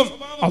സ്വഭാവം.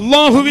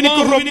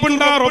 അല്ലാഹുവിനിക്ക്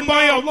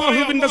റബ്ബായ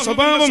അല്ലാഹുവിന്റെ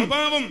സ്വഭാവം.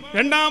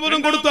 രണ്ടാമതും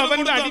കൊടുത്തു.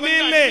 അവന്റെ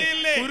അടിമയല്ലേ,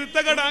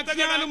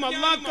 കുരുത്തകടാക്കിയാലും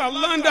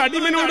അല്ലാഹുവിന്റെ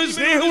അടിമനോട്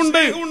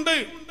സ്നേഹമുണ്ട്.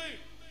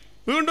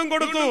 വീണ്ടും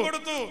കൊടുത്തു.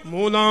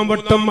 മൂന്നാം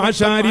വട്ടം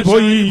ആശാരി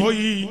പോയി.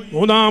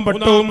 മൂന്നാം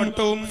വട്ടവും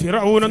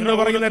ഫിറഔൻ എന്ന്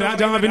പറയുന്ന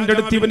രാജാവിന്റെ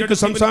അടുത്ത് ഇവനിക്ക്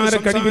സംസാര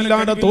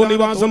കഴിവില്ലാതെ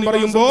തോന്നിവാസം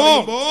പറയുമ്പോ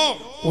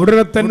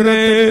ഉടനെ തന്നെ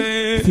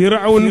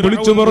ഫിറഔൻ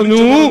വിളിച്ചു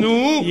പറഞ്ഞു,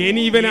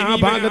 ഇനി ഇവനെ ആ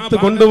ഭാഗത്ത്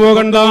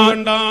കൊണ്ടുപോകണ്ട,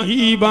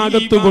 ഈ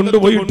ഭാഗത്ത്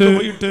കൊണ്ടുപോയിട്ട്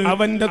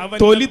അവന്റെ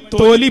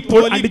തൊലി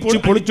അടിച്ച്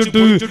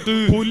പൊളിച്ചിട്ട്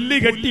പുല്ല്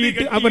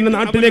കെട്ടിയിട്ട് അവന്റെ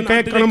നാട്ടിലേക്ക്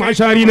അയക്കണം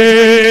ആശാരിനെ.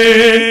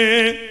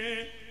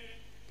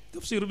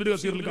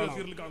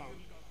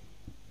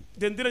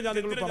 എന്തിനാ ഞാൻ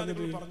നിങ്ങൾ പറഞ്ഞത്?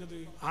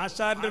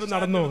 ആശാരിന്റെ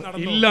നടന്നോ?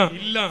 ഇല്ല.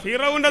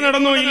 ഫിറൗന്റെ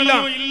നടന്നോ? ഇല്ല.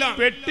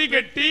 പെട്ടി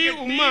കെട്ടി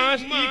ഉമ്മ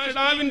ഈ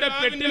കിടാവിന്റെ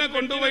പെട്ടിനെ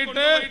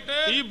കൊണ്ടുപോയിട്ട്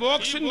ഈ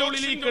ബോക്സിന്റെ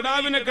ഉള്ളിൽ ഈ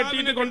കിടാവിനെ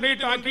കെട്ടിയിട്ട്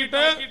കൊണ്ടുപോയിട്ട്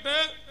ആക്കിയിട്ട്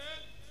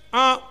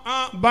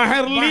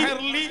ബഹറിൽ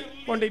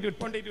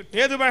കൊണ്ടുപോയിട്ട്.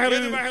 ഏത് ബഹർ?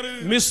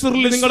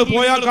 മിസ്റിൽ നിങ്ങൾ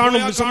പോയാൽ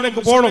കാണും.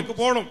 മിസ്റിലേക്ക് പോണം.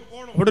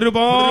 അവിടെ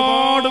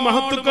ഒരുപാട്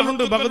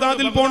മഹത്തുക്കളുണ്ട്.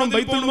 ബഗ്ദാദിൽ പോണം,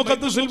 ബൈത്തുൽ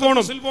മുഖദ്ദസിൽ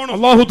പോണം.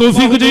 അല്ലാഹു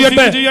തൗഫീഖ്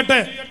ചെയ്യട്ടെ.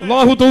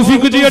 അല്ലാഹു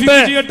തൗഫീഖ്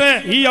ചെയ്യട്ടെ.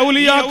 ഈ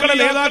ഔലിയാക്കളെ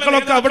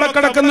നേതാക്കളൊക്കെ അവിടെ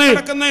കിടക്കുന്നു.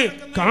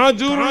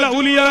 കാജൂറുള്ള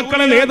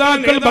ഔലിയാക്കളെ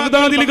നേതാക്കൾ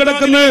ബഗ്ദാദിൽ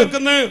കിടക്കുന്നു.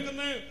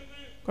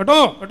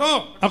 കേട്ടോ?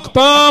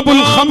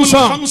 അഖ്താബുൽ ഖംസ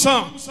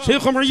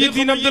ശൈഖ്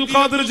മുഈദ്ദീൻ അബ്ദുൽ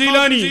ഖാദിർ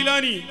ജീലാനി.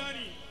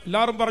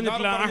 എല്ലാവരും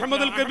പറഞ്ഞിട്ടില്ല.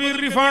 അഹ്മദ് അൽ കബീർ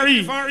റിഫായി,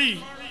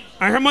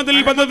 അഹ്മദ്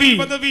അൽ ബദവി,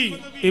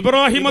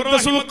 ഇബ്രാഹിം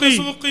അദ്ദസൂഖി,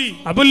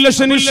 അബുൽ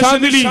ഹസൻ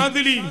അശ്ശാദിലി,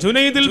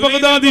 ജുനൈദ് അൽ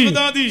ബഗ്ദാദി,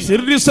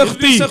 സിർരി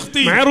സഖ്തി,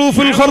 മഅറൂഫ്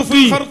അൽ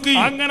ഖർഫി,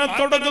 അങ്ങനെ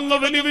തുടങ്ങുന്ന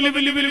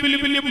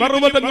വലിയ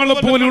പർവതങ്ങളെ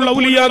പോലുള്ള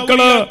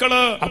ഔലിയാക്കള്.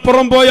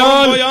 അപ്പുറം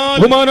പോയാൽ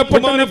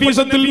ബഹുമാനപ്പെട്ട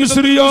നഫീസത്തുൽ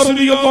മിസ്രിയ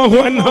റളിയല്ലാഹു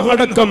അൻഹ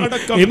അടക്കം,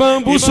 ഇമാം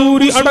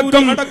ബുസൂരി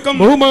അടക്കം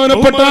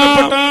ബഹുമാനപ്പെട്ട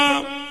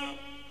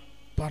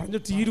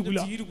പറഞ്ഞു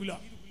തീരുകില്ല.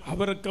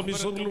 അവരൊക്കെ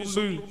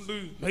മിസ്റിലുണ്ട്.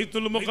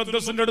 ബൈത്തുൽ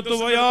മുഖദ്ദസിന്റെ അടുത്ത്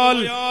പോയാൽ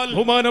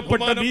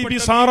ബഹുമാനപ്പെട്ട ബീബി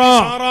സാറ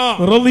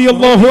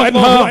റളിയല്ലാഹു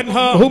അൻഹ,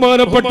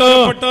 ബഹുമാനപ്പെട്ട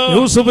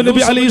യൂസുഫ്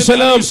നബി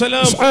അലൈഹിസ്സലാം,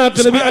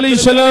 ഇസ്ഹാഖ് നബി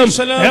അലൈഹിസ്സലാം,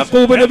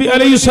 യാഖൂബ് നബി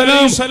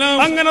അലൈഹിസ്സലാം,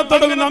 അങ്ങനെ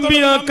തുടങ്ങുന്ന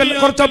അമ്പിയാക്കൾ.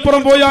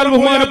 കുറച്ചപ്പുറം പോയാൽ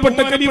ബഹുമാനപ്പെട്ട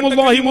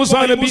കരീമുല്ലാഹി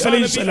മൂസാ നബി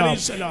അലൈഹിസ്സലാം.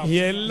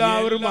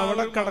 എല്ലാവരും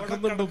അവിടെ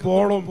കിടക്കുന്നുണ്ട്.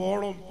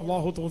 പോണം.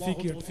 അല്ലാഹു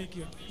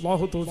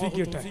തൗഫീഖ്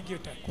ചെയ്യട്ടെ.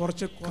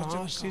 കുറച്ച്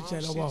കാശ്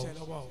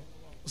ചെലവാകും.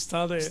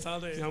 ഉസ്താദേ,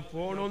 ഞാൻ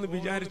പോണോന്ന്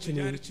വിചാരിച്ചു.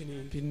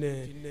 പിന്നെ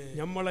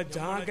നമ്മളെ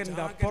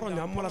ജാഗന്റെ അപ്പുറം,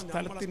 നമ്മളെ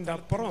സ്ഥലത്തിന്റെ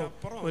അപ്പുറം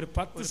ഒരു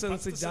 10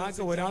 സെൻസ് ജാഗ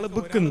ഒരാൾ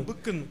വിൽക്കുന്നു.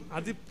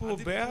 അതിപ്പോ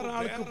വേറെ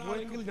ആൾക്ക്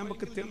പോയെങ്കിൽ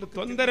നമുക്ക്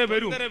തൊന്തര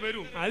വരും.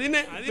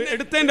 അതിനെ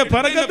എടുത്തതിന്റെ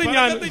പിറകത്ത്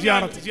ഞാൻ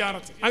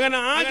അങ്ങനെ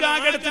ആ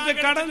ജാഗ എടുത്തിട്ട്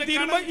കടം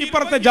തീരുമ്പോ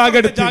ഇപ്പുറത്തെ ജാഗ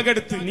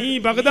എടുത്ത് നീ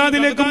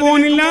ബഗ്ദാദിലേക്ക്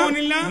പോകാനില്ല,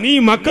 നീ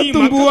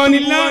മക്കത്തും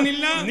പോവാനില്ല.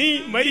 നീ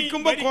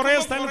മരിക്കുമ്പോ കുറെ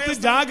സ്ഥലത്ത്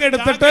ജാഗ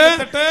എടുത്തിട്ട്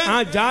ആ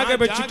ജാഗ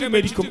വെച്ചിട്ട്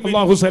മരിക്കും.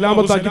 അല്ലാഹു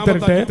സലാമത്താക്കി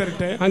തരട്ടെ.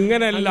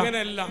 അങ്ങനെയല്ല,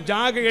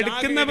 ജാഗ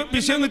എടുക്കുന്ന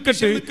വിഷയം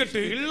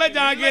നിൽക്കട്ടെ. ഉള്ള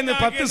ജാഗന്ന്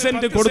 10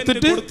 സെന്റ്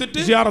കൊടുത്തിട്ട്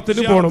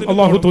സിയാറത്തിന് പോകണം.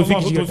 അല്ലാഹു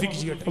തൗഫീഖ് ചെയ്യട്ടെ.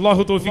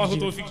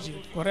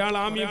 കുറെ ആൾ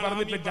ആമീൻ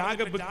പറഞ്ഞിട്ടില്ല. ജാഗ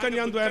വിൽക്കാൻ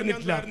ഞാൻ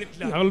ദ്വാരന്നിട്ടില്ല.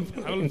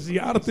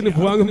 സിയാറത്തിന്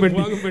പോകാൻ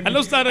വേണ്ടി. അല്ല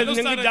ഉസ്താദേ,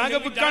 ഞങ്ങൾക്ക് ജാഗ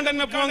വിൽക്കാൻ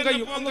തന്നെ പോകാൻ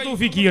കഴിയും. ഒന്ന്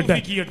തൗഫീഖ് ചെയ്യട്ടെ.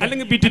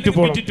 അല്ലെങ്കിൽ വിറ്റിട്ട്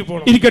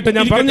പോകണം. ഇരിക്കട്ടെ.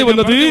 ഞാൻ പറഞ്ഞു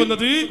വന്നത്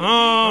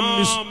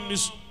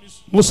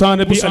മൂസാ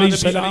നബി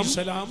അലൈഹിസ്സലാം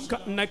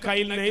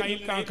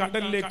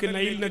കടലിലേക്ക്,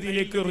 നൈൽ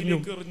നദിയിലേക്ക്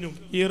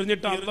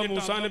എറിഞ്ഞിട്ട് അല്ലാഹു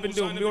മൂസാ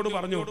നബിന്റെ ഉമ്മയോട്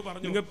പറഞ്ഞു,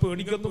 നിങ്ങൾ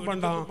പേടിക്കൊന്നും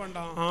വേണ്ട.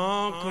 ആ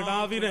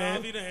കിടാവിനെ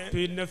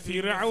പിന്നെ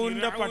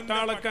ഫിറഔന്റെ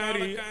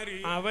പട്ടാളക്കാര്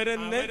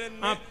അവരെന്നെ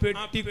ആ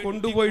പെട്ടി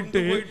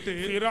കൊണ്ടുപോയിട്ട്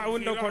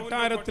ഫിറഔന്റെ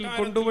കൊട്ടാരത്തിൽ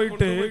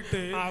കൊണ്ടുപോയിട്ട്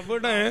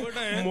അവിടെ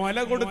മുല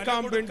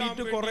കൊടുക്കാൻ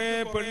വേണ്ടിയിട്ട് കുറെ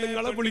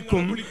പെണ്ണുങ്ങളെ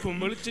വിളിക്കും.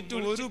 വിളിച്ചിട്ട്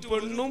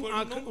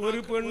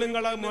ഒരു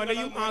പെണ്ണുങ്ങളെ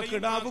മുലയും ആ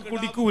കിടാവ്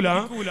കുടിക്കൂല.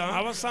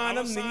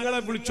 അവസാനം നിങ്ങളെ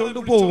വിളിച്ചോണ്ട്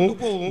പോവും.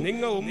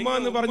 നിങ്ങൾ ഉമ്മ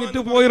എന്ന്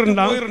പറഞ്ഞിട്ട്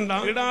പോയിരണ്ട,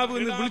 കിടാവ്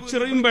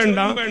വിളിച്ചെറിയും വേണ്ട.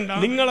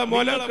 നിങ്ങളെ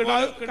മോല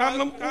കിടാവ്,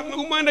 കാരണം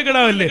ഉമ്മാന്റെ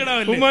കിടാവല്ലേ,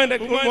 ഉമ്മാന്റെ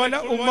മോല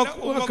ഉമ്മ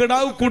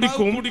കിടാവ്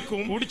കുടിക്കും.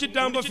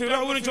 കുടിച്ചിട്ടാകുമ്പോ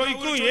ഫിറഔന്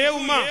ചോദിക്കും, ഏ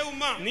ഉമ്മ,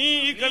 നീ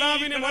ഈ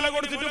കിടാവിന് മുല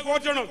കൊടുത്തിട്ട്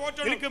പോറ്റണം,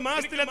 എനിക്ക്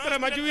മാസത്തിൽ എത്ര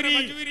മജൂരി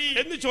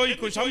എന്ന്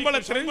ചോദിക്കും. ശമ്പളം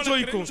എത്രയും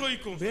ചോദിക്കും.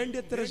 വേണ്ടി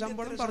എത്ര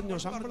ശമ്പളം പറഞ്ഞോ,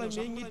 ശമ്പളം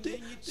നീങ്ങിട്ട്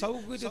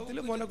സൗകര്യത്തിൽ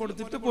മുല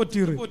കൊടുത്തിട്ട്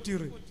പോറ്റീറ്.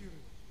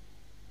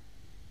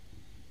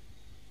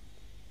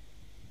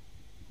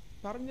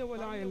 പറഞ്ഞ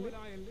പോലെ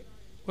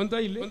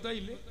ഗൊന്തായില്ലേ?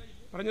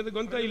 പറഞ്ഞത്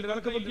ഗൊന്തായില്ലേ?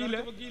 നടക്ക് വെക്കിയില്ല.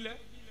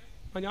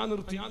 ഞാൻ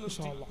നിർത്തി.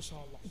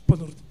 ഇപ്പൊ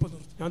നിർത്തി.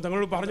 ഞാൻ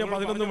തങ്ങളോട് പറഞ്ഞ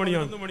 11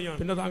 മണിയാണ്.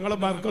 പിന്നെ തങ്ങളെ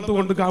ബർക്കത്ത്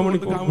കൊണ്ട്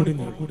കാമണിക്കൂർ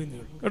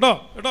കേട്ടോ.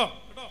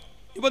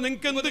 ഇപ്പൊ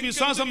നിങ്ങൾക്ക് എന്ത്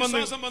വിശ്വാസം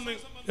വന്നു?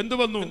 എന്ത്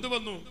വന്നു?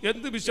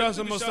 എന്ത്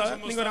വിശ്വാസം?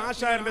 നിങ്ങൾ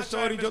ആശാരിന്റെ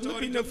സ്റ്റോറി ചെന്നു,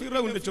 പിന്നെ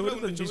ഫിറൗന്റെ സ്റ്റോറി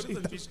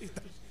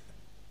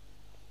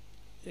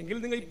എങ്കിൽ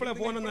നിങ്ങൾ ഇപ്പോഴേ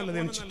പോണെന്നല്ല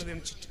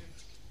ധനിച്ചിട്ട്.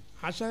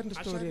 ആശാരിന്റെ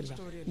സ്റ്റോറി അല്ല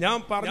ഞാൻ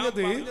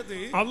പറഞ്ഞത്.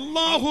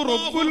 അല്ലാഹു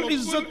റബ്ബുൽ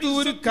ഇസ്സത്ത്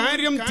ഒരു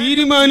കാര്യം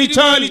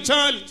തീരുമാനിച്ചാൽ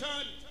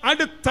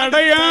അത്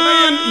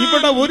തടയാൻ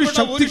ഇവിടെ ഒരു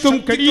ശക്തിക്കും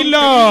കഴിയില്ല.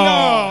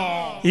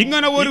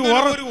 ഇങ്ങനെ ഒരു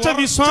ഉറച്ച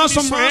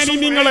വിശ്വാസം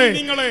ആലിമീങ്ങളെ,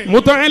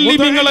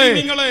 മുതഅല്ലിമീങ്ങളെ,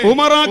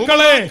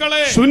 ഉമറാക്കളെ,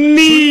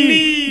 സുന്നി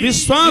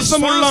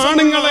വിശ്വാസമുള്ള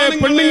ആണുങ്ങളെ,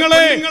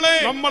 പെണ്ണുങ്ങളെ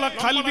നമ്മളെ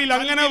ഖൽബിൽ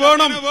അങ്ങനെ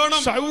വേണം.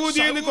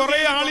 സൗദിയിൽ നിന്ന് കുറെ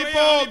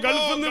ആളിപ്പോ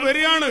ഗൾഫിൽ നിന്ന്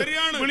വരികയാണ്,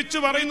 വിളിച്ചു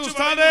പറയുന്നു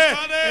ഉസ്താദേ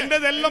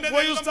എന്റെതെല്ലാം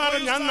പോയി ഉസ്താദേ,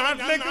 ഞാൻ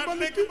നാട്ടിലേക്ക്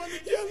വന്നിട്ട്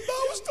എന്താ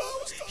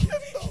ഉസ്താദ്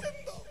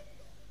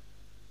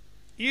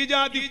ഈ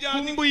ജാതി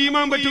കുമ്പ്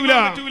ഈമാൻ പറ്റൂല.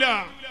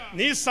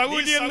 നീ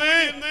സൗദിയിൽ നിന്ന്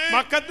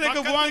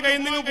മക്കത്തേക്ക് പോകാൻ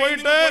കഴിയുന്നെങ്കിൽ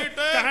പോയിട്ട്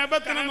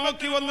കഅബത്തിനെ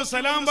നോക്കി വന്ന്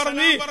സലാം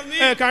പറഞ്ഞ്,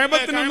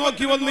 കഅബത്തിനെ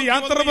നോക്കി വന്ന്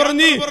യാത്ര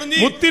പറഞ്ഞ്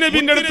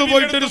മുത്തുനബിന്റെ അടുത്ത്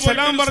പോയിട്ട് ഒരു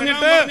സലാം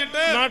പറഞ്ഞിട്ട്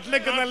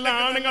നാട്ടിലേക്ക് നല്ല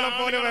ആണുങ്ങളെ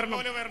പോലെ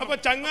വരണം. അപ്പൊ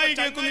ചങ്ങായി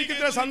കേൾക്കും, നീക്ക്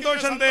ഇത്ര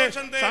സന്തോഷം.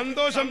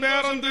 സന്തോഷം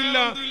വേറൊന്നുമില്ല.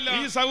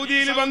 ഈ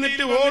സൗദിയിൽ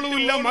വന്നിട്ട്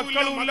ഓളുമില്ല,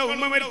 മക്കളുമില്ല,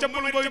 ഉമ്മ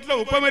മരിച്ചപ്പോഴും പോയിട്ടില്ല,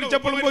 ഉപ്പ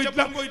മരിച്ചപ്പോഴും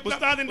പോയിട്ടില്ല,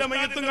 ഉസ്താദിന്റെ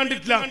മയ്യത്തും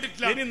കണ്ടിട്ടില്ല.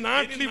 ഇനി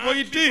നാട്ടിൽ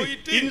പോയിട്ട്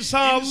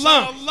ഇൻഷാ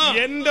അല്ലാഹ്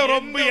എന്റെ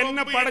റബ്ബ്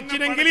എന്നെ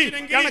പടച്ചിനെങ്കിൽ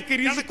എനിക്ക്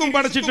റിസ്ക്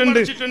പഠിച്ചിട്ടുണ്ട്.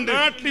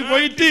 നാട്ടിൽ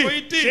പോയിട്ട്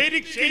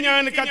ശരിക്കും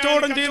ഞാൻ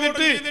കച്ചവടം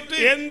ചെയ്തിട്ട്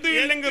എന്ത്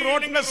ഇല്ലെങ്കിൽ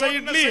റോഡിന്റെ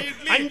സൈഡിൽ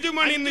 5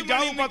 മണിന്ന്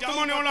ജാവും 10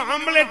 മണിയോളം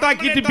ആംബുലേറ്റ്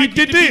ആക്കിയിട്ട്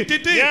വിറ്റിട്ട്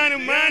ഞാൻ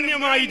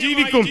മാന്യമായി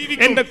ജീവിക്കും,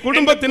 എന്റെ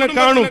കുടുംബത്തിനെ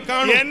കാണും,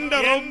 എന്റെ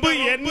റബ്ബ്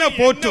എന്നെ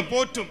പോറ്റും.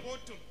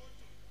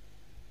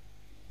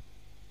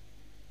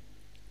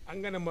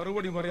 അങ്ങനെ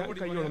മറുപടി പറയാൻ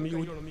കഴിയണം.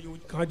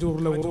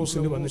 കാജൂറിലെ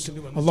ഉറൂസിന് വന്നിട്ട്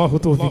അല്ലാഹു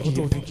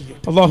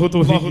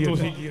തൗഫീഖ്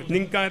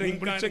നിങ്ങാരെയും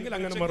വിളിച്ചെങ്കിൽ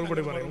അങ്ങനെ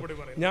മറുപടി പറയും.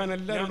 ഞാൻ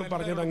എല്ലാവരോടും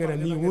പറഞ്ഞത് അങ്ങനെ,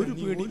 നീ ഒരു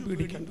പേടിയും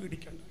പേടിക്കാൻ,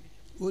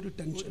 ഒരു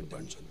ടെൻഷൻ.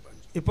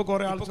 ഇപ്പൊ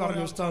കുറെ ആൾ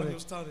പറഞ്ഞു ഉസ്താദേ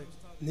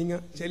നിങ്ങ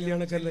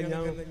ചെല്ലിയണക്കല്ല,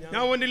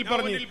 ഞാൻ ഒന്നിൽ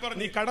പറഞ്ഞു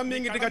നീ കടം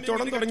വീങ്ങിട്ട്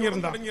കച്ചവടം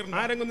തുടങ്ങിയിരുന്ന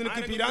ആരെങ്കിലും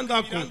നിനക്ക്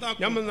പിരാന്താക്കും.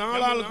 നമ്മൾ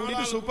നാളാൾ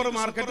കൂടിയിട്ട് സൂപ്പർ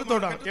മാർക്കറ്റ്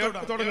തുടങ്ങാം.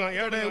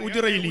 എവിടെ?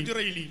 ഉജിറയിൽ.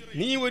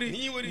 നീ ഒരു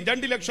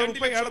 2 ലക്ഷം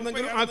റുപ്യ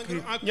ഏടെന്നെങ്കിലും ആക്ക്,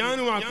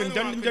 ഞാനും ആക്കും.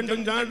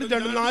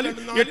 4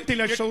 8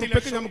 ലക്ഷം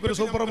റുപ്യക്ക് നമുക്കൊരു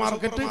സൂപ്പർ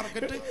മാർക്കറ്റ്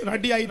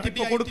റെഡി ആയിട്ട്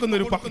ഇപ്പൊ കൊടുക്കുന്ന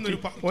ഒരു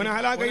ഓൻ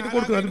ഹലാക്കായിട്ട്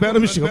കൊടുക്കുന്നത് വേറെ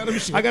വിഷയം.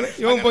 അങ്ങനെ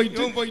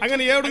പോയിട്ട്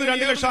അങ്ങനെ എവിടുന്ന്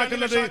 2 ലക്ഷം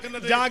ആക്കുന്നത്?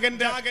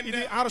 ജാഗന്റെ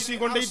ഇത് RC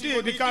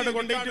കൊണ്ടുപോയിട്ട് റിക്കാർഡ്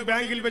കൊണ്ടുപോയിട്ട്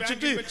ബാങ്കിൽ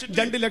വെച്ചിട്ട്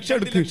 2 ലക്ഷം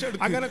എടുക്കും.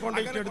 അങ്ങനെ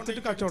കൊണ്ടുപോയിട്ട്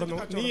എടുത്തിട്ട് കച്ചവടം.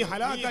 നീ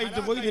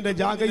ഹലാക്കായിട്ട് പോയി, നിന്റെ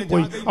ജാഗയിൽ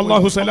പോയി.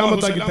 അല്ലാഹു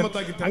സലാമത്താക്കി.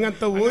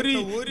 അങ്ങനത്തെ ഒരു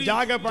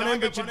ജാഗ പണയം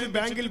വെച്ചിട്ട്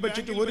ബാങ്കിൽ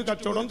വെച്ചിട്ട് ഒരു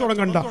കച്ചവടം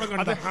തുടങ്ങണ്ട.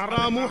 അത്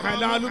ഹറാമും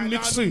ഹലാലും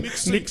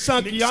മിക്സ്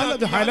ആക്കിയാൽ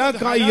അത്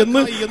ഹലാക്കായി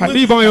എന്ന്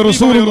ഹബീബായ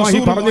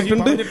റസൂലുള്ളാഹി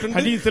പറഞ്ഞിട്ടുണ്ട്.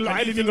 ഹദീസിൽ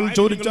ആലിമീങ്ങൾ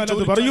ചോദിച്ചാൽ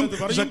അത് പറയും.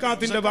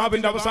 സക്കാത്തിന്റെ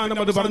ബാബിന്റെ അവസാനം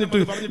അത്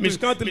പറഞ്ഞിട്ട്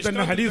മിസ്കാത്തിൽ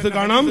തന്നെ ഹദീസ്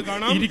കാണാം.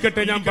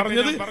 ഇരിക്കട്ടെ, ഞാൻ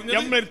പറഞ്ഞത്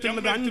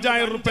എമ്മരുത്തുള്ളത്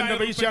 5000 റുപ്യന്റെ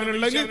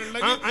പൈസയാണുള്ളത്.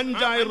 ആ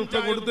 5000 റുപ്യ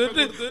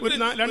കൊടുത്തിട്ട് ഒരു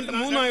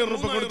 3000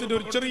 റുപ്യ കൊടുത്തിട്ട്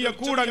ഒരു ചെറിയ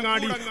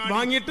കൂടങ്ങാടി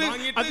വാങ്ങിയിട്ട്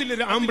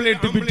അതിലൊരു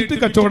ആംബുലേറ്റ് വിട്ടിട്ട്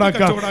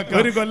കച്ചവടാക്കാം.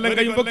 ഒരു കൊല്ലം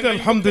കഴിയുമ്പോൾ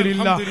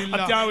അൽഹംദുലില്ലാഹ്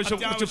അത്യാവശ്യം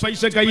കുറച്ച്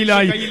പൈസ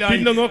കയ്യിലായി.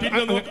 പിന്നെ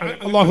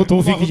അല്ലാഹു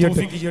തൗഫീഖ്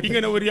ചെയ്യട്ടെ.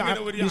 ഇങ്ങനെ ഒരു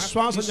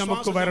വിശ്വാസം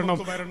നമുക്ക് വരണം.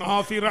 ആ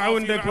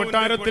ഫിറഔന്റെ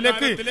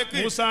കൊട്ടാരത്തിലേക്ക്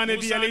മൂസാ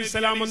നബി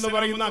അലൈഹിസ്സലാം എന്ന്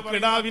പറയുന്ന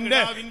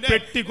കിടാവിന്റെ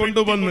പെട്ടി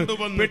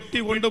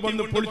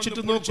കൊണ്ടുവന്ന്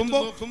പൊളിച്ചിട്ട്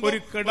നോക്കുമ്പോ ഒരു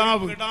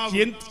കിടാവ്,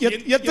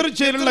 എത്ര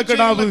ചേരുള്ള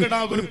കിടാവ്,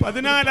 ഒരു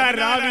 14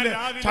 രാവിലെ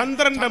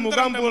ചന്ദ്രന്റെ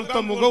മുഖം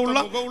പോലത്തെ മുഖമുള്ള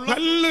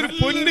നല്ലൊരു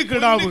പൊന്നു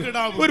കിടാവ്,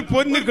 ഒരു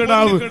പൊന്നു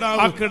കിടാവ്.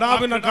 ആ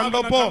കിടാവിനെ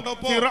കണ്ടപ്പോ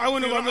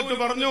ഫിറഔന് വന്നിട്ട്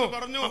പറഞ്ഞു,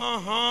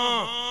 ആഹാ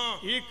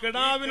ഈ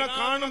കിടാവിനെ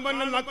കാണുമ്പോ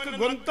നക്ക്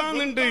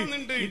ഗൊന്താന്നുണ്ട്,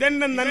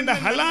 ഇതെന്നെ എന്റെ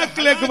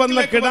ഹലാക്കിലേക്ക് വന്ന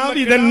കിടാവ്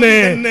ഇതെന്നെ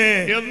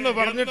എന്ന്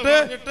പറഞ്ഞിട്ട്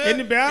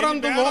ഇനി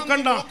വേറെന്തും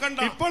നോക്കണ്ട,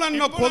 ഇപ്പോൾ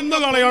എന്നെ കൊന്നു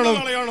കളയണം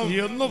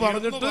എന്ന്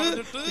പറഞ്ഞിട്ട്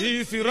ഈ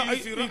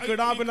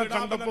കിടാവിനെ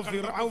കണ്ടപ്പോ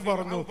ഫിറഔൻ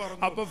പറഞ്ഞു.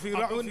 അപ്പൊ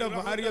ഫിറഔന്റെ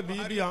ഭാര്യ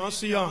ബീബി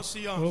ആസിയ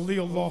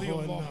റളിയല്ലാഹു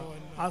അൻഹ,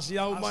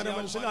 ആസിയാവുമാനെ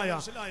മനസ്സിലായ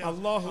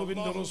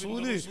അല്ലാഹുവിന്റെ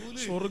റസൂല്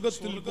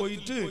സ്വർഗ്ഗത്തിൽ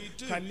പോയിട്ട്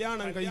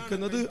കല്യാണം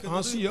കഴിക്കുന്നത്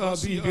ആസിയ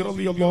ബീബി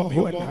റളിയല്ലാഹു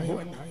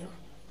അൻഹ.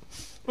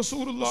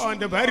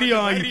 റസൂലുള്ളാഹിന്റെ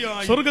ഭാര്യയായി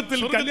സ്വർഗ്ഗത്തിൽ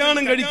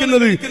കല്യാണം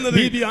കഴിക്കുന്നത്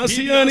ബീബി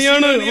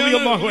ആസിയാനെയാണ്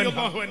റളിയല്ലാഹു അൻഹ.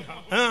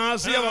 ആ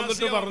ആസിയ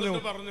വന്നിട്ട് പറഞ്ഞു,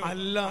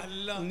 അല്ല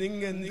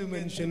നിങ്ങ എന്ത്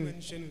മനുഷ്യൻ,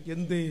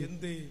 എന്തേ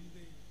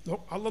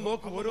അല്ല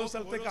നോക്ക്, ഓരോ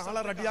സ്ഥലത്തേക്ക്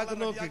ആളെ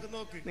റെഡിയാക്കുന്ന നോക്ക്.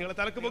 നിങ്ങളെ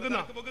തലക്ക് പോകുന്ന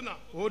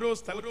ഓരോ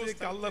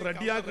സ്ഥലത്തേക്ക് ആളെ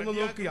റെഡിയാക്കുന്ന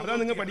നോക്ക്. അതാ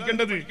നിങ്ങൾ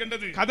പഠിക്കേണ്ടത്.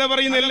 കഥ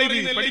പറയുന്നല്ലേ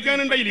ഇത്,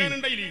 പഠിക്കാനുണ്ടായില്ലേ?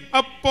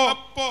 അപ്പോ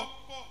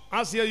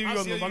ആസിയ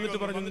വന്നിട്ട്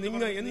പറഞ്ഞു,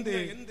 നിങ്ങ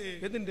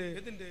എന്തിന്റെ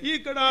ഈ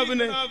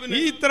കിടാവിനെ, ഈ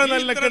ഇത്ര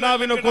നല്ല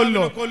കിടാവിനെ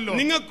കൊല്ലോ,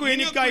 നിങ്ങൾക്കും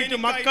എനിക്കായിട്ട്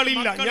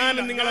മക്കളില്ല, ഞാൻ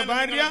നിങ്ങളെ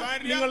ഭാര്യ,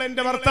 നിങ്ങൾ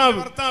എന്റെ ഭർത്താവ്,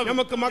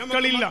 നമുക്ക്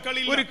മക്കളില്ല,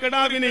 ഒരു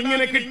കിടാവിനെ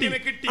ഇങ്ങനെ കിട്ടി,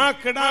 ആ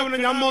കിടാവിനെ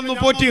ഞമ്മ ഒന്ന്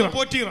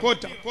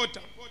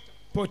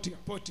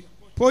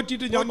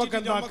പോറ്റിട്ട് ഞമ്മക്ക്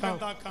എന്താക്കാം,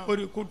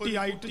 ഒരു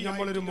കുട്ടിയായിട്ട്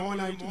നമ്മളൊരു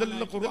മോനായിട്ട്,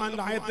 ഇതെല്ലാം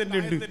ഖുർആന്റെ ആയത്തന്നെ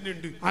ഉണ്ട്.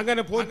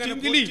 അങ്ങനെ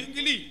പോറ്റിയെങ്കിൽ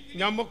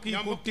ഞമ്മക്ക് ഈ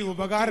കുട്ടി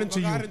ഉപകാരം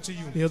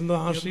ചെയ്യും എന്ന്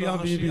ആസിയ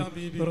ബീബി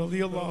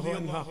റളിയല്ലാഹു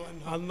അൻഹ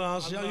അന്ന്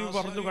ആസിയ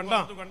പറഞ്ഞു. കണ്ട,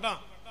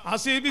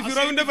 ആസിയ ബീബി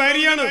ഫിറഔന്റെ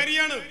ഭാര്യയാണ്.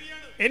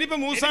 ഇനിയിപ്പോ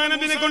മൂസാ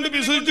നബിനെ കൊണ്ട്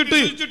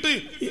വിശ്വസിച്ചിട്ട്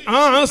ആ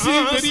ആസിയ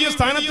വലിയ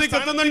സ്ഥാനത്തേക്ക്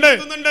എത്തുന്നുണ്ട്.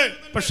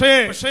 പക്ഷേ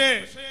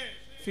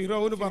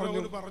ഫിറൗന്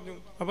പറഞ്ഞു,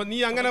 അപ്പൊ നീ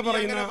അങ്ങനെ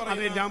പറയുന്ന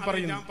അതെ ഞാൻ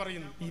പറയുന്നു.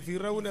 ഈ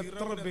ഫിറൗൻ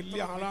എത്ര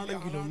വലിയ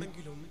ആളാണെങ്കിലും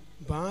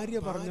ഭാര്യ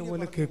പറഞ്ഞ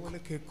പോലെ കേൾക്കും.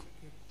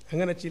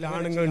 അങ്ങനെ ചില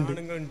ആണുങ്ങളുണ്ട്.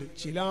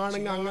 ചില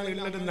ആണുങ്ങൾ അങ്ങനെ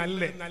ഉള്ളത്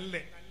നല്ല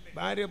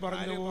ഭാര്യ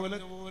പറഞ്ഞ പോലെ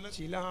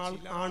ചില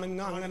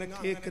ആണുങ്ങൾ അങ്ങനെ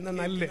കേൾക്കുന്ന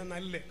നല്ല.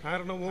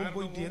 കാരണം ഓൻ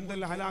പോയിട്ട്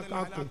എന്തെല്ലാം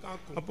ഹലാക്കാക്കും.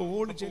 അപ്പൊ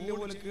ഓട് ചെല്ല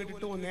പോലെ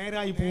കേട്ടിട്ട് ഓ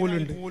നേരായി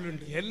പോലുണ്ട്.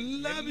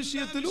 എല്ലാ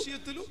വിഷയത്തിലും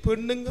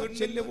പെണ്ണുങ്ങൾ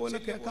ചെല്ല പോലെ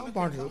കേൾക്കാൻ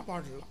പാടില്ല.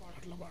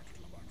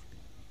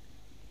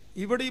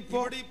 ഇവിടെ ഇപ്പോ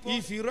ഈ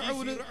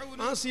ഫിറഔന്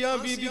ആസിയ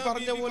ബീബി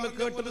പറഞ്ഞ പോലെ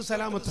കേട്ടത്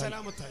സലാമത്തായി.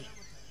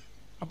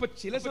 അപ്പൊ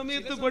ചില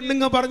സമയത്ത്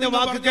പെണ്ണുങ്ങൾ പറഞ്ഞ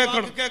വാക്ക്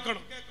കേൾക്കണം.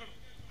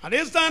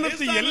 അതേ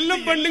സ്ഥാനത്ത് എല്ലാ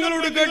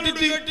പെണ്ണുങ്ങളോട്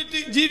കേട്ടിട്ട്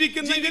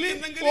ജീവിക്കുന്നെങ്കിൽ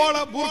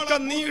ഓളെ ബുർക്ക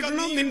നീ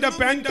ഇടണം, നിന്റെ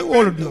പാന്റ്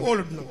ഓളിടണം.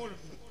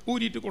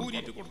 ഊരിട്ട്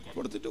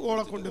കൊടുത്തിട്ട്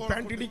ഓളെ കൊണ്ട്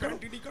പാന്റ് ഇടിക്കണം,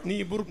 നീ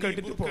ബുർക്ക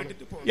ഇട്ടിട്ട് പോകണം.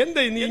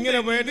 എന്താ നീ ഇങ്ങനെ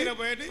പോയത്?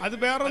 അത്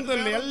വേറെ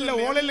എന്തല്ല, എല്ലാം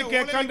ഓളെല്ലാം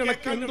കേൾക്കാണ്ട്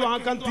ഇടയ്ക്ക് എന്തോ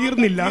ആക്കാൻ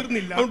തീർന്നില്ല.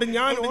 അതുകൊണ്ട്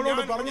ഞാൻ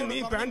ഓളോട് പറഞ്ഞു നീ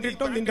പാന്റ്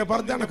ഇട്ടോ, നിന്റെ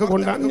ഭർത്താനൊക്കെ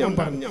കൊണ്ടാണ് ഞാൻ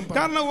പറഞ്ഞു.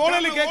 കാരണം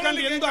ഓളെല്ലാം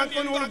കേൾക്കാണ്ട് എന്തോ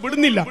ആക്കാൻ ഓൾ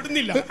വിടുന്നില്ല.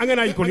 അങ്ങനെ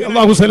ആയിക്കോളി.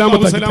 അല്ലാഹു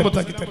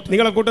സലാമത്താക്കി തരട്ടെ.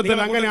 നിങ്ങളെ കൂട്ടത്തിൽ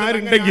അങ്ങനെ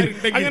ആരുണ്ടെങ്കിൽ.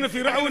 അങ്ങനെ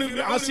ഫിറഔൻ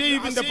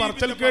ആസിയയുടെ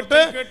പറച്ചൽ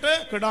കേട്ട്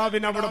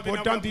കിടാവിനെ അവിടെ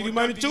പോറ്റാൻ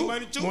തീരുമാനിച്ചു.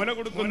 മുല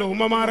കൊടുക്കുന്ന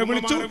ഉമ്മമാരെ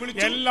വിളിച്ചു.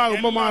 എല്ലാ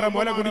ഉമ്മമാരെ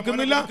മുല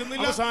കുടിക്കുന്നില്ല.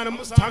 അവസാനം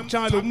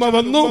സാക്ഷാൽ ഉമ്മ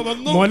വന്നു,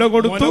 മുല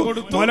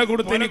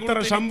കൊടുത്തതിന് ഇത്ര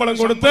ശമ്പളം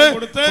കൊടുത്തിട്ട്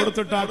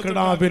ആ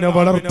കിടാവിനെ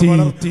വളർത്തി.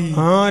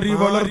 ആര്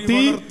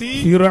വളർത്തി?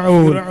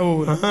 ഫിറഔൻ.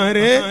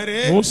 ആരെ?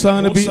 മൂസാ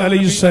നബി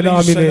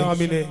അലൈഹിസ്സലാമിനെ.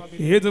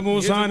 ഏത്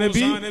മൂസാ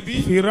നബി?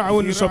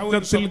 ഫിറഔൻ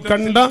സ്വപ്നത്തിൽ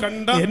കണ്ട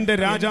എന്റെ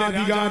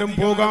രാജാധികാരം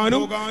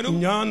പോകാനും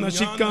ഞാൻ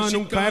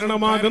നശിക്കാനും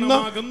കാരണമാകുന്ന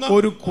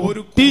ഒരു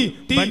കുട്ടി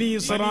ബനി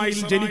ഇസ്രായേൽ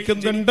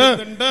ജനിക്കുന്നുണ്ട്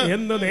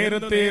എന്ന്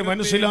നേരത്തെ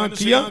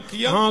മനസ്സിലാക്കിയ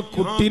ആ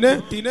കുട്ടിനെ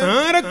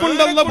ആരെ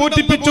കൊണ്ടല്ല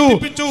പോറ്റിപ്പിച്ചു?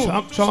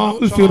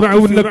 സാക്ഷാൽ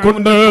ഫിറഔനെ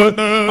കൊണ്ട്.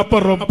 അപ്പൊ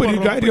റബ്ബ് ഒരു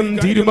കാര്യം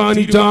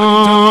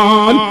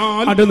തീരുമാനിച്ചാൽ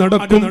അത്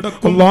നടക്കും.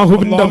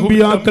 അല്ലാഹുവിന്റെ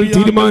അമ്പിയാക്കൾ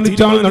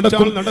തീരുമാനിച്ചാൽ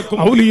നടക്കും.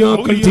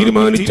 ഔലിയാക്കൾ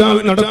തീരുമാനിച്ചാൽ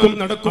നടക്കും.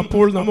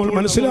 അപ്പോൾ നമ്മൾ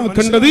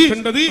മനസ്സിലാക്കേണ്ടത്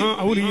ആ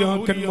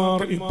ഔലിയാക്കന്മാർ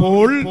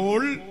ഇപ്പോൾ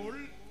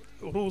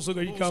ഉറൂസ്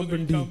കഴിക്കാൻ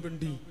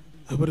വേണ്ടി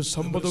അവർ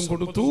സമ്മതം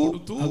കൊടുത്തു.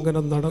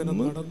 അങ്ങനെ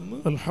നടന്നു.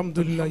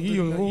 അൽഹംദുലില്ലാഹ് ഈ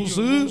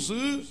ഉറൂസ്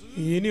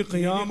ഇനി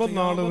ഖിയാമത്ത്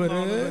നാൾ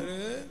വരെ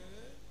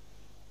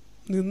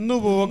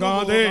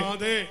നിന്നുപോകാതെ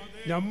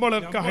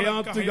നമ്മളൊക്കെ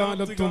ഹയാത്ത്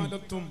കാലത്തും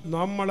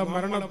നമ്മളെ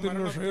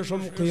മരണത്തിന് ശേഷം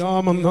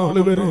ഖിയാമത്ത് നാൾ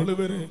വരെ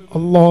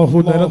അല്ലാഹു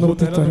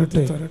നിലനിർത്തി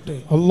തരട്ടെ.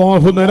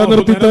 അല്ലാഹു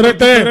നിലനിർത്തി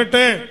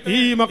തരട്ടെ. ഈ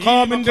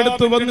മഖാമിന്റെ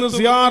അടുത്ത് വന്ന്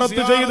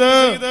സിയാറത്ത് ചെയ്ത്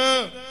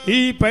ഈ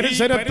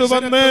പരിസരത്ത്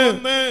വന്ന്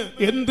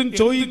എന്തും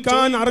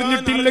ചോദിക്കാൻ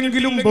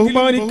അറിഞ്ഞിട്ടില്ലെങ്കിലും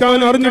ബഹുമാനിക്കാൻ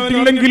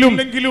അറിഞ്ഞിട്ടില്ലെങ്കിലും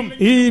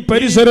ഈ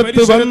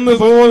പരിസരത്ത് വന്ന്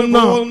പോകുന്ന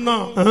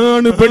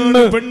ആണ്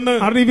പെണ്ണ്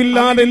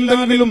അറിവില്ലാതെ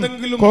എന്തെങ്കിലും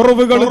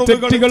കുറവുകൾ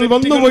തെറ്റുകൾ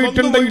വന്നു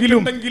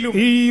പോയിട്ടുണ്ടെങ്കിലും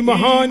ഈ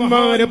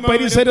മഹാന്മാരെ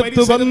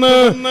പരിസരത്ത് വന്ന്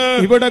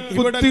ഇവിടെ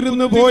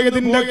കുത്തിരുന്നു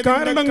പോയതിന്റെ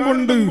കാരണം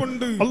കൊണ്ട്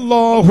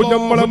അല്ലാഹു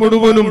നമ്മളെ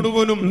മുഴുവനും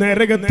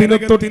നരകത്തിനെ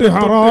തൊട്ട്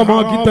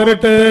ഹറാമാക്കി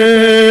തരട്ടെ.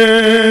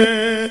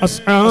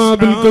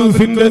 അസ്ഹാബുൽ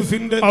കഹ്ഫിന്റെ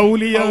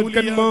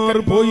ഔലിയാക്കന്മാർ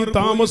പോയി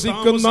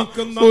താമസിക്കുന്ന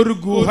ഒരു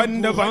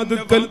ഗുഹന്റെ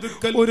വാതിൽക്കൽ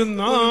ഒരു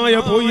നായ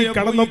പോയി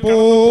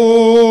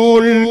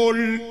കടന്നപ്പോൾ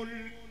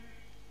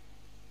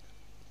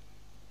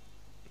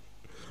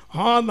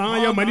ആ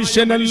നായ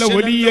മനുഷ്യനല്ല,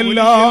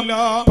 വലിയല്ല.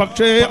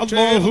 പക്ഷേ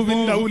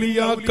അല്ലാഹുവിന്റെ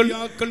ഔലിയാക്കൾ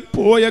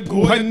പോയ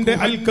ഗുഹന്റെ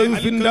അൽ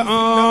കഹ്ഫിന്റെ ആ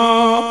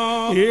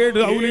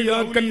 7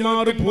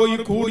 ഔലിയാക്കന്മാർ പോയി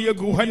കൂടിയ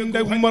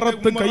ഗുഹന്റെ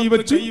ഉമ്മറത്ത്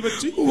കൈവച്ച്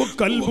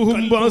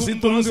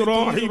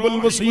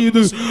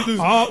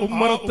ആ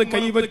ഉമ്മറത്ത്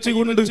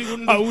കൈവച്ചുകൊണ്ട്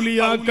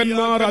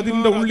ഔലിയാക്കന്മാർ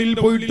അതിന്റെ ഉള്ളിൽ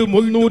പോയിട്ട്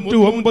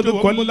 309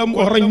 കൊല്ലം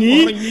ഉറങ്ങി.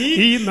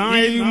 ഈ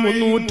നായയും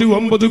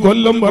 309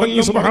 കൊല്ലം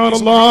ഉറങ്ങി.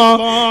 സുബ്ഹാനല്ലാഹ്.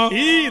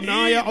 ഈ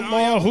നായ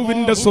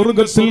അല്ലാഹുവിന്റെ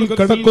സ്വർഗ്ഗത്തിൽ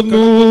കടക്കുന്നു.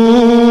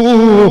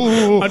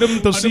 അതും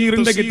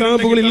തഫ്സീറിന്റെ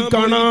കിതാബുകളിൽ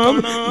കാണാം.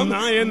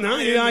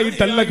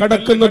 നായയായിട്ടല്ല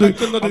കടക്കുന്നത്.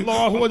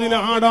 അല്ലാഹു അതിനെ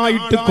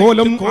ആടായിട്ട്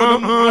കോലം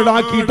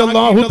ആടാക്കിയിട്ട്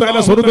അല്ലാഹു തആല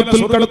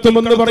സ്വർഗ്ഗത്തിൽ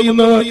കടത്തുമെന്ന്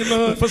പറയുന്ന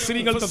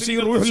മുഫസ്സിറുകൾ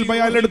തഫ്സീർ റൂഹുൽ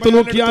ബയാൻ എടുത്തു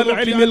നോക്കിയാൽ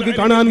അലിമിൽക്ക്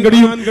കാണാൻ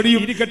കഴിയും.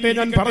 ഇരിക്കട്ടെ,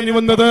 ഞാൻ പറഞ്ഞു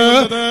വന്നത്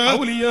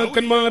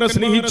ഔലിയാക്കന്മാരെ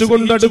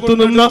സ്നേഹിച്ചുകൊണ്ട് അടുത്തു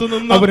നിന്ന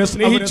അവരെ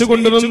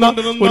സ്നേഹിച്ചുകൊണ്ട് നിന്ന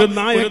ഒരു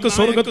നായക്ക്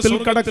സ്വർഗ്ഗത്തിൽ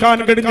കടക്കാൻ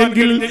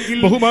കഴിഞ്ഞെങ്കിൽ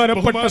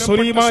ബഹുമാനപ്പെട്ട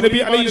സുലൈമാൻ നബി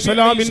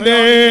അലൈഹിസ്സലാമിന്റെ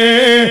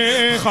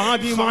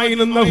ഖാദിമായി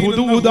നിന്ന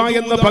ഹുദൂദ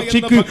എന്ന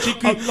പക്ഷിക്ക്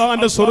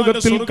അല്ലാഹുവിന്റെ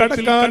സ്വർഗ്ഗത്തിൽ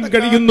കടക്കാൻ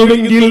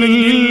കഴിയുന്നുവെങ്കിൽ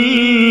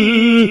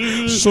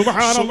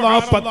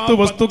സുബ്ഹാനല്ലാഹ് 10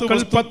 വസ്തുക്കൾ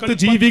 10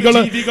 ജീവികൾ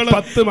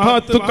 10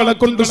 മഹത്തുക്കളെ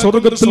കൊണ്ട്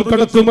സ്വർഗ്ഗത്തിൽ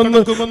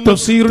കടക്കുമെന്ന്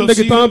തഫ്സീറിന്റെ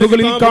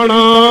കിതാബുകളിൽ കാണാം.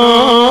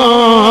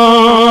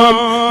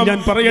 ഞാൻ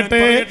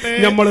പറയട്ടെ,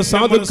 നമ്മൾ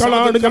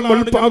സാധുക്കളാണ്, നമ്മൾ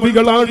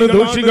പാപികളാണ്,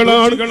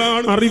 ദോഷികളാണ്,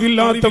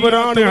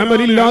 അറിവില്ലാത്തവരാണ്,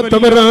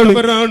 അമലില്ലാത്തവരാണ്.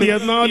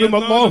 എന്നാലും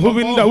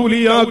അല്ലാഹുവിന്റെ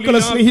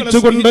ഔലിയാക്കളെ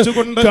സ്നേഹിച്ചുകൊണ്ട്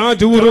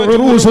കാജൂർ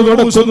ഉറൂസ്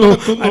നടത്തുന്നു,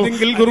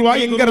 അല്ലെങ്കിൽ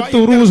ഗുരുവായൂരത്ത്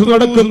ഉറൂസ്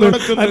നടക്കുന്നു,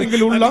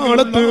 അല്ലെങ്കിൽ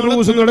ഉള്ളാളത്ത്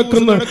ഉറൂസ്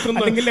നടക്കുന്നു,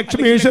 അല്ലെങ്കിൽ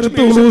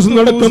ലക്ഷ്മീശ്വരത്ത് ഉറൂസ്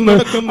നടക്കുന്നു,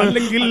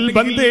 അല്ലെങ്കിൽ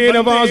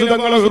ബന്ദേനവാസ്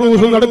തങ്ങളെ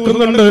ഉറൂസ്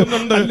നടക്കുന്നുണ്ട്,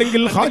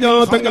 അല്ലെങ്കിൽ ഖാജാ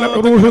തങ്ങളെ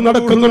ഉറൂസ്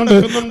നടക്കുന്നുണ്ട്.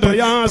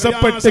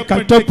 പ്രയാസപ്പെട്ട്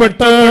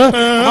കഷ്ടപ്പെട്ട്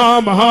ആ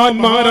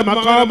മഹാന്മാരെ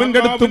മഖാമിന്റെ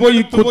അടുത്ത്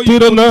പോയി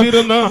കുത്തിരുന്ന്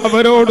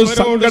അവരോട്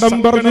സങ്കടം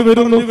പറഞ്ഞു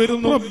വരുന്നു.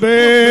 റബ്ബേ,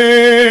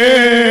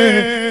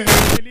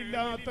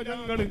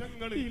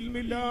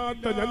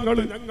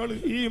 ഞങ്ങള്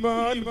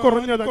ഈമാൻ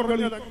കുറഞ്ഞ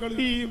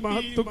ഈ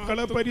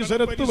മഹത്തുക്കളെ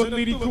പരിസരത്ത്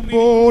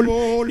വന്നിരിക്കുമ്പോൾ,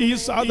 ഈ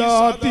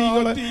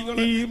സാദാത്തികളെ,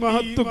 ഈ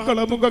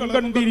മഹത്തുക്കളെ മുഖം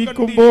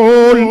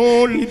കണ്ടിരിക്കുമ്പോൾ,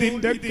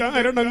 ഇതിന്റെ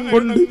കാരണം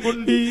കൊണ്ട്,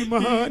 ഈ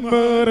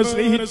മഹാന്മാരെ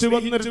സ്നേഹിച്ചു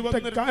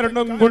വന്നിട്ട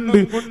കാരണം കൊണ്ട്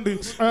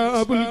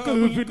അസ്ഹാബുൽ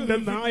കഹ്ഫിന്റെ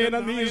നായന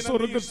നീ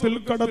സ്വർഗ്ഗത്തിൽ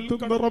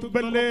കടത്തുന്ന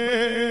റബ്ബല്ലേ,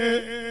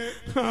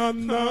 ആ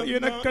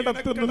നായനെ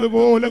കടത്തുന്നത്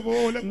പോലെ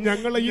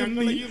ഞങ്ങളെയും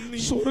നീ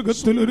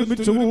സ്വർഗ്ഗത്തിൽ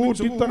ഒരുമിച്ച്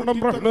കൂട്ടി തരണം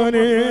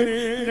റഹ്മാനേ.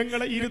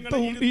 ഞങ്ങളെ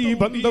ഇരുത്തവും ഈ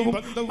ബന്ധവും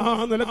ആ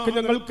നിലക്ക്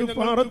ഞങ്ങൾക്ക്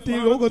പാറത്തി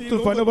ലോകത്ത്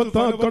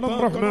ഫലവത്താക്കണം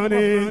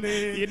റഹ്മാനേ.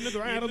 എന്ന്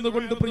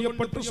ദ്വാരന്നുകൊണ്ട്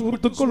പ്രിയപ്പെട്ട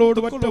സുഹൃത്തുക്കളോട്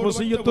മറ്റ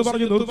വസിയ്യത്ത്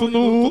പറഞ്ഞു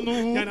നിർത്തുന്നു.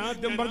 ഞാൻ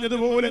ആദ്യം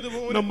പറഞ്ഞതുപോലെ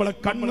നമ്മളെ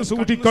കണ്ണ്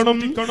സൂക്ഷിക്കണം,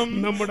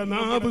 നമ്മുടെ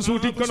നാവ്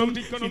സൂക്ഷിക്കണം.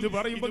 ഇത്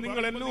പറയുമ്പോ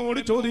നിങ്ങൾ എന്നോട്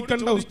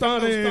ചോദിക്കണ്ട,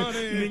 ഉസ്താദേ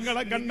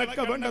നിങ്ങളെ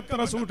കണ്ണൊക്കെ വേണ്ടത്ര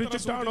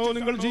സൂക്ഷിച്ചിട്ടാണോ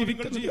നിങ്ങൾ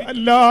ജീവിക്കുന്നത്?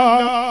 അല്ല.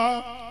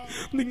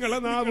 നിങ്ങളെ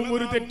നാവും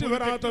ഒരു തെറ്റ്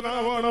വരാത്ത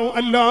നാവാണോ?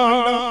 അല്ല.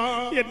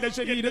 എന്റെ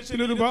ശരീരത്തിൽ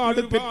ഒരുപാട്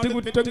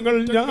തെറ്റുകുറ്റങ്ങൾ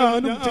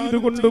ഞാനും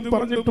ചെയ്തുകൊണ്ടും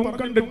പറഞ്ഞിട്ടും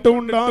കണ്ടിട്ടും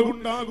ഉണ്ടാകും.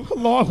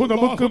 അല്ലാഹു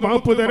നമുക്ക്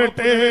മാപ്പ്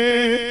തരട്ടെ.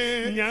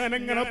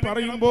 ഞാനങ്ങനെ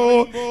പറയുമ്പോ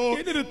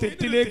ഏതൊരു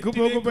തെറ്റിലേക്ക്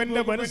പോകുമ്പോ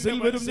എന്റെ മനസ്സിൽ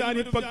വരും,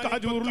 ഞാനിപ്പോ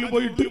കാജൂറിൽ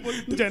പോയിട്ട്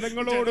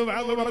ജനങ്ങളോട്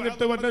വാത്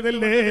പറഞ്ഞിട്ട്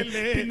വന്നതല്ലേ,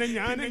 പിന്നെ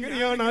ഞാൻ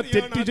എങ്ങനെയാണ് ആ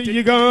തെറ്റ്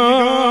ചെയ്യുക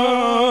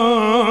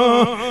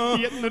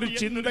എന്നൊരു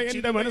ചിന്ത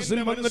എന്റെ മനസ്സിൽ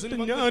വന്നിട്ട്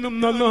ഞാനും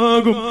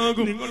നന്നാകും.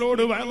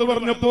 നിങ്ങളോട് വാത്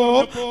പറഞ്ഞപ്പോ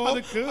അത്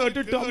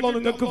കേട്ടിട്ട് അല്ലാഹു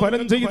നിങ്ങൾക്ക്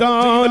ഫലം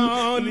ചെയ്താൽ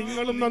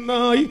നിങ്ങളും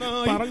നന്നായി,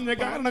 പറഞ്ഞ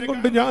കാരണം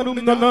കൊണ്ട് ഞാനും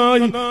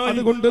നന്നായി.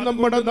 അതുകൊണ്ട്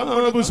നമ്മുടെ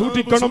നാവ്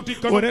സൂക്ഷിക്കണം.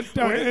 ഒരൊറ്റ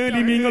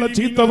ആലിമീങ്ങളെ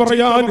ചീത്ത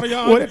പറയാൻ,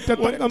 ഒരൊറ്റ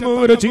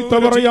തങ്ങന്മാരെ ചീത്ത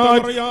പറയാൻ,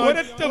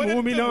 ഒരൊറ്റ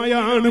മൂമിനായ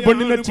ആണ്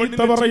പെണ്ണിനെ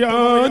ചീത്ത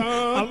പറയാൻ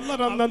അല്ലാഹു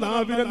തന്ന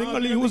നാവിനെ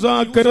നിങ്ങൾ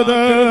യൂസാക്കരുത്.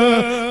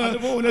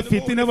 അതുപോലെ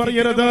ഫിത്ന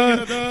പറയരുത്,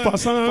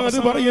 ഫസാദ്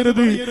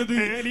പറയരുത്.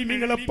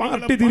 ആലിമീങ്ങളെ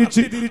പാർട്ടി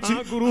തിരിച്ച് ആ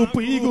ഗ്രൂപ്പ്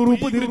ഈ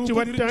ഗ്രൂപ്പ് തിരിച്ച്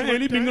ഒറ്റ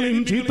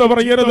ആലിമീങ്ങളെയും ചീത്ത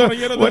പറയരുത്,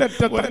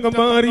 ഒരൊറ്റ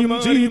തങ്ങന്മാരെയും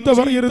ചീത്ത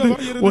പറയരുത്,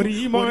 ഒരു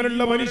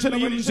ഈമാനുള്ള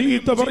മനുഷ്യനെയും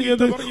ചീത്ത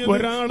പറയരുത്,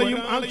 ഒരാളെയും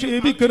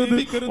ആക്ഷേപിക്കരുത്,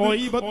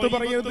 ഗീബത്ത്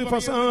പറയരുത്,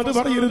 ഫസാദ്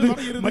പറയരുത്.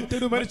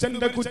 മറ്റൊരു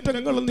മനുഷ്യന്റെ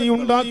കുറ്റങ്ങൾ നീ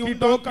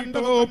ഉണ്ടാക്കിയിട്ടോ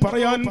കണ്ടോ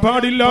പറയാൻ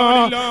പാടില്ല.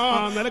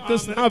 ആ നിലക്ക്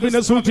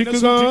സ്നാബിനെ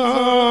സൂക്ഷിക്കുക.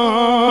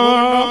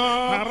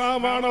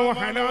 ഹറാമാണോ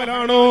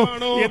ഹലാലാണോ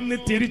എന്ന്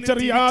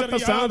തിരിച്ചറിയാത്ത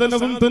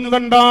സാധനവും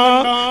തിന്നണ്ട,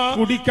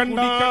 കുടിക്കണ്ട,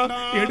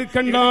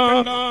 എടുക്കണ്ട,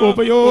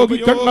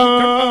 ഉപയോഗിക്കണ്ട.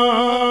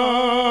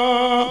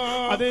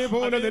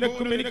 അതേപോലെ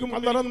നിനക്കും എനിക്കും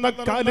അള്ളറന്ന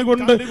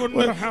കാലുകൊണ്ട്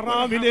ഒരു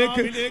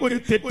ഹറാമിലേക്ക്, ഒരു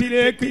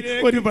തെറ്റിലേക്ക്,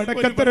 ഒരു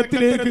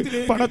വടക്കത്തരത്തിലേക്ക്,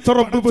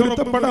 പടച്ചുറപ്പ്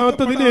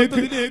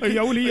പൊരുത്തപ്പെടാത്തതിലേക്ക്,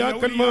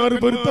 ഔലിയാക്കന്മാർ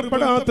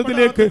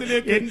പൊരുത്തപ്പെടാത്തതിലേക്ക്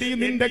എന്റെയും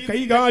നിന്റെ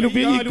കൈകാൽ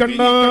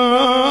ഉപയോഗിക്കണ്ട.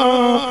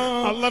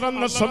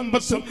 അള്ളറന്ന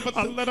സമ്പത്ത്,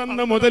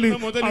 അള്ളറന്ന മുതൽ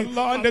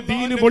അള്ളാന്റെ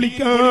ദീന്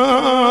പൊളിക്കാൻ,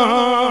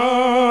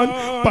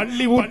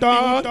 പള്ളി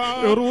കൂട്ടാൻ,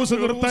 ഉറൂസ്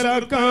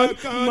നിർത്തലാക്കാൻ,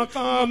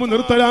 മഖാം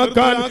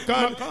നിർത്തലാക്കാൻ,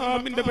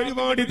 മഖാമിന്റെ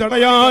പരിപാടി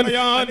തടയാൻ,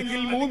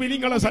 അല്ലെങ്കിൽ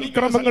മുഅ്മിനീങ്ങളെ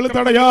സൽക്രമങ്ങൾ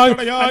തടയാൻ,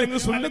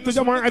 അല്ലെങ്കിൽ സുന്നത്ത്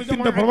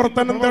ജമാഅത്തിന്റെ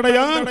പ്രവർത്തനം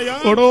തടയാൻ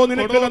ഓടോ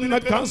നിനക്ക് തന്ന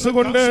കാശ്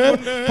കൊണ്ട്,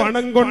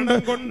 പണം കൊണ്ട്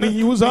നീ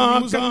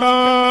യൂസാക്കണ്ട.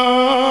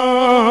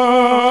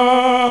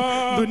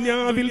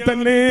 ദുനിയാവിൽ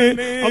തന്നെ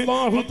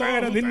അല്ലാഹു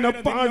തആല നിന്നെ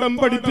പാഠം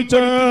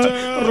പഠിപ്പിച്ച്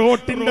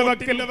റോട്ടിന്റെ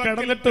വക്കിൽ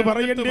കിടന്നിട്ട്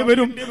പറയേണ്ടി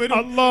വരും,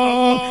 അല്ലാ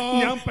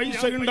ഞാൻ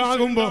പൈസ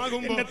ഉണ്ടാകുമ്പോ,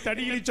 എന്റെ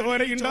തടിയിൽ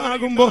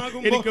ചോരയുണ്ടാകുമ്പോ,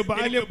 എനിക്ക്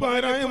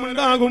ബാല്യപാരായം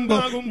ഉണ്ടാകുമ്പോ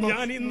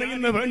ഞാൻ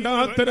ഇന്ന്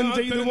വേണ്ടാത്തരം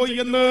ചെയ്തു പോയി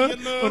എന്ന്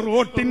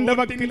റോട്ടിന്റെ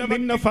വക്കിൽ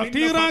നിന്നെ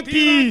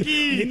ഫക്കീറാക്കി,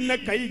 നിന്നെ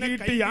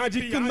കൈകീട്ടി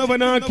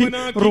യാചിക്കുന്നവനാക്കി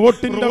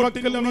റോട്ടിന്റെ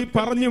വക്കിൽ നീ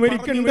പറഞ്ഞു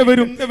മരിക്കേണ്ടി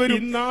വരും.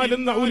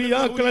 ഇന്നാലും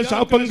ഔലിയാക്കളെ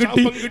ശാപം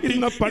കിട്ടി,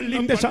 ഇന്ന്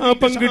പള്ളിന്റെ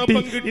ശാപം കിട്ടി,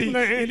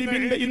 ഇന്ന്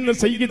ആലിമിന്റെ, ഇന്ന്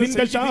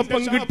സയ്യിദിന്റെ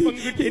ശാപം കിട്ടി,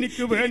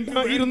 എനിക്ക്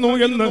വേണ്ടായിരുന്നു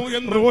എന്ന്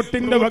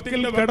റോട്ടിന്റെ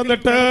വക്കിൽ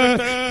കിടന്നിട്ട്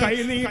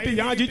കൈനീട്ടി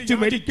യാചിച്ച്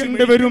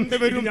മരിക്കേണ്ടി വരും.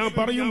 ഞാൻ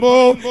പറയുമ്പോ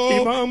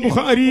ഇമാം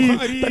ബുഖാരി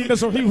തന്റെ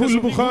സ്വഹീഹുൽ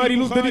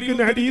ബുഖാരിയിൽ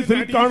ഉദ്ധരിക്കുന്ന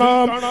ഹദീസിൽ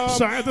കാണാം,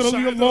 സഅദ്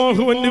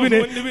റളിയല്ലാഹു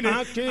അൻഹുവിനെ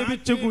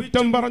ആക്ഷേപിച്ച്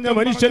കുറ്റം പറഞ്ഞ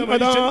മനുഷ്യൻ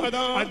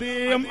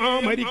അദ്ദേഹം ആ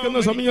മരിക്കുന്ന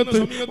സമയത്ത്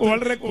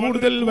വളരെ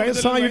കൂടുതൽ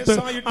വയസ്സായിട്ട്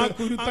ആ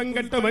കുരുത്തം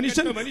കെട്ട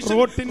മനുഷ്യൻ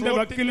റോട്ടിന്റെ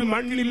വക്കിൽ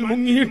മണ്ണിൽ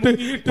മുങ്ങിയിട്ട്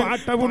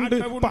പാട്ട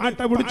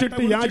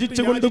പിടിച്ചിട്ട് യാചിച്ചു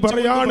യാചിച്ചുകൊണ്ട്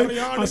പറയാണ്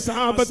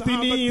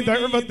അസാബത്തിനി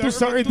ദഅവത്തു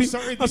സഅദ്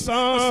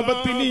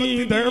അസാബത്തിനി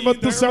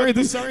ദഅവത്തു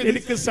സഅദ്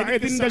എനിക്ക്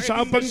സഅദിന്റെ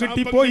ശാപം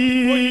കിട്ടിപ്പോയി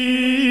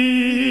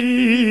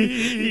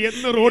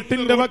എന്ന്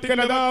റോട്ടിന്റെ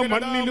വക്കലതാ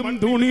മണ്ണിലും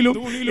ധൂണിലും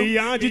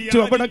യാചിച്ചു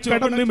അവിടെ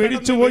കടന്ന്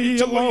മരിച്ചുപോയി.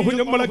 അല്ലാഹു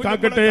നമ്മളെ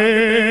കാക്കട്ടെ.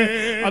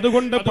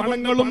 അതുകൊണ്ട്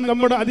പണങ്ങളും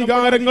നമ്മുടെ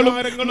അധികാരങ്ങളും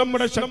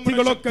നമ്മുടെ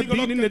ശക്തികളൊക്കെ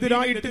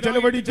ദീനിനെതിരായിട്ട്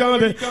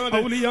ചെലവഴിക്കാതെ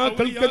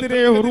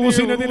ഔലിയാക്കൾക്കെതിരെ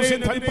ഉറൂസിനെതിരെ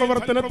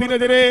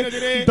പ്രവർത്തനത്തിനെതിരെ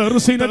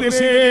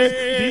ദർസിനെതിരെ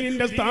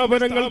ദീനിന്റെ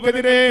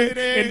സ്ഥാപനങ്ങൾക്കെതിരെ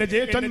എന്റെ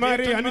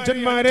ജ്യേഷ്ഠന്മാരെ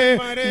അനുജന്മാരെ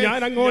ഞാൻ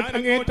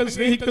അങ്ങേറ്റം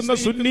സ്നേഹിക്കുന്ന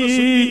സുന്നി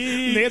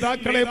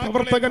നേതാക്കളെ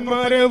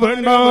പ്രവർത്തകന്മാരെ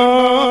വേണ്ട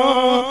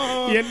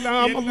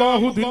എല്ലാം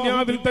അല്ലാഹു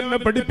ദുനിയാവിൽ തന്നെ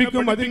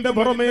പഠിപ്പിക്കും. അതിന്റെ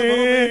പുറമെ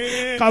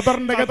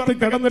ഖബറിന്റെ അകത്ത്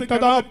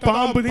കിടന്നിട്ടതാ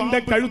പാമ്പ് നിന്റെ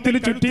കഴുത്തിൽ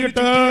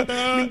ചുറ്റിയിട്ട്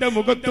നിന്റെ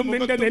മുഖത്തും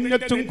നിന്റെ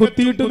നെഞ്ഞത്തും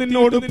കുത്തിയിട്ട്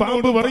നിന്നോട്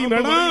പാമ്പ് പറയും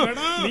എടാ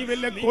നീ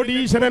വല്ല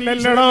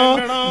കോടീശ്വരനല്ലടാ,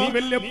 നീ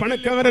വല്ല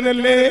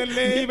പണക്കാരനല്ലേ,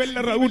 നീ വല്ല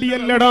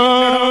റൗഡിയല്ലടാ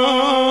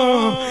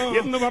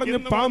എന്ന് പറഞ്ഞ്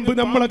പാമ്പ്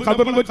നമ്മളെ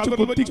ഖബറിൽ വെച്ച്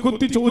കുത്തി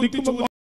കുത്തി ചോദിക്കും.